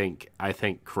I think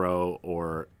Crow,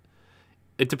 or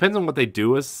it depends on what they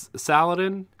do with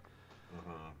Saladin.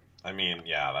 I mean,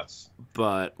 yeah, that's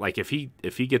But like if he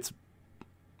gets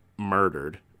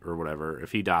murdered or whatever,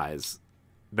 if he dies,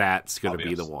 that's going to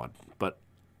be the one. But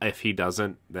if he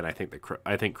doesn't, then I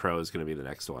think Crow is going to be the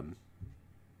next one.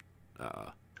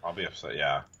 I'll be upset.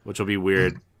 Yeah. Which will be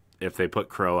weird if they put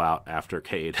Crow out after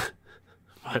Cade.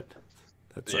 But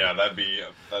that's That'd be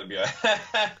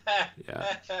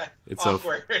yeah. It's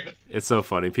awkward. It's so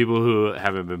funny. People who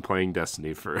haven't been playing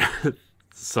Destiny for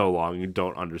so long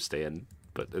don't understand,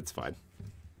 but it's fine.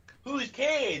 Who's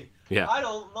Cade? Yeah. I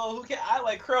don't know who Cade. I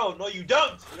like Crow. No, you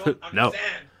don't. You don't No.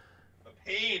 understand the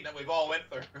pain that we've all went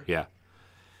through. Yeah.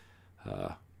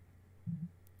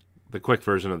 The quick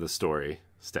version of the story,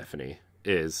 Stephanie,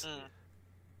 is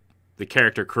the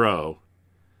character Crow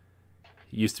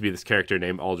used to be this character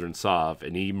named Aldrin Sov,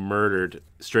 and he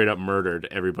straight up murdered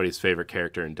everybody's favorite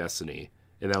character in Destiny.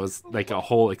 And that was like a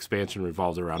whole expansion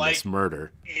revolved around this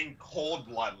murder. In cold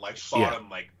blood, like shot him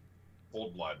like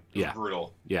cold blood. It was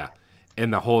brutal. Yeah.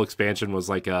 And the whole expansion was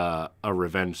like a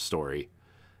revenge story.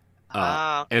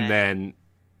 Okay. And then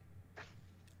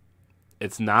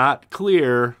it's not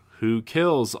clear who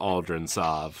kills Aldrin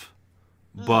Sov,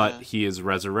 but he is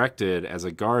resurrected as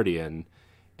a guardian,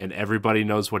 and everybody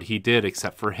knows what he did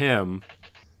except for him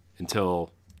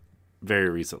until very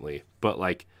recently. But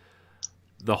like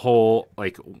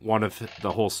one of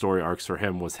the whole story arcs for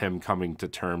him was him coming to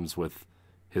terms with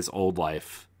his old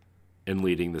life and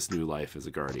leading this new life as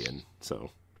a guardian.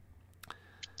 So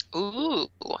Ooh,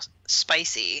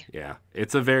 spicy. yeah,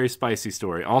 it's a very spicy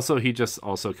story. Also, he just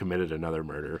also committed another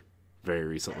murder very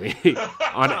recently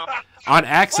on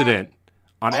accident.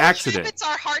 On accident. Habits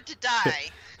are hard to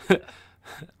die.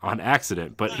 On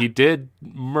accident, but he did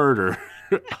murder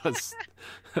us.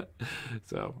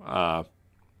 So,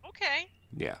 Okay.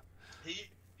 yeah.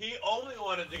 He only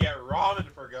wanted to get ramen,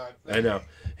 for God's sake. I know.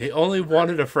 He only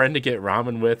wanted a friend to get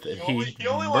ramen with, and he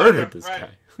only wanted murdered a this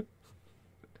friend.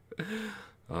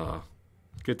 guy.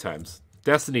 Good times.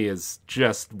 Destiny is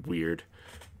just weird.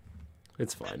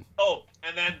 It's fine. Oh,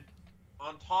 and then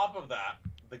on top of that,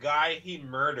 the guy he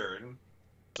murdered,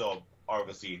 so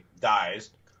obviously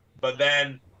dies, but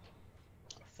then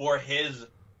for his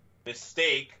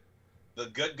mistake, the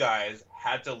good guys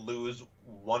had to lose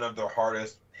one of their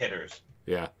hardest hitters.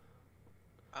 Yeah.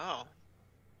 Oh.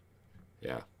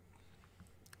 Yeah.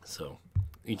 So,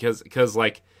 because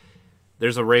like,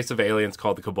 there's a race of aliens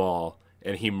called the Cabal,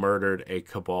 and he murdered a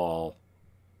Cabal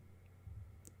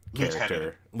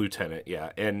character, lieutenant.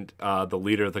 Yeah, and the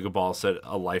leader of the Cabal said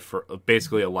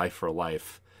basically a life for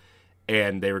life,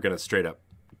 and they were gonna straight up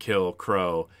kill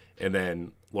Crow, and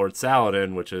then Lord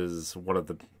Saladin, which is one of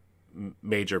the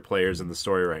major players in the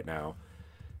story right now,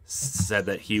 said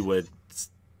that he would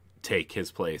take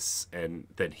his place, and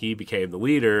then he became the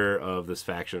leader of this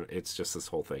faction. It's just this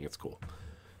whole thing. It's cool.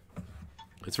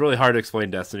 It's really hard to explain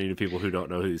Destiny to people who don't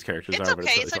know who these characters It's are. okay.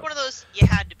 But It's like one of those you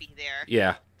had to be there.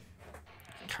 Yeah.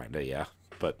 Kinda, yeah.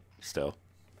 But still.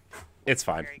 It's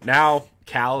fine. Now,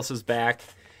 Callus is back.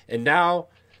 And now,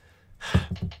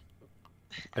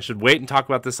 I should wait and talk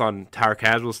about this on Tower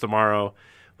Casuals tomorrow.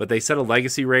 But they said a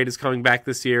Legacy raid is coming back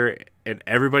this year. And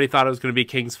everybody thought it was going to be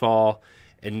King's Fall.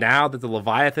 And now that the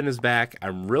Leviathan is back,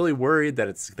 I'm really worried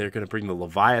that they're going to bring the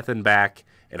Leviathan back.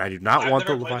 And I do not want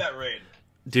the Leviathan. That raid.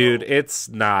 Dude, it's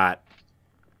not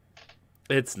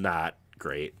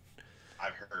great.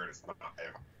 I've heard it's not.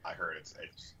 I heard it's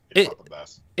not the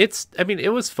best.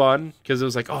 It was fun because it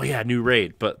was like, oh yeah, new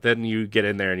raid. But then you get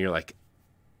in there and you're like,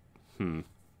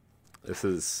 this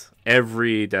is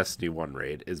every Destiny 1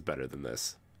 raid is better than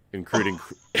this, including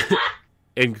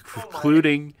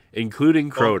including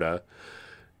Crota.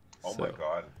 Oh my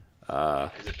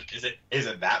god. Is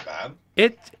it that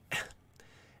bad?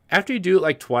 After you do it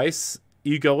like twice,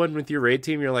 you go in with your raid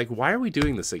team, you're like, why are we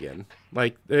doing this again?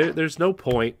 Like, there's no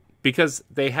point, because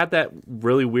they had that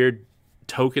really weird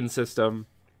token system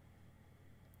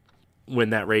when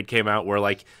that raid came out where,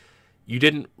 like, you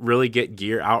didn't really get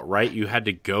gear outright. You had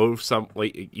to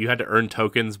you had to earn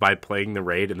tokens by playing the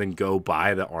raid and then go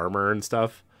buy the armor and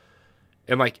stuff.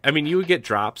 And, like, I mean, you would get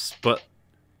drops, but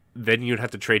then you'd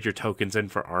have to trade your tokens in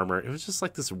for armor. It was just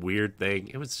like this weird thing.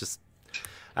 It was just,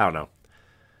 I don't know.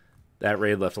 That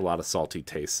raid left a lot of salty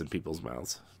tastes in people's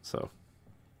mouths. So,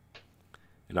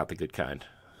 and not the good kind.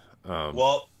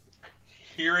 Well,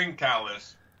 hearing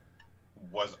Callus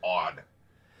was odd.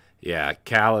 Yeah,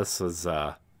 Callus was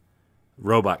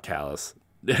Robot Callus.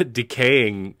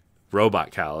 Decaying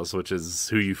Robot Callus, which is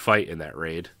who you fight in that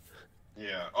raid.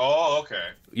 Yeah. Oh, okay.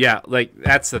 Yeah, like,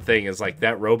 that's the thing, is like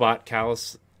that Robot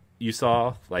Callus you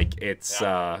saw, like, it's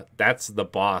that's the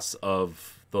boss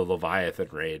of the Leviathan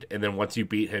raid. And then once you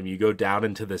beat him, you go down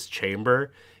into this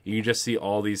chamber, and you just see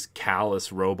all these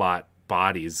Callus robot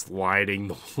bodies lining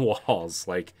the walls.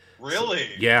 Like, really?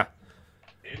 Yeah.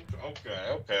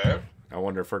 Okay. I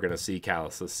wonder if we're gonna see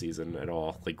Callus this season at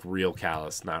all, like real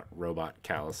Callus, not robot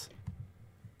Callus.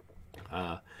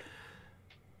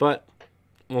 But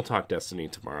we'll talk Destiny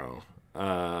tomorrow.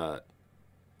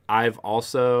 I've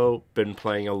also been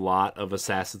playing a lot of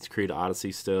Assassin's Creed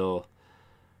Odyssey still.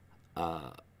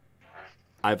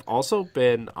 I've also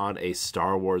been on a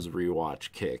Star Wars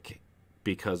rewatch kick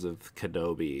because of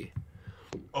Kenobi.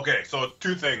 Okay, so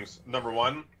 2 things. Number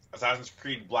 1, Assassin's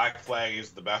Creed Black Flag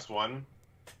is the best one.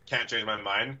 Can't change my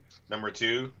mind. Number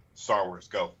 2, Star Wars.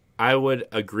 Go. I would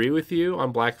agree with you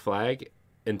on Black Flag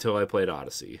until I played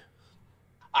Odyssey.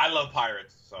 I love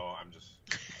pirates, so I'm just.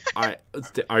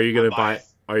 Are you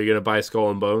gonna buy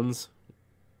Skull and Bones,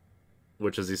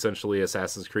 which is essentially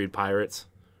Assassin's Creed Pirates?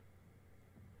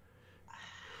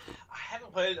 I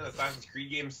haven't played an Assassin's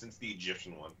Creed game since the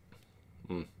Egyptian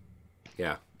one.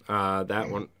 Yeah, that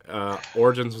one.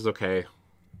 Origins was okay.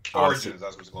 Origins,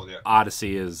 that's what it's called. Yeah.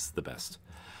 Odyssey is the best.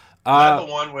 That's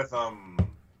the one with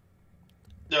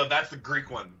No, that's the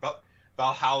Greek one.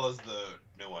 Valhalla's the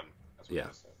new one. That's what it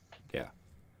is.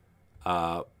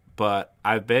 Yeah. But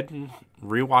I've been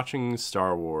rewatching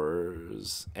Star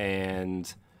Wars,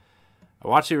 and I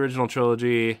watched the original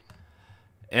trilogy,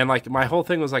 and like my whole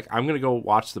thing was like, I'm gonna go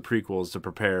watch the prequels to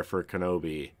prepare for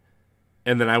Kenobi,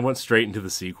 and then I went straight into the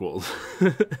sequels,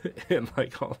 and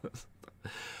like all this.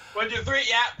 1, 2, 3,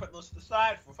 yeah. Put those to the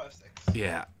side. 4, 5, 6.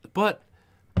 Yeah, but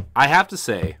I have to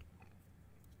say,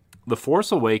 The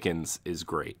Force Awakens is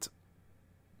great.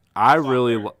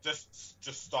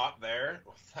 Just stop there.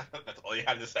 That's all you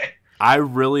had to say. I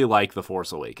really like The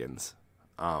Force Awakens.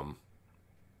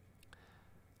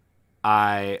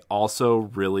 I also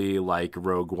really like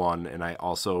Rogue One, and I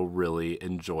also really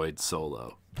enjoyed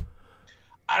Solo.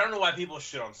 I don't know why people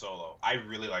shit on Solo. I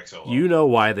really like Solo. You know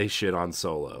why they shit on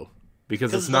Solo.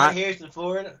 Because it's not Harrison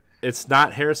Ford. It's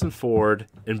not Harrison Ford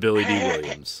and Billy D.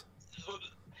 Williams.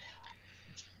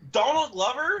 Donald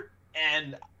Glover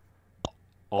and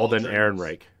Alden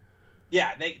Ehrenreich.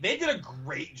 Yeah, they did a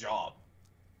great job.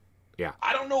 Yeah.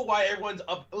 I don't know why everyone's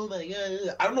up. Oh my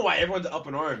god! I don't know why everyone's up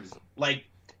in arms. Like,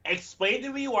 explain to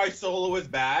me why Solo is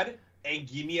bad, and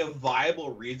give me a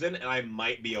viable reason, and I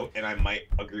might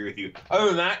agree with you. Other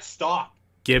than that, stop.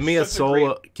 Give me a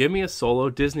solo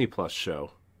Disney Plus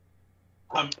show.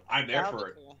 I'm there for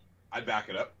it. I'd back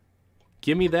it up.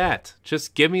 Give me that.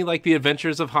 Just give me like the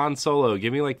Adventures of Han Solo.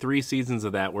 Give me like 3 seasons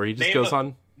of that where he just goes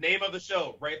on. Name of the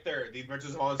show right there. The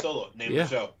Adventures of Han Solo. Name of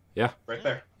the show. Yeah. Right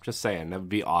there. Just saying, that would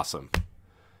be awesome.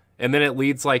 And then it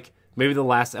leads like maybe the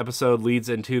last episode leads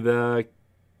into the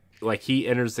like he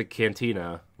enters the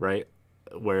cantina, right?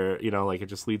 Where, like it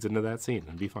just leads into that scene.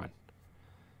 It'd be fine.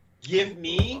 Give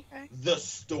me the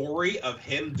story of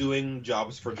him doing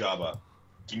jobs for Jabba.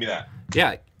 Give me that.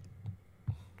 Yeah.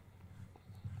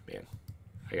 Man,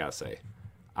 I gotta say,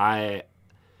 I'm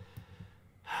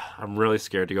really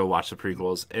scared to go watch the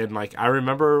prequels. And like, I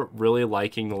remember really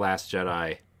liking The Last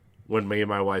Jedi when me and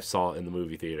my wife saw it in the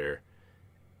movie theater,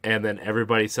 and then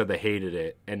everybody said they hated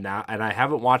it, and I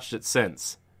haven't watched it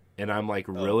since. And I'm like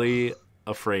really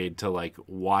afraid to like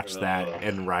watch that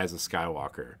and Rise of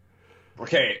Skywalker.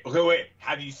 Okay, wait.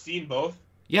 Have you seen both?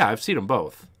 Yeah, I've seen them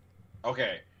both.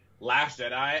 Okay. Last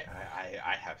Jedi,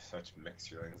 I have such mixed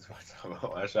feelings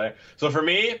about Last Jedi. So for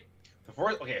me, the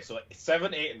fourth, so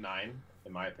 7, 8, and 9,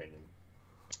 in my opinion,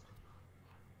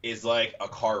 is like a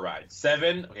car ride.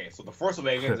 7, so The Force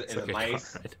Awakens is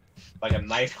like a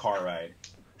nice car ride.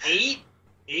 8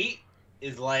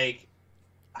 is like,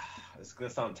 this is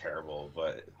gonna sound terrible,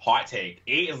 but hot take.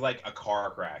 8 is like a car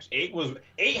crash. 8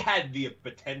 had the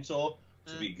potential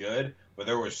to be good, but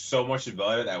there was so much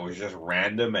about it that was just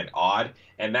random and odd.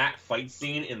 And that fight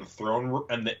scene in the throne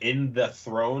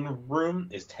room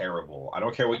is terrible. I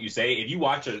don't care what you say. If you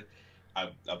watch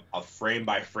a frame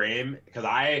by frame, because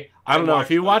I don't know,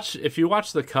 if you watch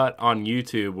the cut on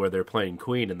YouTube where they're playing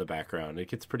Queen in the background, it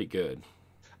gets pretty good.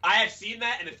 I have seen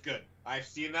that and it's good. I've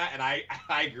seen that and I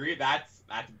agree. That's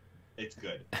It's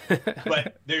good.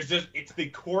 But there's just it's the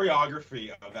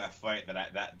choreography of that fight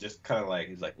that just kind of like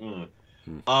is like and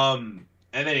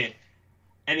then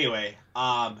anyway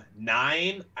 9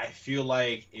 I feel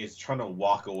like is trying to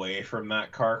walk away from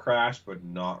that car crash but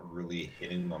not really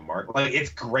hitting the mark. Like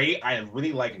it's great. I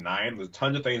really like 9. There's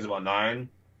tons of things about 9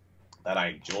 that I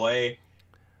enjoy,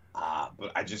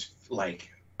 but I just like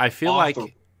I feel like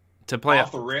to play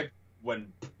off the rip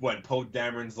when Poe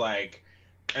Dameron's like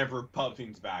Emperor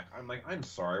Palpatine's back. I'm like, I'm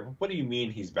sorry, what do you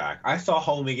mean he's back? I saw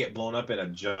Homie get blown up in a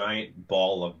giant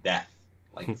ball of death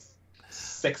like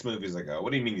 6 movies ago.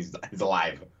 What do you mean he's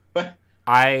alive?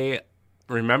 I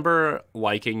remember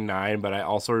liking 9, but I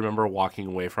also remember walking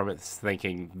away from it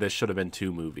thinking this should have been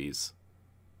 2 movies.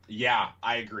 Yeah,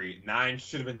 I agree. 9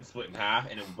 should have been split in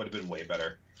half, and it would have been way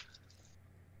better.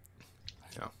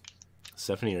 Yeah.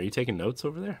 Stephanie, are you taking notes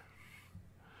over there?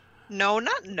 No,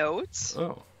 not notes.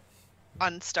 Oh.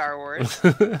 On Star Wars.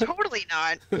 Totally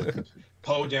not.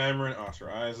 Poe Dameron, Oscar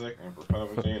Isaac, Emperor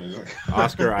Palpatine.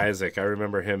 Oscar Isaac, I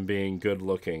remember him being good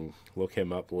looking. Look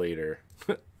him up later.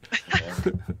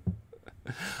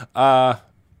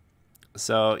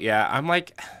 So yeah, I'm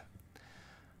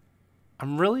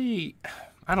really,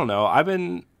 I don't know.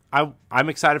 I'm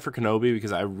excited for Kenobi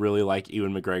because I really like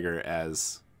Ewan McGregor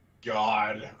as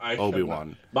God,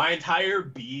 Obi-Wan. My entire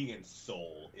being and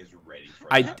soul is ready for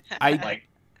that.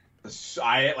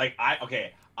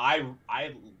 I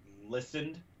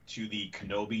listened to the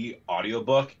Kenobi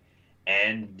audiobook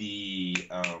and the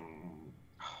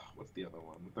what's the other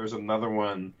one? There's another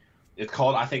one. It's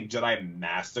called, I think, Jedi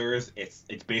Masters. It's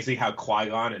basically how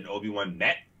Qui-Gon and Obi-Wan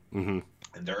met, and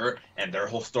their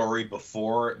whole story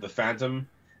before the Phantom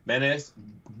Menace.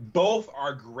 Both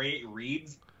are great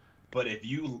reads, but if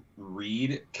you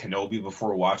read Kenobi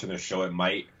before watching the show,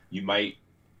 you might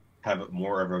have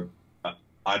more of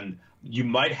an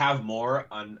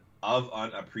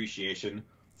appreciation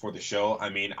for the show. I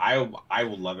mean, I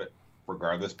will love it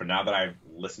regardless, but now that I've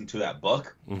listened to that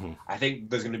book, I think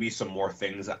there's going to be some more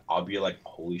things that I'll be like,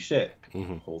 holy shit,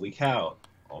 holy cow,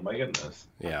 oh my goodness.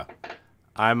 Yeah,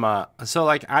 I'm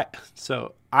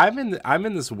in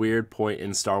this weird point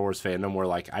in Star Wars fandom where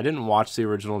like I didn't watch the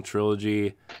original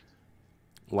trilogy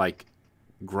like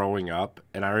growing up,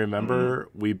 and I remember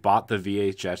we bought the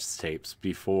VHS tapes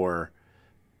before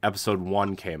episode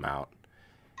 1 came out,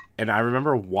 and I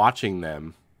remember watching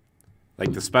them,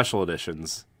 like the special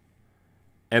editions,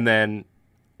 and then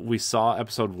we saw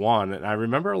episode 1, and I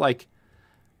remember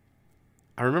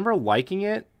liking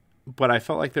it, but I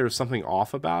felt like there was something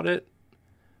off about it.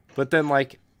 But then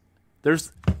like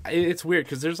it's weird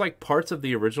because there's like parts of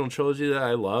the original trilogy that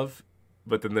I love,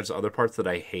 but then there's other parts that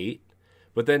I hate.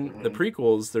 But then the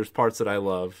prequels, there's parts that I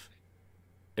love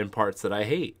and parts that I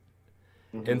hate.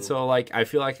 And so, like, I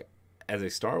feel like as a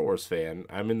Star Wars fan,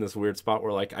 I'm in this weird spot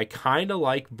where, like, I kind of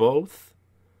like both,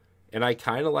 and I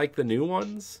kind of like the new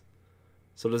ones.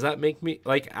 So does that make me,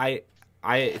 like, I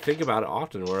think about it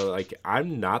often where, like,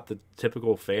 I'm not the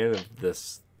typical fan of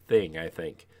this thing, I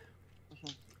think.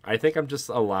 I think I'm just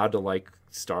allowed to like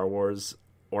Star Wars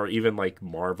or even, like,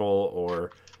 Marvel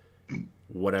or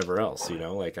whatever else, you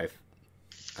know? Like, I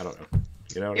don't know.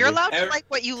 You know what You're I mean? allowed to like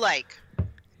what you like.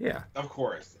 Yeah. Of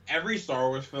course. Every Star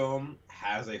Wars film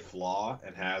has a flaw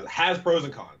and has pros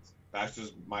and cons. That's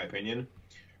just my opinion.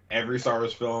 Every Star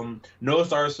Wars film, no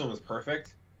Star Wars film is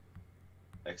perfect,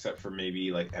 except for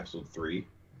maybe like episode 3,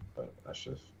 but that's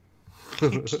just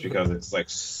because it's like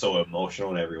so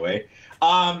emotional in every way.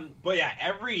 But yeah,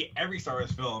 every Star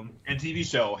Wars film and TV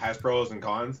show has pros and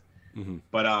cons.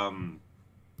 But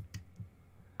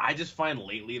I just find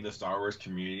lately the Star Wars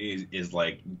community is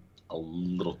like a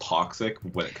little toxic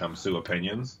when it comes to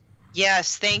opinions.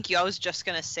 Yes, thank you. I was just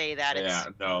gonna say that. Yeah,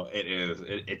 no, it is.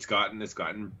 It's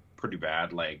gotten pretty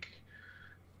bad. Like,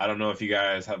 I don't know if you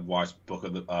guys have watched Book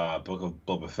of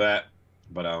Boba Fett,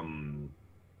 but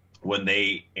when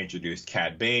they introduced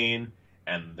Cad Bane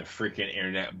and the freaking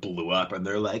internet blew up, and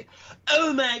they're like,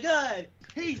 "Oh my god,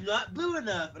 he's not blue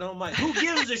enough," and I'm like, "Who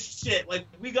gives a shit? Like,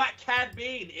 we got Cad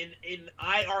Bane in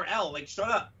IRL. Like, shut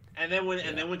up." And then when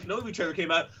Kenobi trailer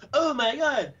came out, "Oh my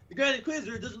god, the Grand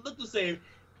Inquisitor doesn't look the same."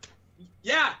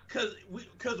 Yeah, because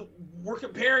we're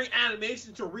comparing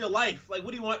animation to real life. Like,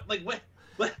 what do you want? Like, what?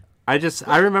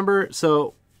 I remember,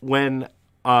 so when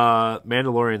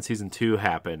Mandalorian season 2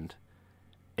 happened,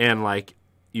 and like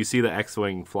you see the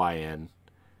X-wing fly in,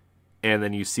 and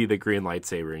then you see the green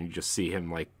lightsaber, and you just see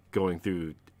him like going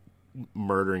through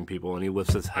murdering people, and he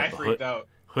lifts his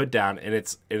hood down, and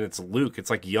it's Luke. It's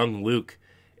like young Luke,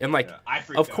 and like, yeah,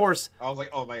 of course, I was like,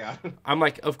 oh my god. I'm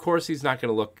like, of course he's not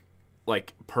gonna look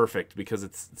like perfect because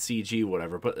it's CG,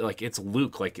 whatever. But like it's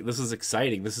Luke. Like this is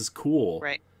exciting. This is cool.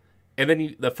 Right. And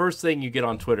then the first thing you get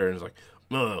on Twitter is like,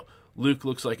 oh, Luke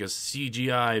looks like a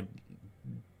CGI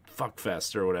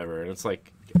fuckfest or whatever. And it's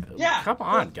like, Yeah, come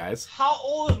on, guys. How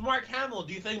old is Mark Hamill?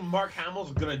 Do you think Mark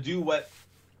Hamill's gonna do what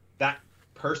that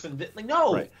person did? Like,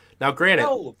 no. Right. Now, granted,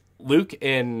 No. Luke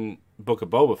in Book of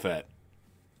Boba Fett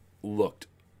looked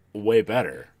way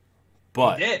better,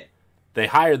 but He did. they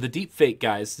hired the deepfake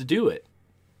guys to do it.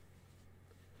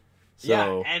 So,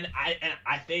 Yeah, and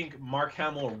I think Mark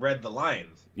Hamill read the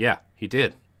lines. yeah, he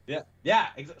did. Yeah.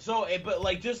 So, but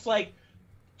like, just like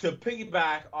to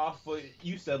piggyback off what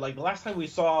you said, like the last time we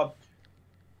saw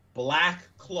black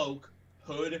cloak,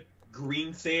 hood,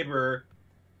 green saber,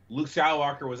 Luke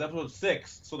Skywalker was episode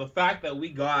 6. So the fact that we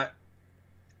got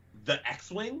the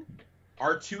X-wing,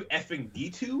 R2 effing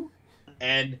D2,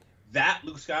 and that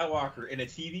Luke Skywalker in a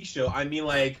TV show, I mean,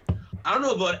 like, I don't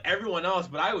know about everyone else,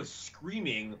 but I was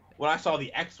screaming when I saw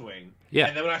the X-wing. Yeah.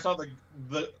 And then when I saw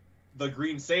the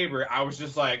green saber, I was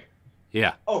just like,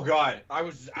 Yeah. oh god, I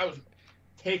was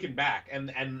taken back, and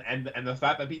the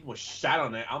fact that people shat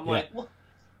on it, I'm like,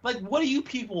 what do you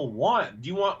people want? Do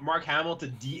you want Mark Hamill to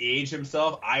de-age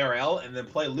himself IRL and then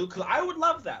play Luke? Because I would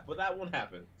love that, but that won't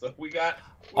happen. So we got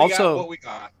what we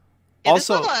got. Yeah,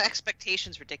 Also- this level of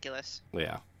expectations ridiculous.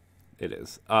 Yeah, it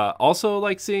is. Also,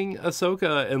 like seeing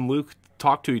Ahsoka and Luke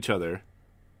talk to each other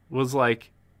was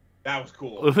like, That was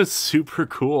cool. it was super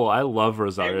cool. I love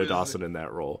Rosario It was- Dawson in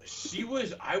that role.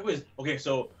 Okay,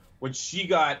 so when she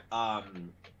got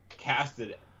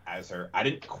casted as her, I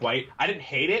didn't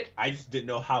hate it. I just didn't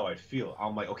know how I'd feel.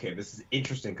 I'm like, okay, this is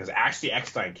interesting because Ashley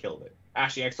Eckstein killed it.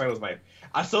 Ashley Eckstein was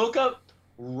Ahsoka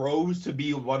rose to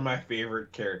be one of my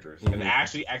favorite characters, and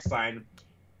Ashley Eckstein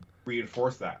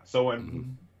reinforced that. So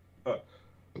when,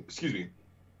 excuse me.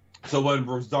 So when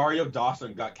Rosario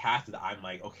Dawson got casted, I'm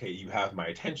like, okay, you have my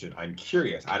attention. I'm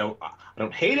curious. I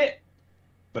don't hate it,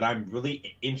 but I'm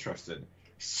really interested.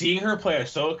 Seeing her play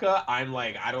Ahsoka, I'm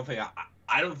like, I don't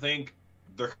think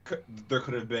there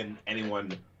could have been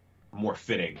anyone more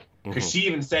fitting, because she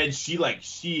even said she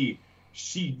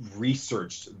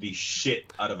researched the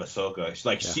shit out of Ahsoka.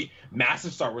 She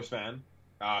massive Star Wars fan.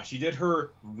 She did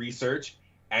her research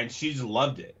and she just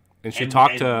loved it. And she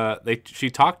talked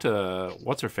to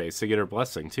what's her face to get her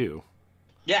blessing too.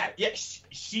 Yeah.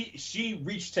 She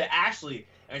reached to Ashley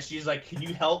and she's like, "Can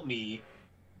you help me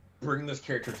bring this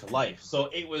character to life?"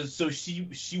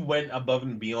 She went above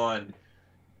and beyond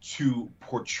to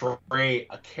portray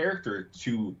a character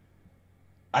to,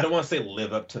 I don't want to say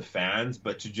live up to fans,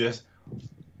 but to just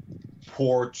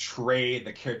portray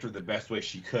the character the best way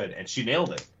she could, and she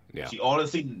nailed it. Yeah. She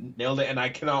honestly nailed it, and I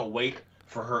cannot wait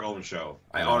for her own show.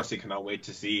 I honestly cannot wait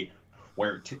to see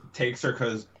where it takes her,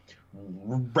 because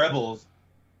Rebels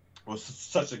was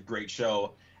such a great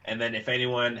show. And then if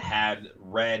anyone had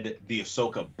read the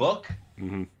Ahsoka book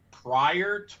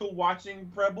prior to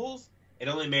watching Rebels, it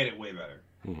only made it way better.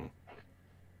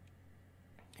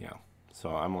 Yeah. So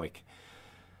I'm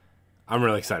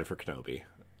really excited for Kenobi.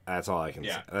 That's all I can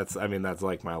say. That's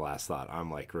like my last thought. I'm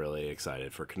like really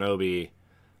excited for Kenobi.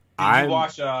 Did you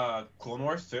watch Clone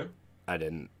Wars too? I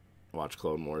didn't watch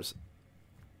Clone Wars.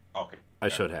 Okay. I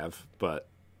should have, but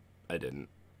I didn't.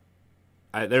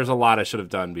 There's a lot I should have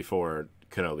done before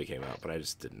Kenobi came out, but I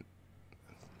just didn't.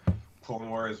 Clone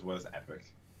Wars was epic.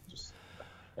 Just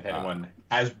if anyone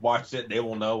has watched it, they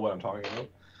will know what I'm talking about.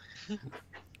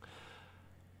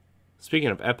 Speaking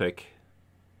of epic,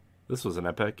 this was an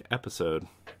epic episode.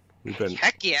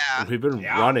 Heck yeah. We've been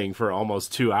running for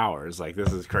almost 2 hours. Like,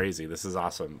 this is crazy. This is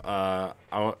awesome.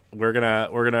 We're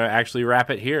gonna actually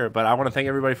wrap it here, but I want to thank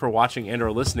everybody for watching and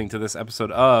or listening to this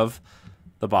episode of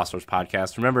the Boss Rush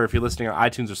Podcast. Remember, if you're listening on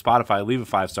iTunes or Spotify, leave a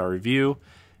 5-star review.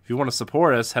 If you want to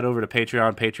support us, head over to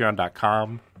Patreon,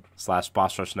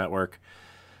 patreon.com/BossRushNetwork.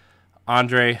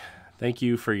 Andre, thank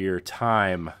you for your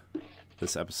time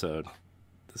this episode.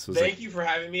 Thank you for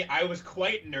having me. I was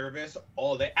quite nervous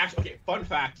all day. Actually, okay, fun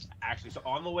fact, so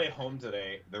on the way home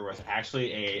today, there was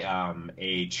actually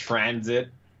a transit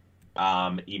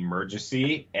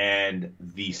emergency, and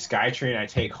the SkyTrain I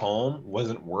take home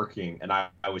wasn't working, and I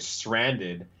was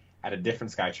stranded at a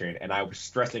different SkyTrain, and I was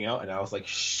stressing out, and I was like,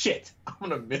 shit, I'm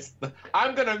gonna miss the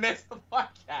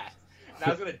podcast. And I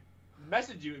was gonna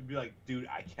message you and be like, dude,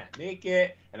 I can't make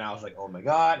it. And I was like, oh my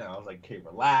god. And I was like, okay,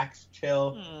 relax,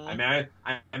 chill. I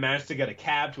managed to get a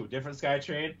cab to a different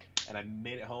SkyTrain, and I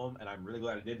made it home, and I'm really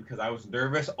glad I did, because I was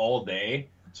nervous all day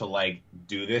to like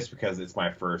do this, because it's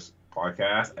my first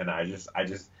podcast, and I just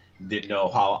didn't know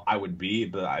how I would be.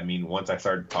 But I mean, once I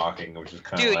started talking, it was just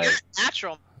kind of Dude, like, you're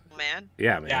natural, man.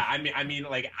 Yeah, man. Yeah, I mean,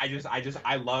 like I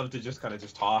love to just kind of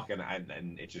just talk, and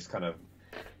it just kind of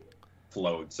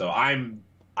flowed. So I'm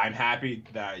happy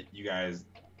that you guys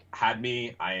had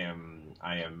me. I am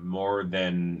more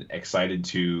than excited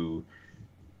to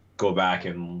go back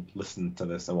and listen to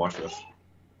this and watch this.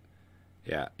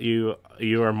 Yeah, you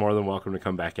are more than welcome to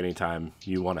come back anytime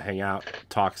you want to hang out,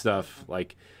 talk stuff.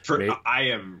 Like, I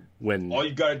am. When all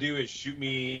you gotta do is shoot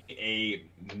me a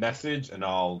message, and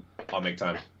I'll make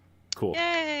time. Cool.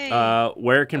 Yay!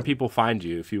 Where can people find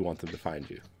you if you want them to find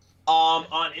you?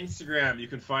 On Instagram, you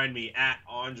can find me at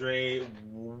Andre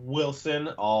Wilson,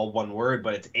 all one word,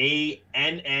 but it's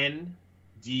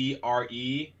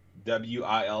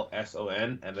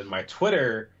ANNDREWILSON, and then my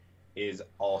Twitter is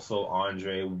also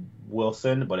Andre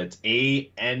Wilson, but it's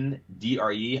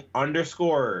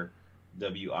ANDRE_WILSON.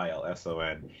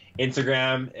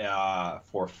 Instagram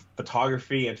for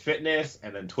photography and fitness,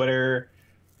 and then Twitter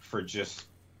for just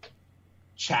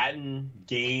chatting,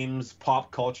 games,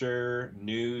 pop culture,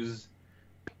 news,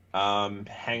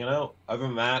 hanging out. Other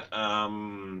than that,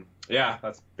 yeah,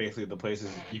 that's basically the places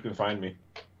you can find me.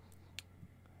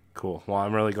 Cool. Well,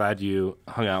 I'm really glad you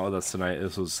hung out with us tonight.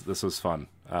 This was fun.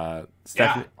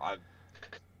 Stephanie? Yeah.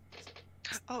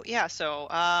 Oh yeah, so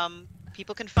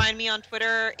people can find me on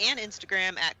Twitter and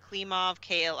Instagram at Klimov,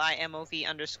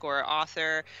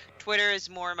 KLIMOV_author. Twitter is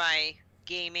more my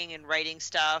gaming and writing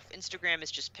stuff. Instagram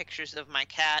is just pictures of my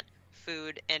cat,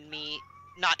 food, and me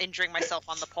not injuring myself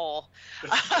on the pole.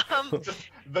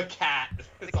 The cat.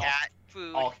 The cat,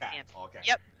 food. All cat. And, all cat.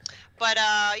 Yep. But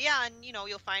yeah, and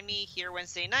you'll find me here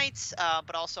Wednesday nights,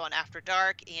 but also on After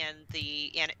Dark and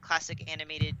the classic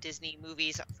animated Disney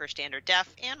movies for standard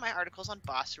def, and my articles on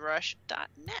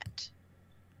bossrush.net.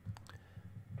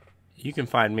 You can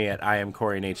find me at I am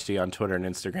Corey in HD on Twitter and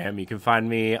Instagram. You can find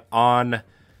me on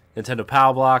Nintendo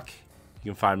Power Block.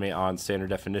 You can find me on Standard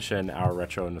Definition, our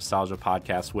retro nostalgia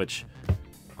podcast, which,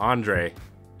 Andre,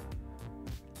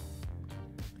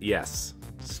 yes,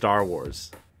 Star Wars.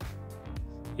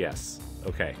 Yes.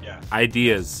 Okay. Yes.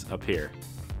 Ideas appear.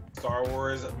 Star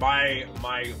Wars. My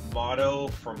motto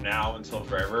from now until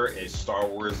forever is Star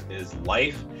Wars is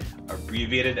life,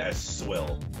 abbreviated as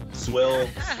SWIL. SWIL,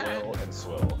 SWIL, and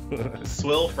SWIL.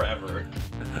 SWIL forever.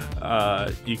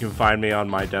 You can find me on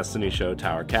my Destiny show,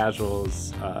 Tower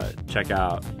Casuals. Check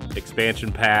out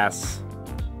Expansion Pass,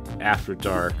 After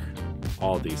Dark,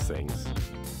 all these things.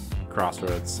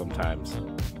 Crossroads sometimes.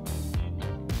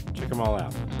 Check them all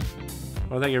out.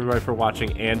 Well, thank you everybody for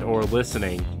watching and or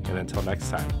listening. And until next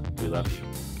time, we love you.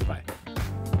 Goodbye.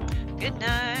 Good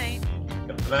night.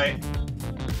 Good night.